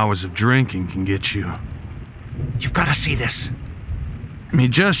only hours of drinking can get you. You've got to see this. He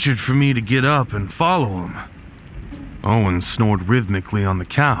gestured for me to get up and follow him. Owen snored rhythmically on the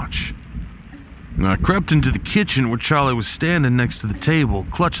couch. I crept into the kitchen where Charlie was standing next to the table,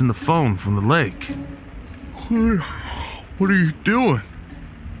 clutching the phone from the lake. What are you doing?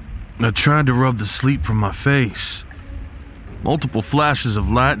 I tried to rub the sleep from my face. Multiple flashes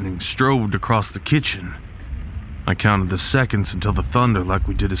of lightning strobed across the kitchen. I counted the seconds until the thunder like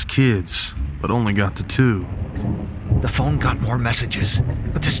we did as kids, but only got to 2. The phone got more messages,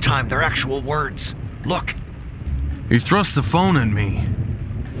 but this time they're actual words. Look. He thrust the phone at me.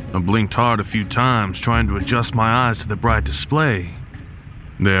 I blinked hard a few times, trying to adjust my eyes to the bright display.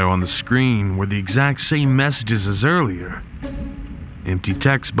 There on the screen were the exact same messages as earlier. Empty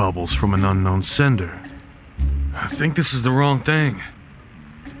text bubbles from an unknown sender. I think this is the wrong thing.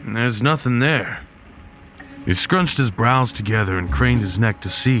 There's nothing there. He scrunched his brows together and craned his neck to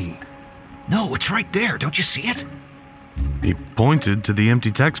see. No, it's right there. Don't you see it? He pointed to the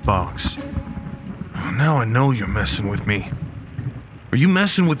empty text box. Oh, now I know you're messing with me. Were you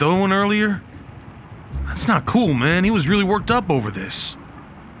messing with Owen earlier? That's not cool, man. He was really worked up over this.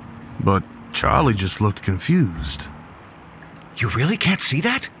 But Charlie just looked confused. You really can't see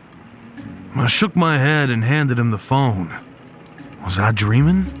that? I shook my head and handed him the phone. Was I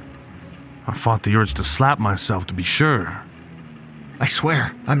dreaming? I fought the urge to slap myself to be sure. I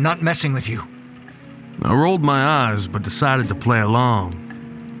swear, I'm not messing with you. I rolled my eyes but decided to play along.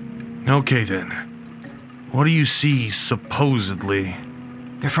 Okay then. What do you see, supposedly?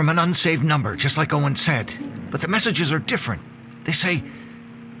 They're from an unsaved number, just like Owen said. But the messages are different. They say,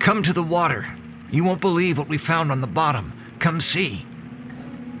 "Come to the water. You won't believe what we found on the bottom. Come see."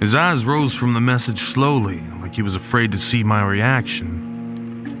 His eyes rose from the message slowly, like he was afraid to see my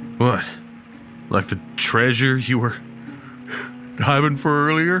reaction. What? Like the treasure you were diving for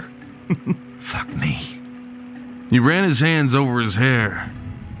earlier? Fuck me. He ran his hands over his hair.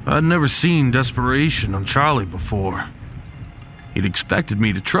 I'd never seen desperation on Charlie before. He'd expected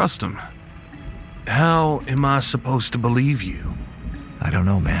me to trust him. How am I supposed to believe you? I don't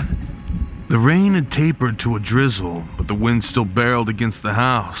know, man. The rain had tapered to a drizzle, but the wind still barreled against the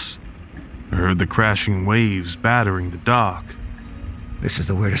house. I heard the crashing waves battering the dock. This is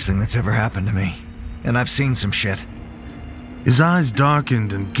the weirdest thing that's ever happened to me. And I've seen some shit. His eyes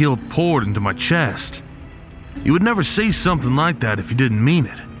darkened and guilt poured into my chest. You would never say something like that if you didn't mean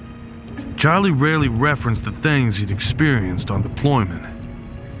it. Charlie rarely referenced the things he'd experienced on deployment.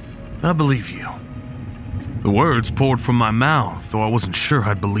 I believe you. The words poured from my mouth, though I wasn't sure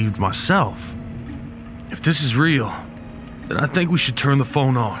I'd believed myself. If this is real, then I think we should turn the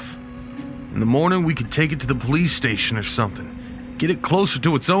phone off. In the morning, we could take it to the police station or something. Get it closer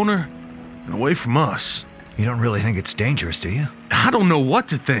to its owner and away from us. You don't really think it's dangerous, do you? I don't know what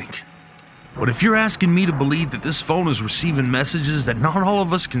to think. But if you're asking me to believe that this phone is receiving messages that not all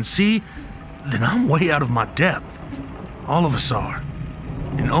of us can see, then I'm way out of my depth. All of us are.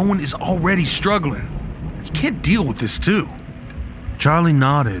 And Owen is already struggling. He can't deal with this too. Charlie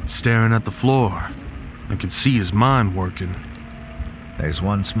nodded, staring at the floor. I could see his mind working. There's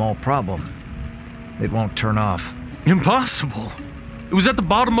one small problem. It won't turn off. Impossible. It was at the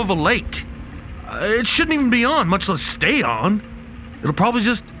bottom of a lake. It shouldn't even be on, much less stay on. It'll probably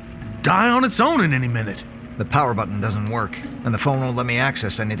just die on its own in any minute. The power button doesn't work, and the phone won't let me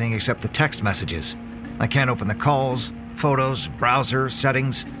access anything except the text messages. I can't open the calls, photos, browser,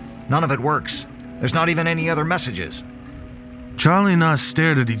 settings. None of it works. There's not even any other messages. Charlie and I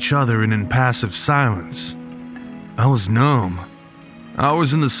stared at each other in impassive silence. I was numb.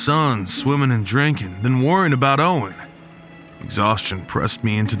 Hours in the sun, swimming and drinking, then worrying about Owen. Exhaustion pressed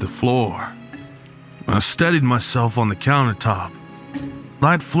me into the floor. I steadied myself on the countertop.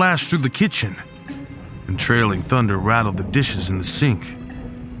 Light flashed through the kitchen, and trailing thunder rattled the dishes in the sink.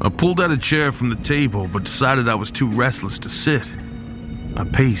 I pulled out a chair from the table, but decided I was too restless to sit. I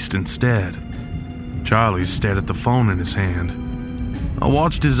paced instead. Charlie stared at the phone in his hand. I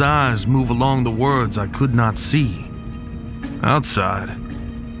watched his eyes move along the words I could not see. Outside,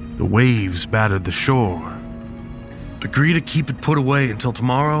 the waves battered the shore. Agree to keep it put away until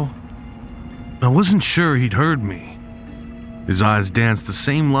tomorrow? I wasn't sure he'd heard me. His eyes danced the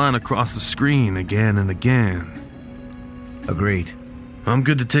same line across the screen again and again. Agreed. I'm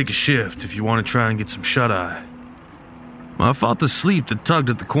good to take a shift if you want to try and get some shut-eye. I fought the sleep that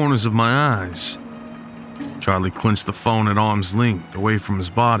tugged at the corners of my eyes. Charlie clenched the phone at arm's length away from his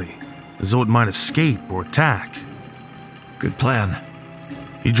body, as though it might escape or attack. Good plan.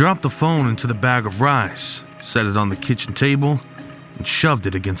 He dropped the phone into the bag of rice, set it on the kitchen table, and shoved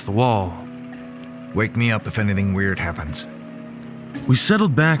it against the wall. Wake me up if anything weird happens. We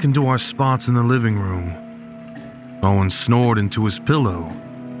settled back into our spots in the living room. Owen snored into his pillow.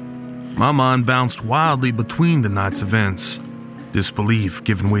 My mind bounced wildly between the night's events, disbelief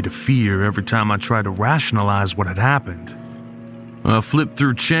giving way to fear every time I tried to rationalize what had happened. I flipped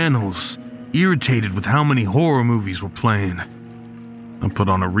through channels, irritated with how many horror movies were playing. I put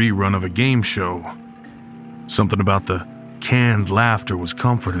on a rerun of a game show. Something about the canned laughter was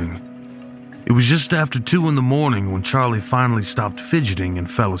comforting. It was just after 2 in the morning when Charlie finally stopped fidgeting and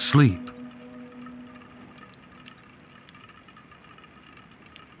fell asleep.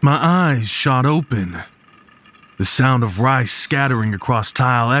 My eyes shot open. The sound of rice scattering across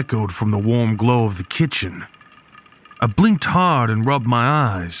tile echoed from the warm glow of the kitchen. I blinked hard and rubbed my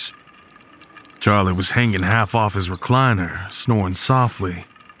eyes. Charlie was hanging half off his recliner, snoring softly.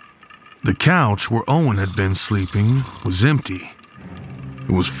 The couch where Owen had been sleeping was empty.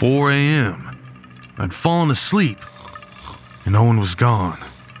 It was 4 a.m. I'd fallen asleep, and Owen was gone.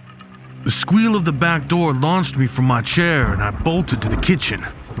 The squeal of the back door launched me from my chair, and I bolted to the kitchen.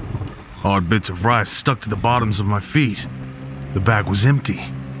 Hard bits of rice stuck to the bottoms of my feet. The bag was empty,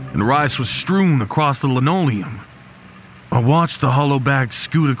 and rice was strewn across the linoleum. I watched the hollow bag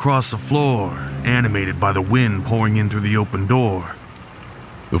scoot across the floor, animated by the wind pouring in through the open door.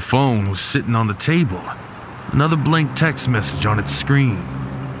 The phone was sitting on the table, another blank text message on its screen.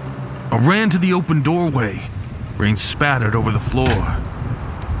 I ran to the open doorway. Rain spattered over the floor.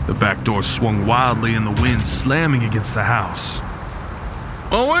 The back door swung wildly in the wind, slamming against the house.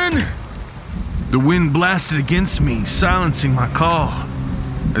 Owen! The wind blasted against me, silencing my call.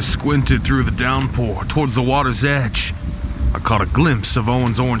 I squinted through the downpour towards the water's edge. I caught a glimpse of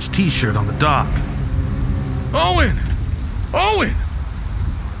Owen's orange t-shirt on the dock. Owen! Owen!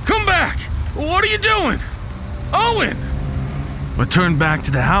 Come back! What are you doing? Owen! I turned back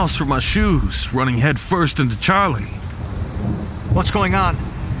to the house for my shoes, running headfirst into Charlie. What's going on?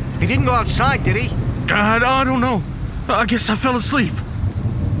 He didn't go outside, did he? I don't know. I guess I fell asleep.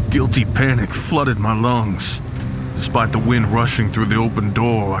 Guilty panic flooded my lungs. Despite the wind rushing through the open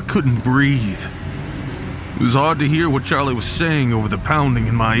door, I couldn't breathe. It was hard to hear what Charlie was saying over the pounding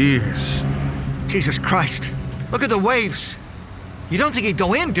in my ears. Jesus Christ. Look at the waves. You don't think he'd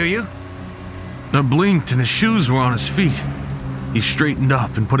go in, do you? I blinked and his shoes were on his feet. He straightened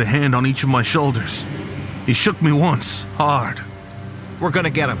up and put a hand on each of my shoulders. He shook me once, hard. We're gonna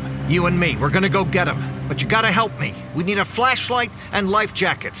get him. You and me, we're gonna go get him. But you gotta help me. We need a flashlight and life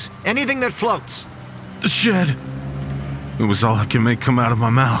jackets. Anything that floats. The shed. It was all I could make come out of my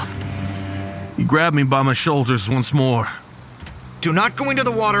mouth. He grabbed me by my shoulders once more. Do not go into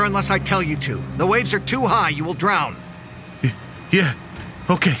the water unless I tell you to. The waves are too high, you will drown. Yeah,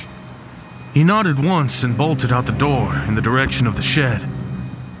 okay. He nodded once and bolted out the door in the direction of the shed.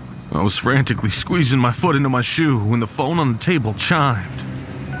 I was frantically squeezing my foot into my shoe when the phone on the table chimed.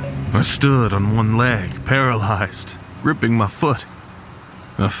 I stood on one leg, paralyzed, gripping my foot.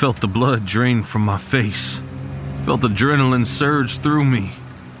 I felt the blood drain from my face, felt adrenaline surge through me.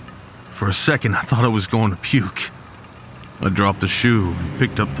 For a second, I thought I was going to puke. I dropped the shoe and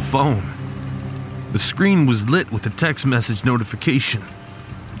picked up the phone. The screen was lit with a text message notification.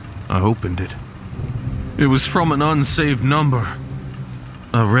 I opened it. It was from an unsaved number.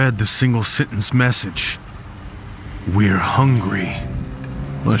 I read the single-sentence message. We're hungry.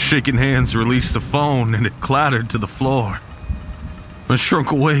 My shaking hands released the phone and it clattered to the floor. I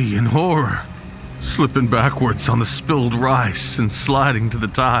shrunk away in horror, slipping backwards on the spilled rice and sliding to the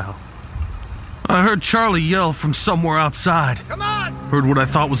tile. I heard Charlie yell from somewhere outside. Come on! Heard what I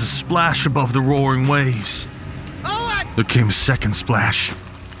thought was a splash above the roaring waves. Owen! There came a second splash,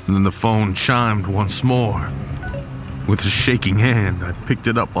 and then the phone chimed once more. With a shaking hand, I picked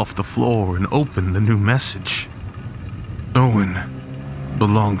it up off the floor and opened the new message. Owen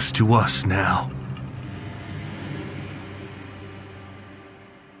belongs to us now.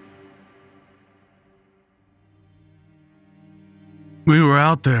 We were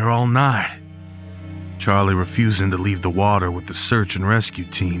out there all night. Charlie refusing to leave the water with the search and rescue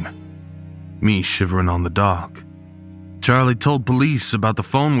team. Me shivering on the dock. Charlie told police about the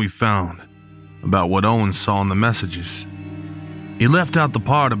phone we found, about what Owen saw in the messages. He left out the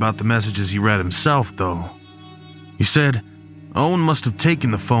part about the messages he read himself, though. He said Owen must have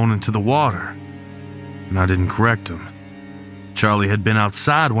taken the phone into the water, and I didn't correct him. Charlie had been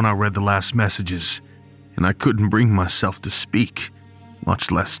outside when I read the last messages, and I couldn't bring myself to speak,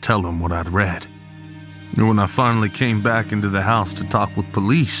 much less tell him what I'd read. And when I finally came back into the house to talk with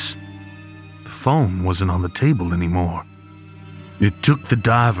police, the phone wasn't on the table anymore. It took the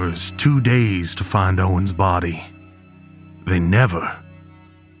divers 2 days to find Owen's body. They never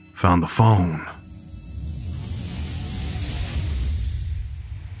found the phone.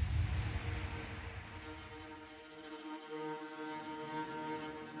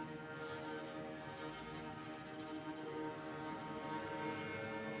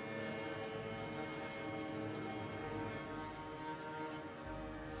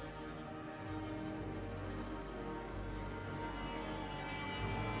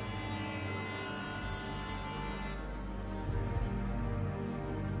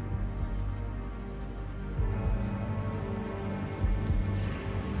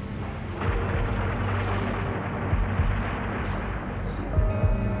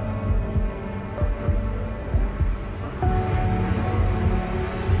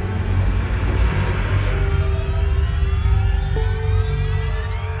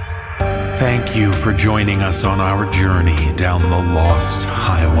 Thank you for joining us on our journey down the Lost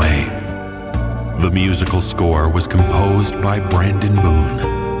Highway. The musical score was composed by Brandon Boone.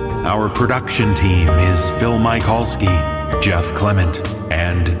 Our production team is Phil Michalski, Jeff Clement,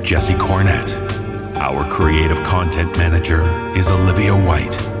 and Jesse Cornett. Our creative content manager is Olivia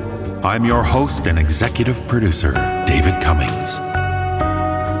White. I'm your host and executive producer, David Cummings.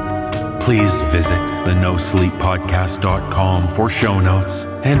 Please visit the NoSleepPodcast.com for show notes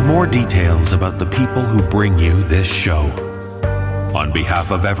and more details about the people who bring you this show. On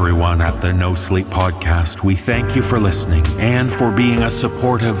behalf of everyone at the No Sleep Podcast, we thank you for listening and for being a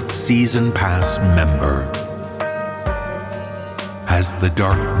supportive Season Pass member. As the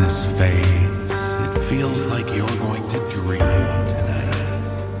darkness fades, it feels like you're going to dream tonight.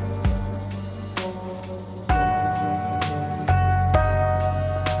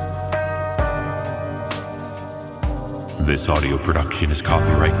 This audio production is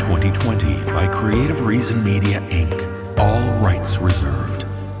copyright 2020 by Creative Reason Media, Inc., all rights reserved.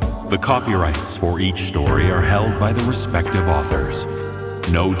 The copyrights for each story are held by the respective authors.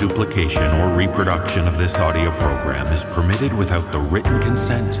 No duplication or reproduction of this audio program is permitted without the written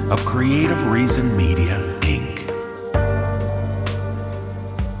consent of Creative Reason Media,